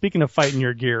speaking of fighting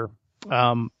your gear,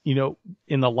 in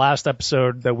the last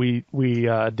episode that we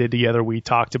did together, we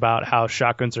talked about how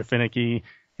shotguns are finicky,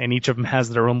 and each of them has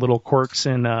their own little quirks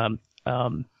and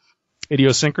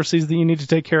idiosyncrasies that you need to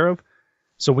take care of.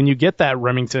 So when you get that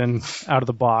Remington out of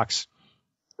the box,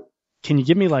 can you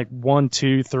give me like 1,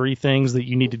 2, 3 things that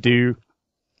you need to do,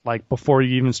 like before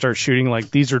you even start shooting? Like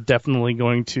these are definitely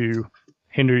going to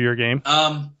hinder your game.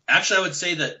 Actually, I would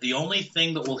say that the only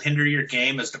thing that will hinder your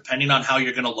game is depending on how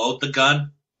you're going to load the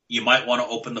gun. You might want to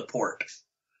open the port,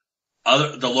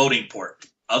 the loading port.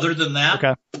 Other than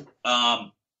that,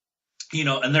 and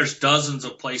there's dozens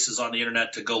of places on the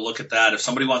internet to go look at that. If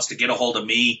somebody wants to get a hold of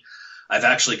me, I've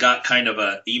actually got kind of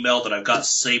an email that I've got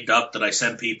saved up that I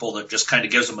send people that just kind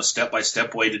of gives them a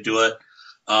step-by-step way to do it.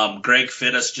 Greg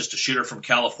Fittis, just a shooter from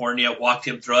California, walked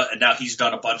him through it, and now he's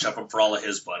done a bunch of them for all of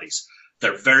his buddies.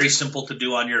 They're very simple to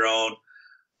do on your own,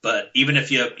 but even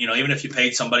if you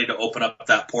paid somebody to open up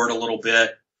that port a little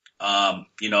bit,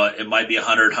 it might be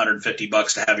 $100,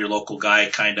 $150 to have your local guy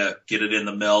kind of get it in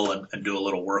the mill and do a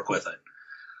little work with it.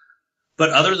 But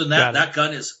other than that, that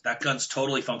gun's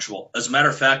totally functional. As a matter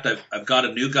of fact, I've got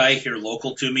a new guy here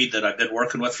local to me that I've been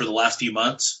working with for the last few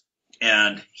months,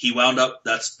 and he wound up,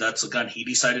 that's the gun he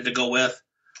decided to go with.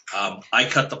 I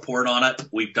cut the port on it.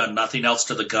 We've done nothing else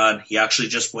to the gun. He actually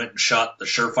just went and shot the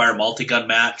Surefire multi-gun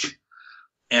match,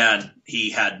 and he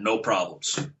had no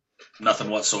problems. Nothing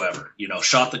whatsoever.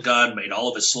 Shot the gun, made all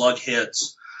of his slug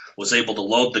hits, was able to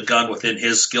load the gun within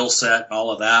his skill set and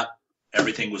all of that.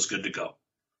 Everything was good to go.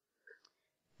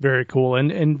 Very cool.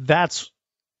 And that's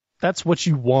what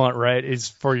you want, right? Is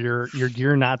for your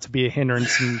gear not to be a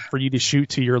hindrance and for you to shoot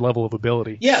to your level of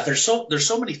ability. Yeah, there's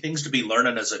so many things to be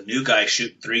learning as a new guy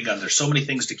shooting 3-gun. There's so many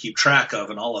things to keep track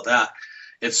of and all of that.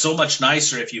 It's so much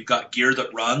nicer if you've got gear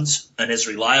that runs and is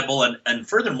reliable and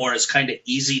furthermore is kind of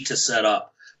easy to set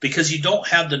up, because you don't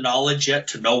have the knowledge yet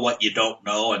to know what you don't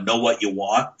know and know what you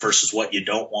want versus what you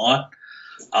don't want.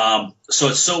 So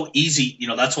it's so easy.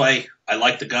 That's why I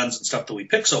like the guns and stuff that we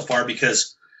pick so far,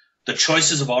 because the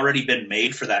choices have already been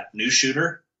made for that new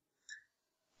shooter.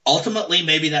 Ultimately,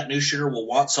 maybe that new shooter will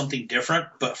want something different,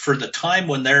 but for the time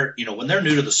when they're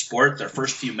new to the sport, their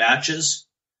first few matches,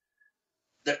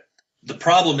 the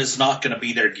problem is not going to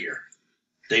be their gear.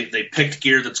 They picked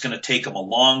gear that's going to take them a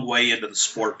long way into the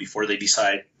sport before they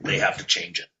decide they have to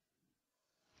change it.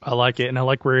 I like it, and I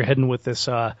like where you're heading with this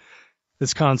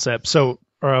this concept. So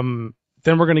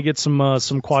then we're going to get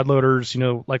some quad loaders.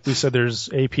 Like we said, there's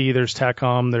AP, there's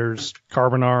TACCOM, there's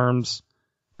Carbon Arms.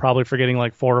 Probably forgetting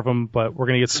like 4 of them, but we're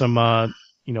going to get some load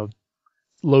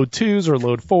 2s or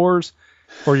load 4s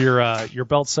for your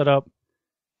belt setup.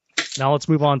 Now let's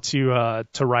move on to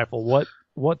rifle.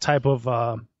 What type of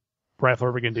rifle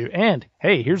are we going to do? And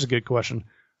hey, here's a good question: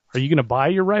 are you going to buy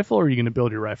your rifle or are you going to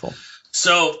build your rifle?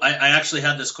 So I actually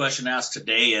had this question asked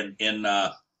today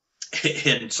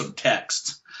in some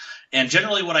texts, and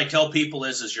generally what I tell people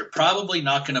is you're probably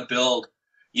not going to build.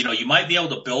 You might be able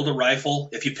to build a rifle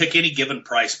if you pick any given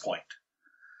price point.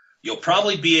 You'll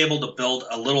probably be able to build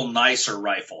a little nicer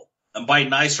rifle. And by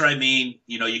nicer, I mean,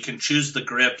 you can choose the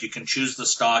grip, you can choose the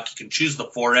stock, you can choose the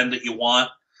forend that you want,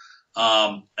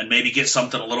 and maybe get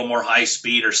something a little more high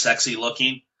speed or sexy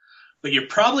looking. But you're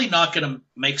probably not going to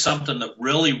make something that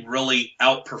really, really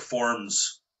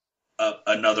outperforms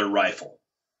another rifle.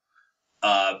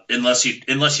 unless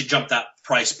you jump that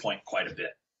price point quite a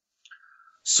bit.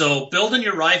 So building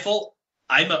your rifle,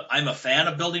 I'm a fan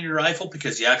of building your rifle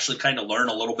because you actually kind of learn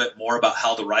a little bit more about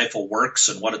how the rifle works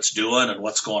and what it's doing and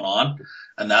what's going on,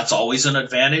 and that's always an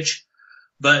advantage.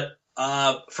 But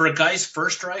for a guy's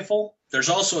first rifle, there's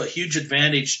also a huge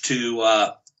advantage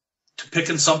to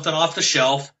picking something off the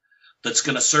shelf that's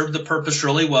going to serve the purpose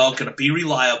really well, going to be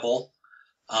reliable,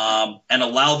 and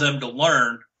allow them to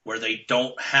learn where they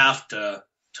don't have to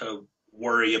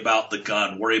worry about the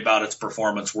gun, worry about its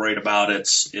performance, worried about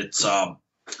its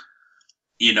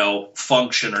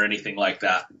function or anything like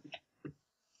that.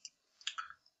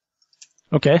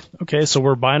 Okay. So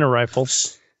we're buying a rifle,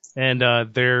 and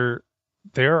there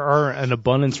are an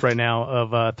abundance right now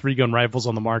of 3-gun rifles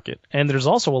on the market, and there's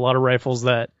also a lot of rifles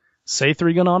that say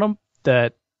 3-gun on them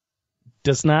that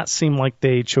does not seem like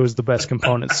they chose the best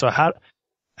components. So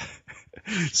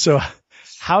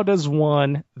how does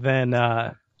one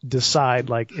then decide,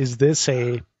 like, is this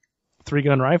a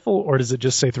 3-gun rifle or does it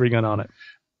just say 3-gun on it?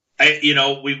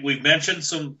 We've mentioned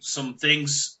some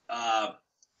things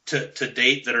to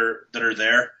date that are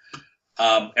there.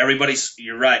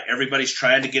 You're right. Everybody's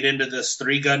trying to get into this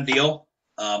 3-gun deal.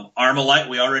 Armalite,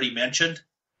 we already mentioned.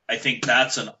 I think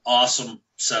that's an awesome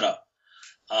setup.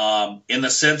 In the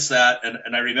sense that,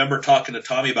 and I remember talking to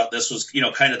Tommy about this, was,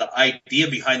 kind of the idea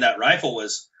behind that rifle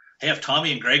was, hey, if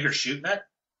Tommy and Greg are shooting it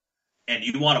and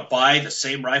you want to buy the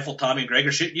same rifle Tommy and Greg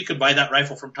are shooting, you can buy that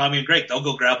rifle from Tommy and Greg. They'll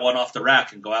go grab one off the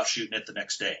rack and go out shooting it the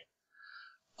next day.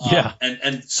 Yeah.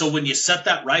 And so when you set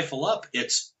that rifle up,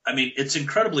 it's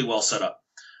incredibly well set up.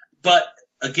 But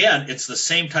again, it's the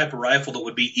same type of rifle that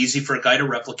would be easy for a guy to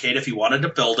replicate if he wanted to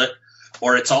build it,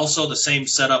 or it's also the same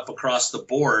setup across the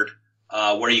board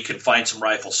where you can find some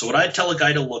rifles. So what I'd tell a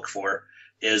guy to look for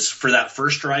is for that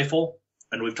first rifle,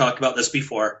 and we've talked about this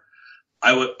before,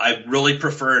 I really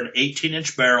prefer an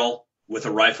 18-inch barrel with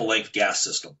a rifle length gas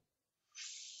system.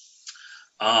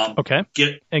 Okay.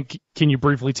 And can you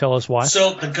briefly tell us why?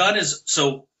 So the gun is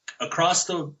across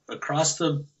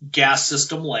the gas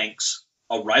system lengths,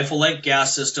 a rifle length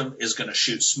gas system is going to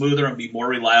shoot smoother and be more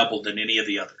reliable than any of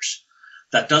the others.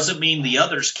 That doesn't mean the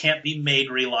others can't be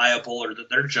made reliable or that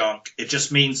they're junk. It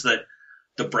just means that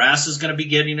the brass is going to be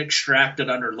getting extracted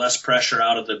under less pressure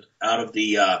out of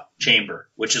the chamber,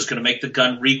 which is going to make the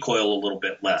gun recoil a little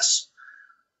bit less.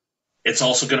 It's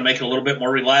also going to make it a little bit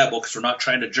more reliable because we're not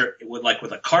trying to jerk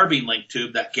with a carbine link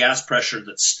tube. That gas pressure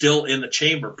that's still in the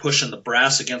chamber pushing the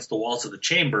brass against the walls of the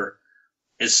chamber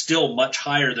is still much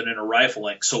higher than in a rifle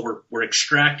link. So we're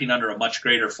extracting under a much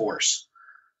greater force.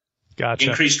 Gotcha.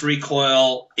 Increased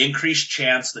recoil, increased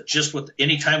chance that just with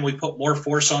any time we put more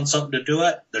force on something to do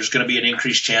it, there's going to be an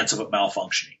increased chance of it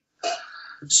malfunctioning.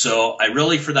 So I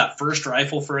really, for that first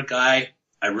rifle for a guy,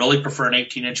 I really prefer an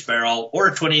 18-inch barrel or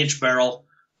a 20-inch barrel,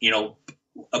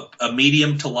 a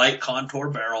medium to light contour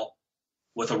barrel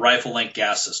with a rifle length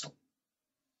gas system.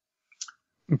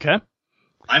 Okay.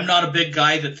 I'm not a big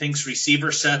guy that thinks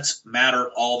receiver sets matter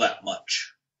all that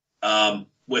much.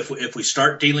 If we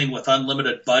start dealing with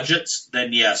unlimited budgets,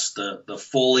 then yes, the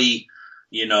fully,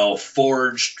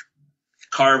 forged,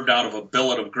 carved out of a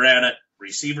billet of granite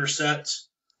receiver sets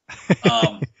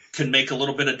can make a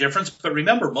little bit of difference. But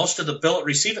remember, most of the billet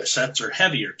receiver sets are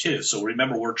heavier too. So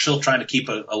remember, we're still trying to keep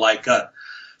a light gun.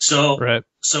 So, right.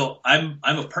 So I'm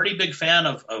a pretty big fan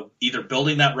of either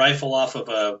building that rifle off of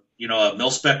a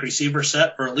mil-spec receiver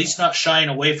set, or at least not shying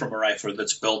away from a rifle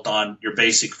that's built on your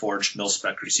basic forged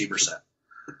mil-spec receiver set.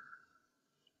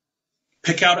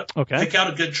 Pick out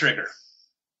a good trigger.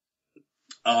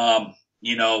 I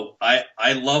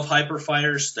love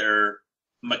Hyperfires. They're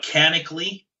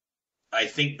mechanically, I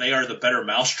think they are the better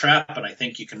mousetrap, and I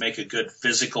think you can make a good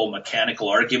physical mechanical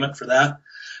argument for that.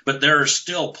 But there are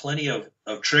still plenty of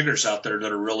triggers out there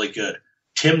that are really good.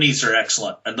 Timneys are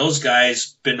excellent, and those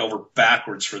guys bend over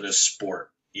backwards for this sport.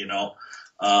 They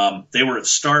were at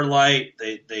Starlight.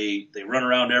 They run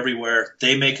around everywhere.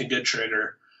 They make a good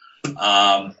trigger.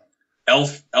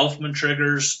 Elfman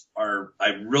triggers I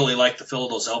really like the feel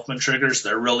of those Elfman triggers.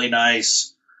 They're really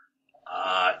nice.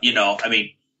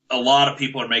 A lot of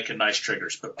people are making nice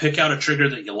triggers, but pick out a trigger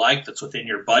that you like that's within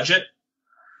your budget,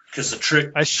 because the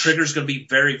trigger is going to be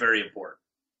very, very important.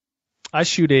 I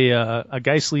shoot a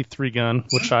Geissele 3-gun,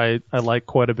 which I like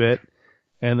quite a bit.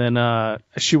 And then I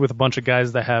shoot with a bunch of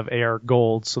guys that have AR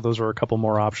Golds, so those are a couple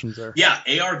more options there. Yeah,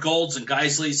 AR Golds and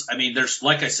Geisele's. There's,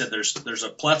 like I said, there's a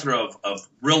plethora of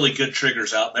really good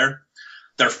triggers out there.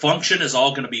 Their function is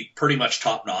all going to be pretty much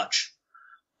top notch.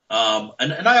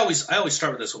 And I always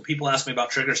start with this. When people ask me about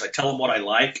triggers, I tell them what I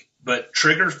like, but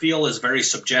trigger feel is very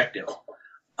subjective.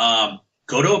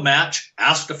 Go to a match,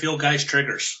 ask to feel guys'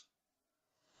 triggers.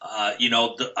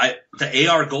 The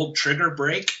AR Gold trigger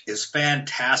break is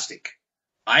fantastic.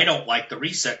 I don't like the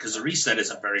reset because the reset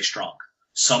isn't very strong.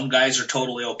 Some guys are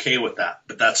totally okay with that,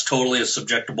 but that's totally a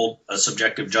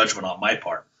subjective judgment on my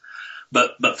part.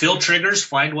 But field triggers,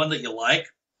 find one that you like.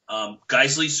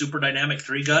 Geisley Super Dynamic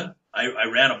 3-gun. I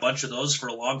ran a bunch of those for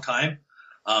a long time.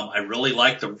 I really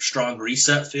like the strong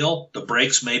reset feel. The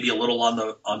brakes may be a little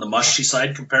on the mushy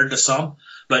side compared to some,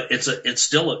 but it's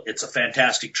a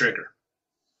fantastic trigger.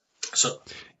 So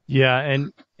yeah,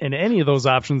 and any of those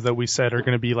options that we said are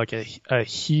going to be like a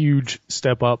huge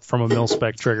step up from a mil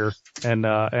spec trigger, and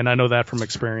I know that from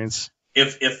experience.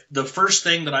 If the first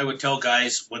thing that I would tell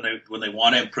guys when they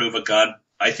want to improve a gun,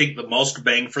 I think the most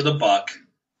bang for the buck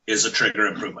is a trigger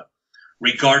improvement.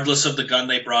 Regardless of the gun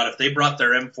they brought, if they brought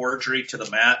their M forgery to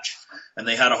the match and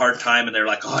they had a hard time and they're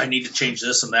like, oh, I need to change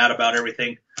this and that about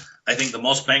everything, I think the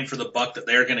most bang for the buck that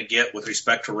they're going to get with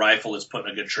respect to rifle is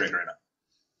putting a good trigger in it.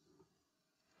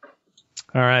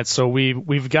 All right, so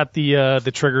we've got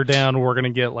the trigger down. We're going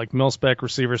to get like mil spec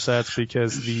receiver sets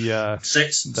because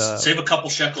save a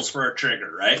couple shekels for a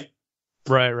trigger, right?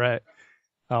 Right.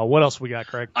 What else we got,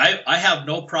 Craig? I have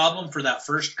no problem for that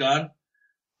first gun.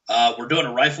 We're doing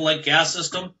a rifle length gas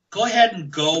system. Go ahead and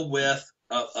go with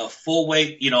a full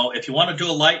weight. If you want to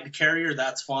do a light carrier,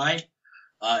 that's fine.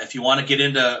 If you want to get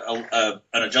into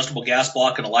an adjustable gas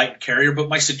block and a light carrier, but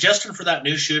my suggestion for that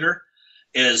new shooter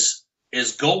is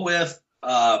go with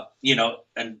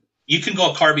and you can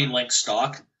go a carbine length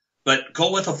stock, but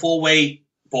go with a full weight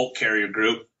bolt carrier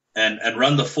group and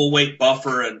run the full weight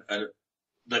buffer and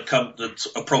that's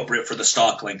appropriate for the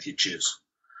stock length you choose.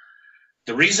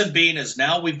 The reason being is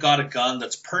now we've got a gun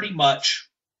that's pretty much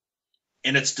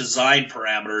in its design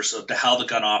parameters of to how the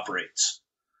gun operates.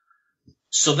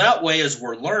 So that way, as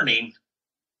we're learning,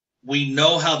 we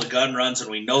know how the gun runs and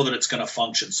we know that it's going to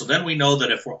function. So then we know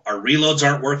that if our reloads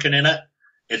aren't working in it,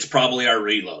 it's probably our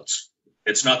reloads.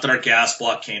 It's not that our gas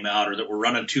block came out or that we're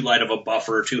running too light of a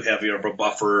buffer or too heavy of a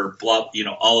buffer, or blah,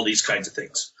 all of these kinds of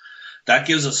things. That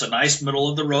gives us a nice middle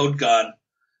of the road gun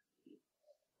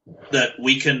that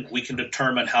we can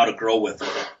determine how to grow with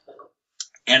it.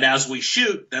 And as we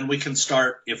shoot, then we can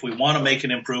start, if we want to make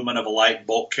an improvement of a light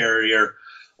bolt carrier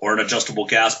or an adjustable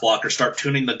gas block or start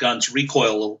tuning the gun's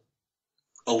recoil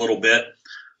a little bit,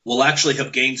 we'll actually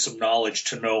have gained some knowledge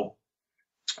to know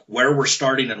where we're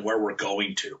starting and where we're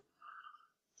going to.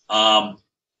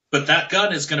 But that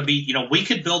gun is going to be, we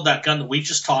could build that gun that we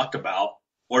just talked about,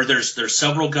 or there's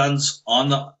several guns on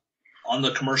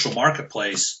the commercial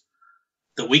marketplace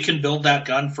that we can build that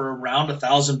gun for around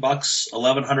 $1,000,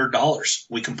 $1,100.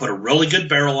 We can put a really good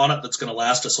barrel on it that's going to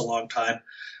last us a long time.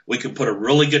 We can put a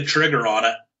really good trigger on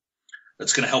it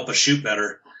that's going to help us shoot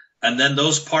better. And then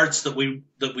those parts that we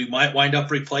might wind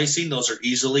up replacing, those are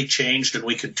easily changed, and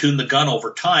we can tune the gun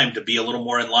over time to be a little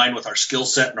more in line with our skill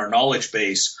set and our knowledge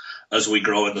base as we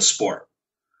grow in the sport.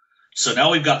 So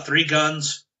now we've got 3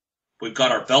 guns. We've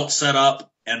got our belt set up.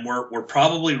 And we're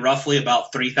probably roughly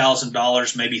about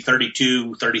 $3,000, maybe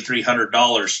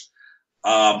 $3,300.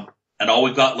 And all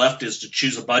we've got left is to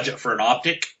choose a budget for an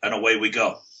optic, and away we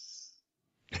go.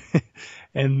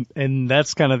 and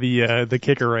that's kind of the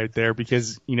kicker right there,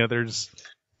 because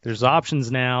there's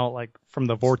options now, like from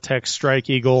the Vortex Strike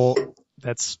Eagle.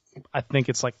 I think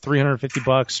it's like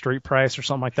 $350 street price or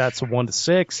something like that. So 1 to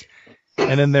 6.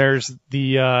 And then there's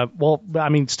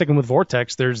sticking with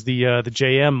Vortex, there's the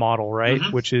JM model, right?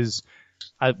 Mm-hmm. Which is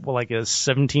like a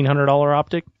 $1,700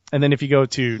 optic. And then if you go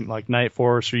to like Night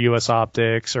Force or US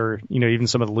Optics or, even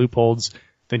some of the loopholes,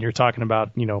 then you're talking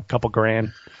about, a couple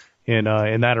grand in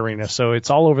that arena. So it's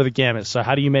all over the gamut. So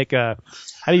how do you make a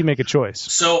choice?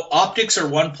 So optics are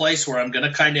one place where I'm going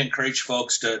to kind of encourage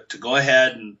folks to go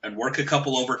ahead and work a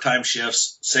couple overtime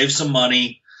shifts, save some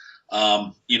money.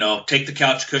 Take the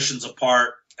couch cushions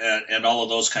apart and all of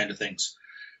those kind of things,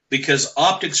 because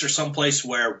optics are someplace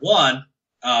where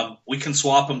we can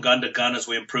swap them gun to gun as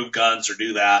we improve guns or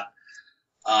do that.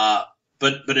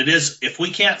 But it is, if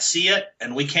we can't see it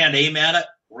and we can't aim at it,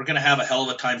 we're going to have a hell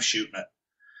of a time shooting it.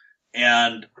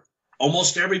 And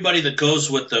almost everybody that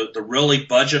goes with the really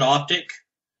budget optic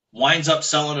winds up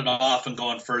selling it off and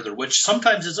going further, which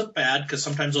sometimes isn't bad, because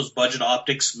sometimes those budget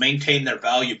optics maintain their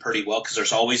value pretty well, because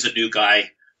there's always a new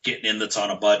guy getting in that's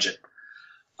on a budget.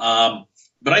 But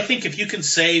I think if you can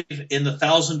save in the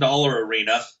 $1,000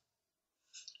 arena,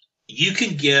 you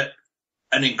can get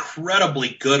an incredibly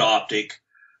good optic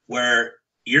where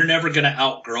you're never going to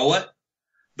outgrow it,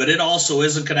 but it also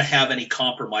isn't going to have any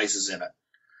compromises in it.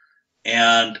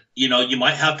 And, you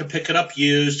might have to pick it up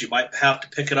used. You might have to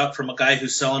pick it up from a guy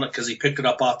who's selling it because he picked it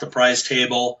up off the prize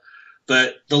table.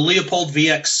 But the Leupold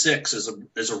VX6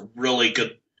 is a really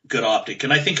good good optic.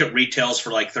 And I think it retails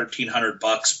for like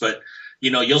 $1,300, but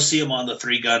you'll see them on the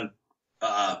three-gun,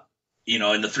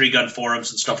 in the three-gun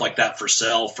forums and stuff like that for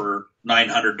sale for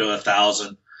 $900 to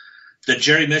 $1,000. The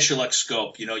Jerry Michalek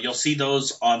scope, you'll see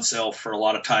those on sale for a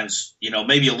lot of times,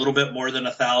 maybe a little bit more than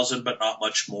 $1,000, but not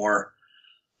much more.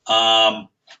 And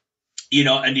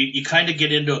you kind of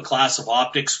get into a class of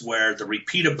optics where the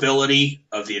repeatability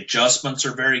of the adjustments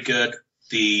are very good.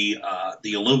 The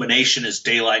illumination is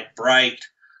daylight bright.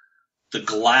 The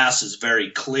glass is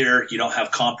very clear. You don't have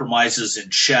compromises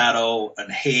in shadow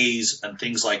and haze and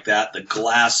things like that. The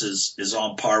glass is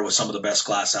on par with some of the best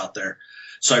glass out there.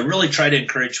 So I really try to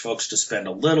encourage folks to spend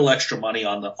a little extra money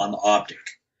on the optic.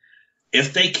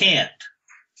 If they can't,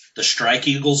 the Strike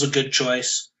Eagle's a good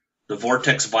choice. The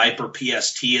Vortex Viper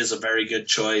PST is a very good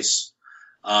choice.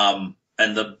 And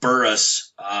the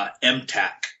Burris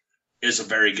MTAC is a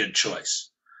very good choice.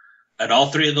 And all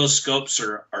three of those scopes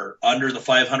are under the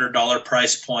 $500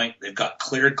 price point. They've got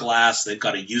clear glass, they've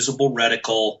got a usable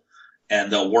reticle,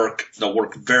 and they'll work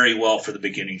very well for the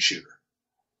beginning shooter.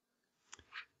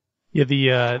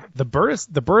 Yeah, the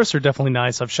Burris are definitely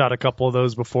nice. I've shot a couple of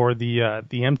those before, the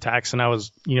MTACs, and I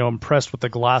was impressed with the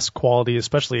glass quality,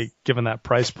 especially given that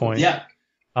price point. Yeah.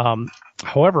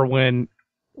 However, when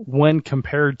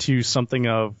compared to something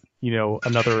of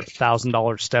another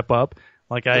 $1,000 step up,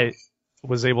 like I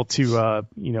was able to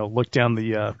look down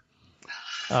the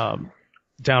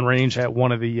downrange at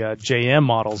one of the JM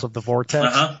models of the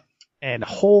Vortex, and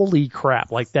holy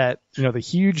crap, like that, the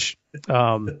huge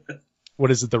what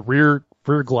is it, the rear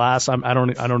glass? I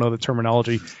don't know the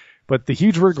terminology, but the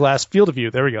huge rear glass field of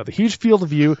view. There we go. The huge field of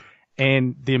view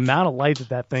and the amount of light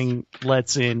that thing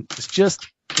lets in is just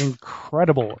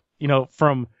incredible.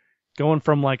 From going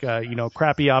from like a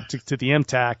crappy optic to the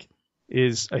MTAC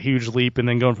is a huge leap, and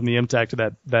then going from the MTAC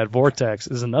to that Vortex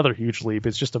is another huge leap.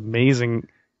 It's just amazing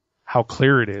how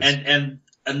clear it is. And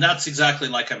that's exactly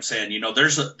like I'm saying.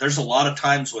 There's a lot of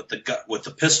times with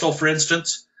the pistol, for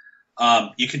instance.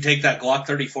 You can take that Glock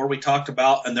 34 we talked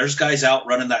about, and there's guys out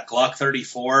running that Glock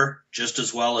 34 just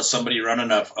as well as somebody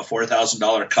running a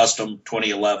 $4,000 custom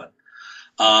 2011.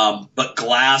 But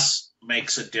glass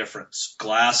makes a difference.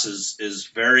 Glass is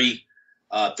very,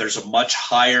 there's a much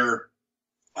higher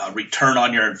return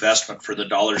on your investment for the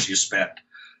dollars you spent.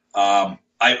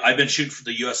 I've been shooting for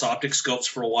the U.S. Optics scopes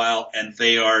for a while, and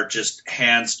they are just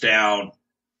hands down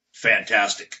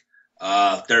fantastic.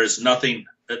 There is nothing.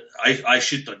 I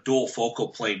shoot the dual focal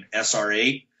plane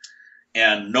SR8,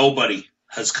 and nobody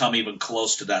has come even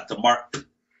close to that. The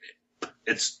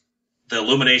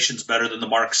illumination's better than the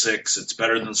Mark VI. It's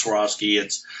better than Swarovski.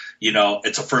 It's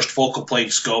a first focal plane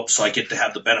scope, so I get to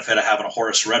have the benefit of having a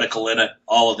Horus reticle in it.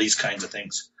 All of these kinds of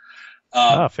things.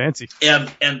 Fancy.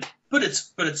 But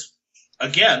it's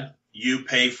again, you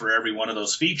pay for every one of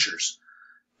those features,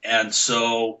 and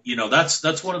so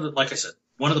that's one of the, like I said,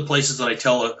 one of the places that I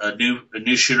tell a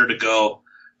new shooter to go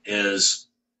is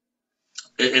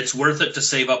it's worth it to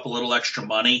save up a little extra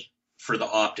money for the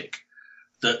optic.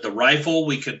 The rifle,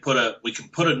 we can put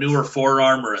a newer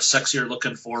forearm or a sexier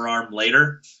looking forearm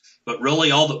later, but really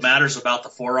all that matters about the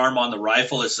forearm on the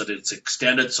rifle is that it's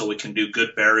extended so we can do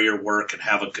good barrier work and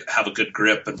have a good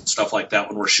grip and stuff like that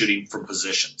when we're shooting from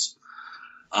positions.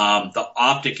 The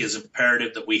optic is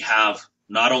imperative that we have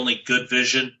not only good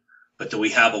vision, but that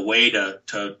we have a way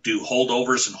to do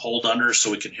holdovers and hold unders so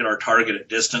we can hit our target at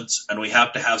distance, and we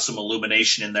have to have some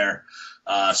illumination in there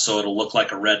so it'll look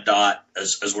like a red dot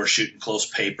as we're shooting close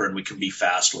paper, and we can be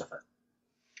fast with it.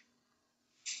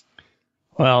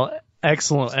 Well,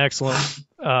 excellent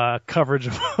coverage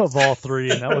of all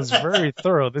three, and that was very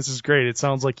thorough. This is great. It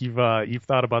sounds like you've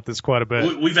thought about this quite a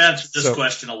bit. We've answered this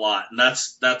question a lot, and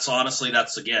that's honestly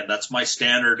that's my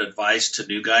standard advice to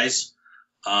new guys.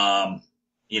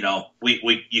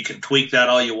 You can tweak that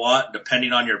all you want,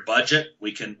 depending on your budget.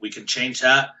 We can change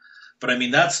that, but I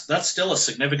mean that's still a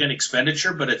significant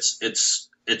expenditure, but it's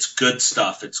good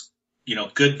stuff. It's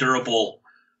good durable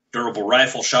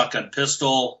rifle, shotgun,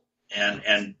 pistol,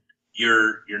 and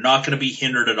you're not going to be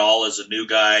hindered at all as a new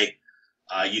guy.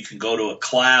 You can go to a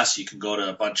class, you can go to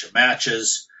a bunch of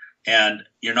matches, and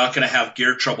you're not going to have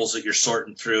gear troubles that you're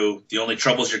sorting through. The only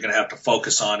troubles you're going to have to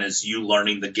focus on is you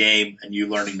learning the game and you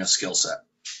learning the skill set.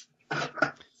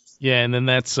 Yeah, and then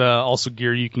that's also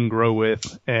gear you can grow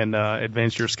with and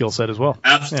advance your skill set as well.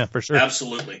 Yeah, for sure.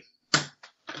 Absolutely.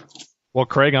 Well,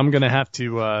 Craig, I'm going to have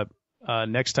to,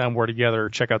 next time we're together,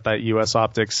 check out that U.S.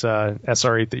 Optics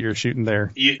SR8 that you're shooting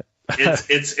there.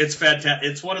 It's fantastic.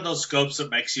 It's one of those scopes that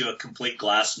makes you a complete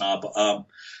glass snob.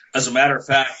 As a matter of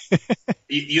fact,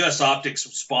 U.S. Optics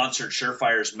sponsored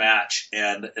Surefire's match,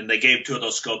 and they gave 2 of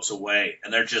those scopes away,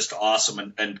 and they're just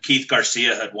awesome. And Keith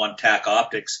Garcia had won TAC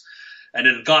Optics, and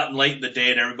it had gotten late in the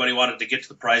day, and everybody wanted to get to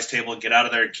the prize table and get out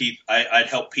of there. And Keith, I'd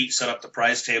help Pete set up the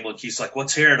prize table, and Keith's like,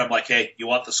 "What's here?" And I'm like, "Hey, you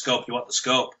want the scope? You want the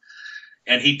scope?"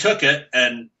 And he took it,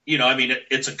 and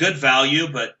it's a good value,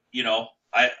 but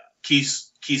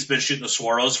Keith's been shooting the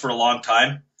Swaros for a long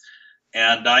time.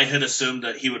 And I had assumed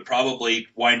that he would probably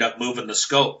wind up moving the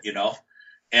scope,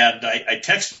 And I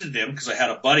texted him because I had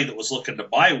a buddy that was looking to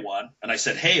buy one. And I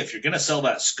said, "Hey, if you're going to sell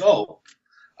that scope,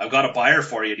 I've got a buyer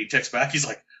for you." And he texts back. He's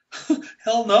like,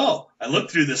 "Hell no. I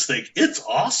looked through this thing. It's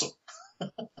awesome."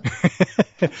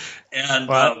 And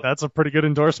well, that's a pretty good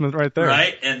endorsement right there.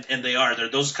 Right. And they're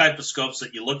those type of scopes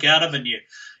that you look at them and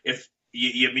if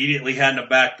you immediately hand them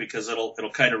back because it'll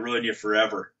kind of ruin you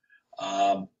forever.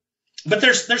 But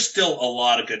there's still a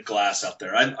lot of good glass out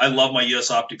there. I love my US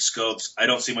Optics scopes. I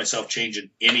don't see myself changing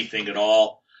anything at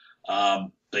all.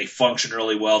 They function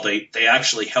really well. They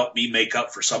actually help me make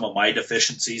up for some of my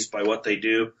deficiencies by what they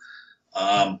do.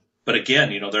 But again,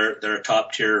 they're a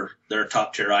top tier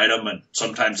item, and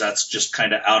sometimes that's just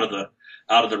kind of out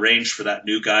of the range for that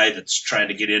new guy that's trying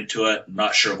to get into it and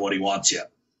not sure of what he wants yet.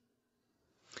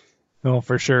 No,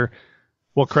 for sure.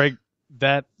 Well, Craig,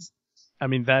 I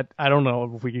don't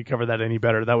know if we could cover that any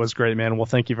better. That was great, man. Well,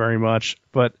 thank you very much.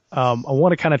 But I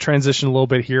want to kind of transition a little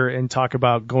bit here and talk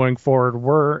about going forward.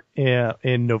 We're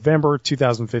in November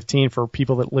 2015 for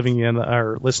people that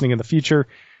are listening in the future.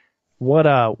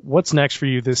 What's next for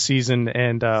you this season,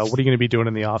 and what are you going to be doing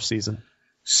in the off season?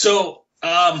 So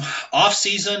off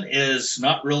season is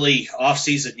not really off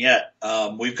season yet.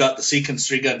 We've got the Seekins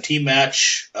 3-gun team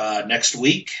match next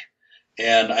week,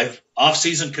 and off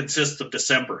season consists of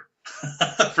December.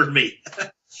 For me.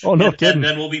 Oh, no kidding. And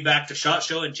then we'll be back to SHOT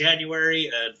Show in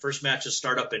January, and first matches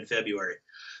start up in February.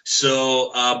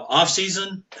 So off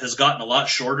season has gotten a lot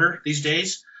shorter these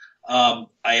days. I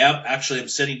am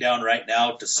sitting down right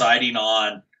now deciding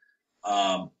on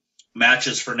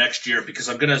matches for next year because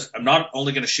I'm not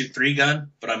only gonna shoot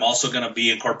 3-gun, but I'm also gonna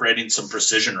be incorporating some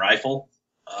precision rifle.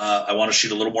 I want to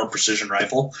shoot a little more precision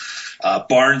rifle.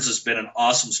 Barnes has been an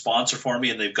awesome sponsor for me,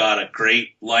 and they've got a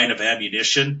great line of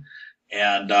ammunition.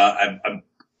 And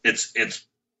it's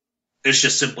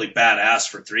just simply badass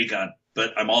for 3-gun.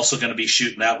 But I'm also going to be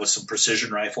shooting that with some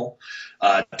precision rifle.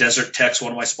 Desert Tech's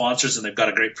one of my sponsors, and they've got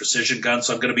a great precision gun.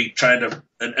 So I'm going to be trying to,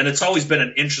 and it's always been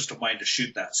an interest of mine to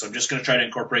shoot that. So I'm just going to try to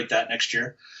incorporate that next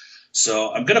year.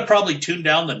 So I'm going to probably tune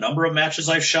down the number of matches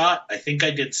I've shot. I think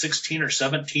I did 16 or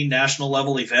 17 national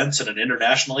level events and an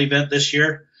international event this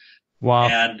year. Wow.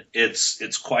 And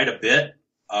it's quite a bit.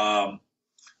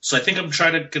 So I think I'm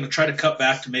going to try to cut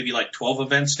back to maybe like 12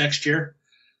 events next year.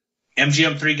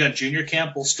 MGM 3-gun junior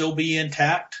camp will still be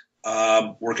intact.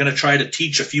 We're going to try to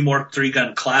teach a few more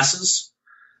 3-gun classes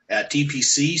at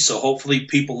TPC. So hopefully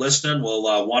people listening will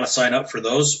want to sign up for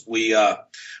those. We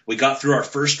got through our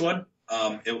first one.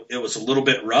 It was a little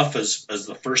bit rough as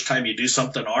the first time you do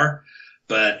something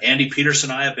but Andy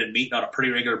Peterson and I have been meeting on a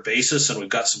pretty regular basis, and we've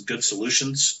got some good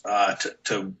solutions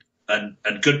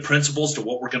and good principles to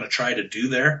what we're going to try to do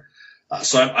there.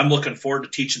 So I'm looking forward to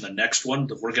teaching the next one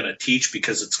that we're going to teach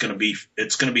because it's going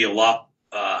to be a lot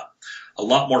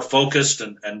more focused,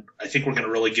 and I think we're going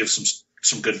to really give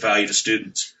some good value to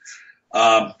students.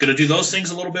 Going to do those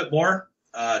things a little bit more.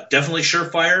 Definitely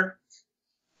Surefire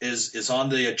is on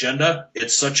the agenda.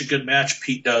 It's such a good match.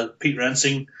 Pete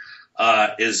Rensing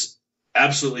is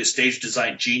absolutely a stage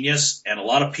design genius, and a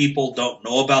lot of people don't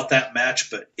know about that match,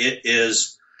 but it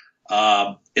is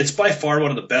it's by far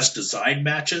one of the best design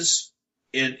matches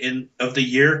of the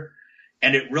year,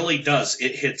 and it really does.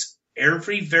 It hits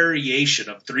every variation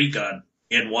of 3-gun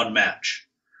in one match,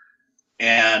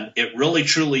 and it really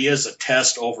truly is a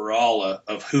test overall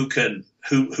of who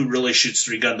really shoots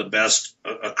 3-gun the best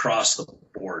across the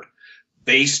board.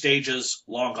 Base stages,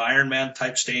 long Ironman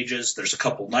type stages. There's a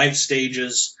couple knife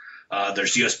stages.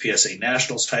 There's USPSA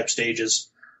Nationals type stages.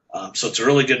 So it's a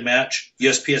really good match.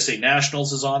 USPSA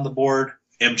Nationals is on the board.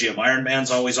 MGM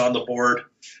Ironman's always on the board.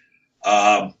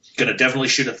 Going to definitely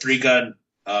shoot a 3-gun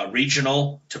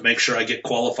regional to make sure I get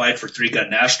qualified for 3-gun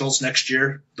nationals next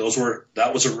year.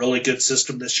 That was a really good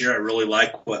system this year. I really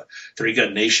like what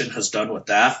 3-gun Nation has done with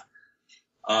that.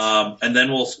 And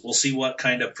then we'll see what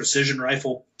kind of precision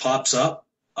rifle pops up.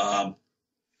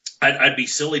 I'd be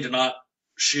silly to not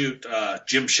shoot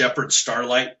Jim Shepard's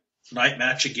Starlight night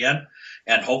match again,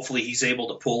 and hopefully he's able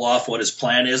to pull off what his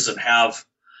plan is and have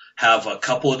a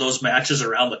couple of those matches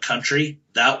around the country.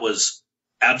 That was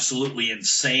absolutely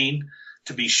insane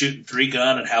to be shooting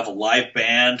 3-gun and have a live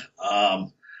band, have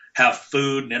have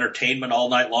food and entertainment all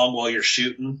night long while you're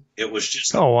shooting. It was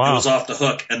just, Oh, wow. It was off the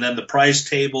hook. And then the prize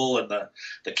table and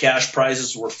the cash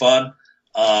prizes were fun.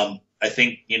 I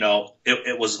think,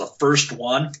 it was the first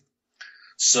one.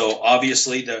 So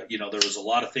obviously there was a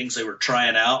lot of things they were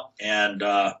trying out, and,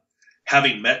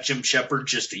 having met Jim Shepard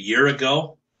just a year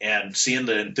ago and seeing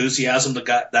the enthusiasm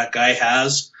that guy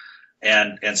has,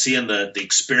 and seeing the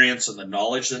experience and the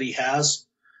knowledge that he has,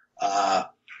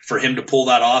 for him to pull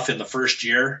that off in the first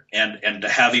year and to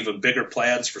have even bigger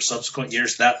plans for subsequent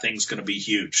years, that thing's going to be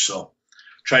huge. So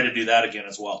try to do that again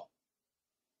as well.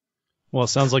 Well, it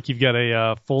sounds like you've got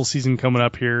a full season coming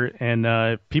up here, and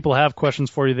if people have questions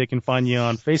for you, they can find you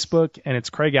on Facebook, and it's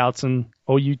Craig Outson,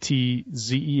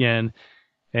 Outzen.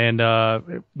 And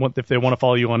if they want to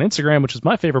follow you on Instagram, which is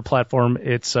my favorite platform,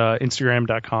 it's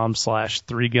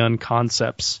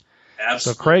Instagram.com/3gunconcepts. Absolutely.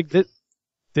 So, Craig,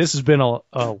 this has been a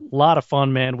lot of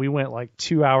fun, man. We went like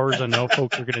 2 hours. I know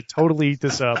folks are going to totally eat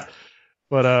this up.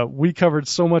 But we covered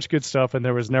so much good stuff, and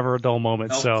there was never a dull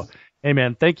moment. Nope. So, hey,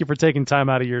 man, thank you for taking time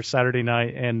out of your Saturday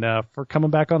night and for coming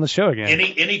back on the show again.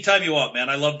 Anytime you want, man.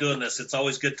 I love doing this. It's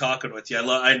always good talking with you.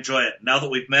 I enjoy it. Now that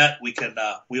we've met, we can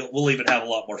we'll even have a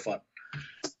lot more fun.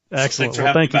 Excellent. So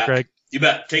well, thank you, Craig. You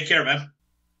bet. Take care, man.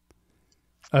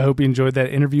 I hope you enjoyed that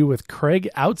interview with Craig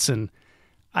Outson.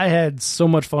 I had so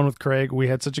much fun with Craig. We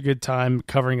had such a good time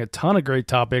covering a ton of great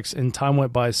topics, and time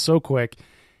went by so quick.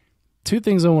 Two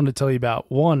things I wanted to tell you about.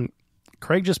 One,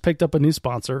 Craig just picked up a new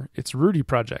sponsor. It's Rudy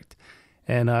Project.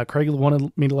 And Craig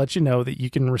wanted me to let you know that you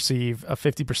can receive a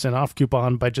 50% off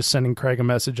coupon by just sending Craig a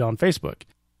message on Facebook.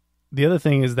 The other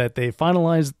thing is that they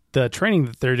finalized the training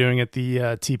that they're doing at the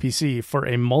TPC for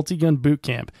a multi-gun boot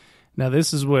camp. Now,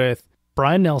 this is with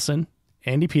Brian Nelson,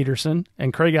 Andy Peterson,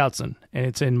 and Craig Outson, and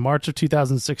it's in March of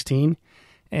 2016.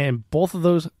 And both of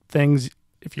those things,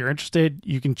 if you're interested,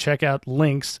 you can check out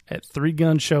links at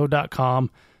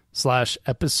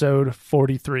 3gunshow.com/episode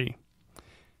 43.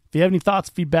 If you have any thoughts,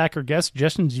 feedback, or guest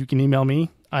suggestions, you can email me.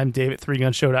 I'm Dave at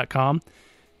 3gunshow.com.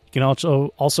 You can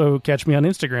also catch me on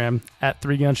Instagram at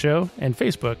 3gunshow and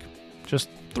Facebook, just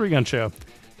 3Gun Show.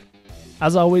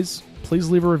 As always, please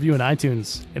leave a review in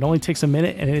iTunes. It only takes a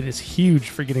minute, and it is huge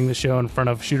for getting the show in front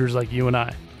of shooters like you and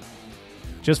I.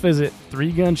 Just visit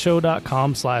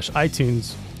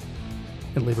 3gunshow.com/iTunes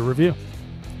and leave a review.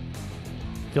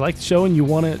 If you like the show and you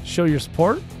want to show your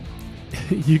support,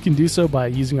 you can do so by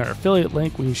using our affiliate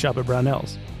link when you shop at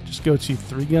Brownells. Just go to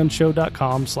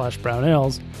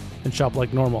 3gunshow.com/Brownells and shop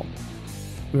like normal.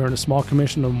 We earn a small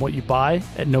commission on what you buy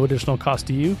at no additional cost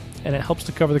to you, and it helps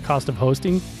to cover the cost of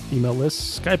hosting, email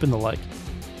lists, Skype, and the like.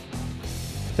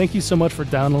 Thank you so much for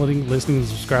downloading, listening, and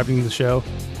subscribing to the show.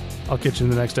 I'll catch you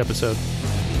in the next episode.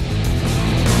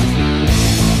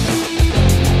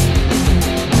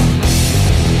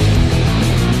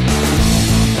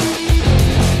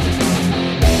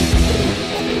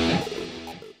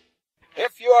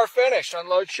 If you are finished,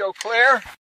 unload, show clear.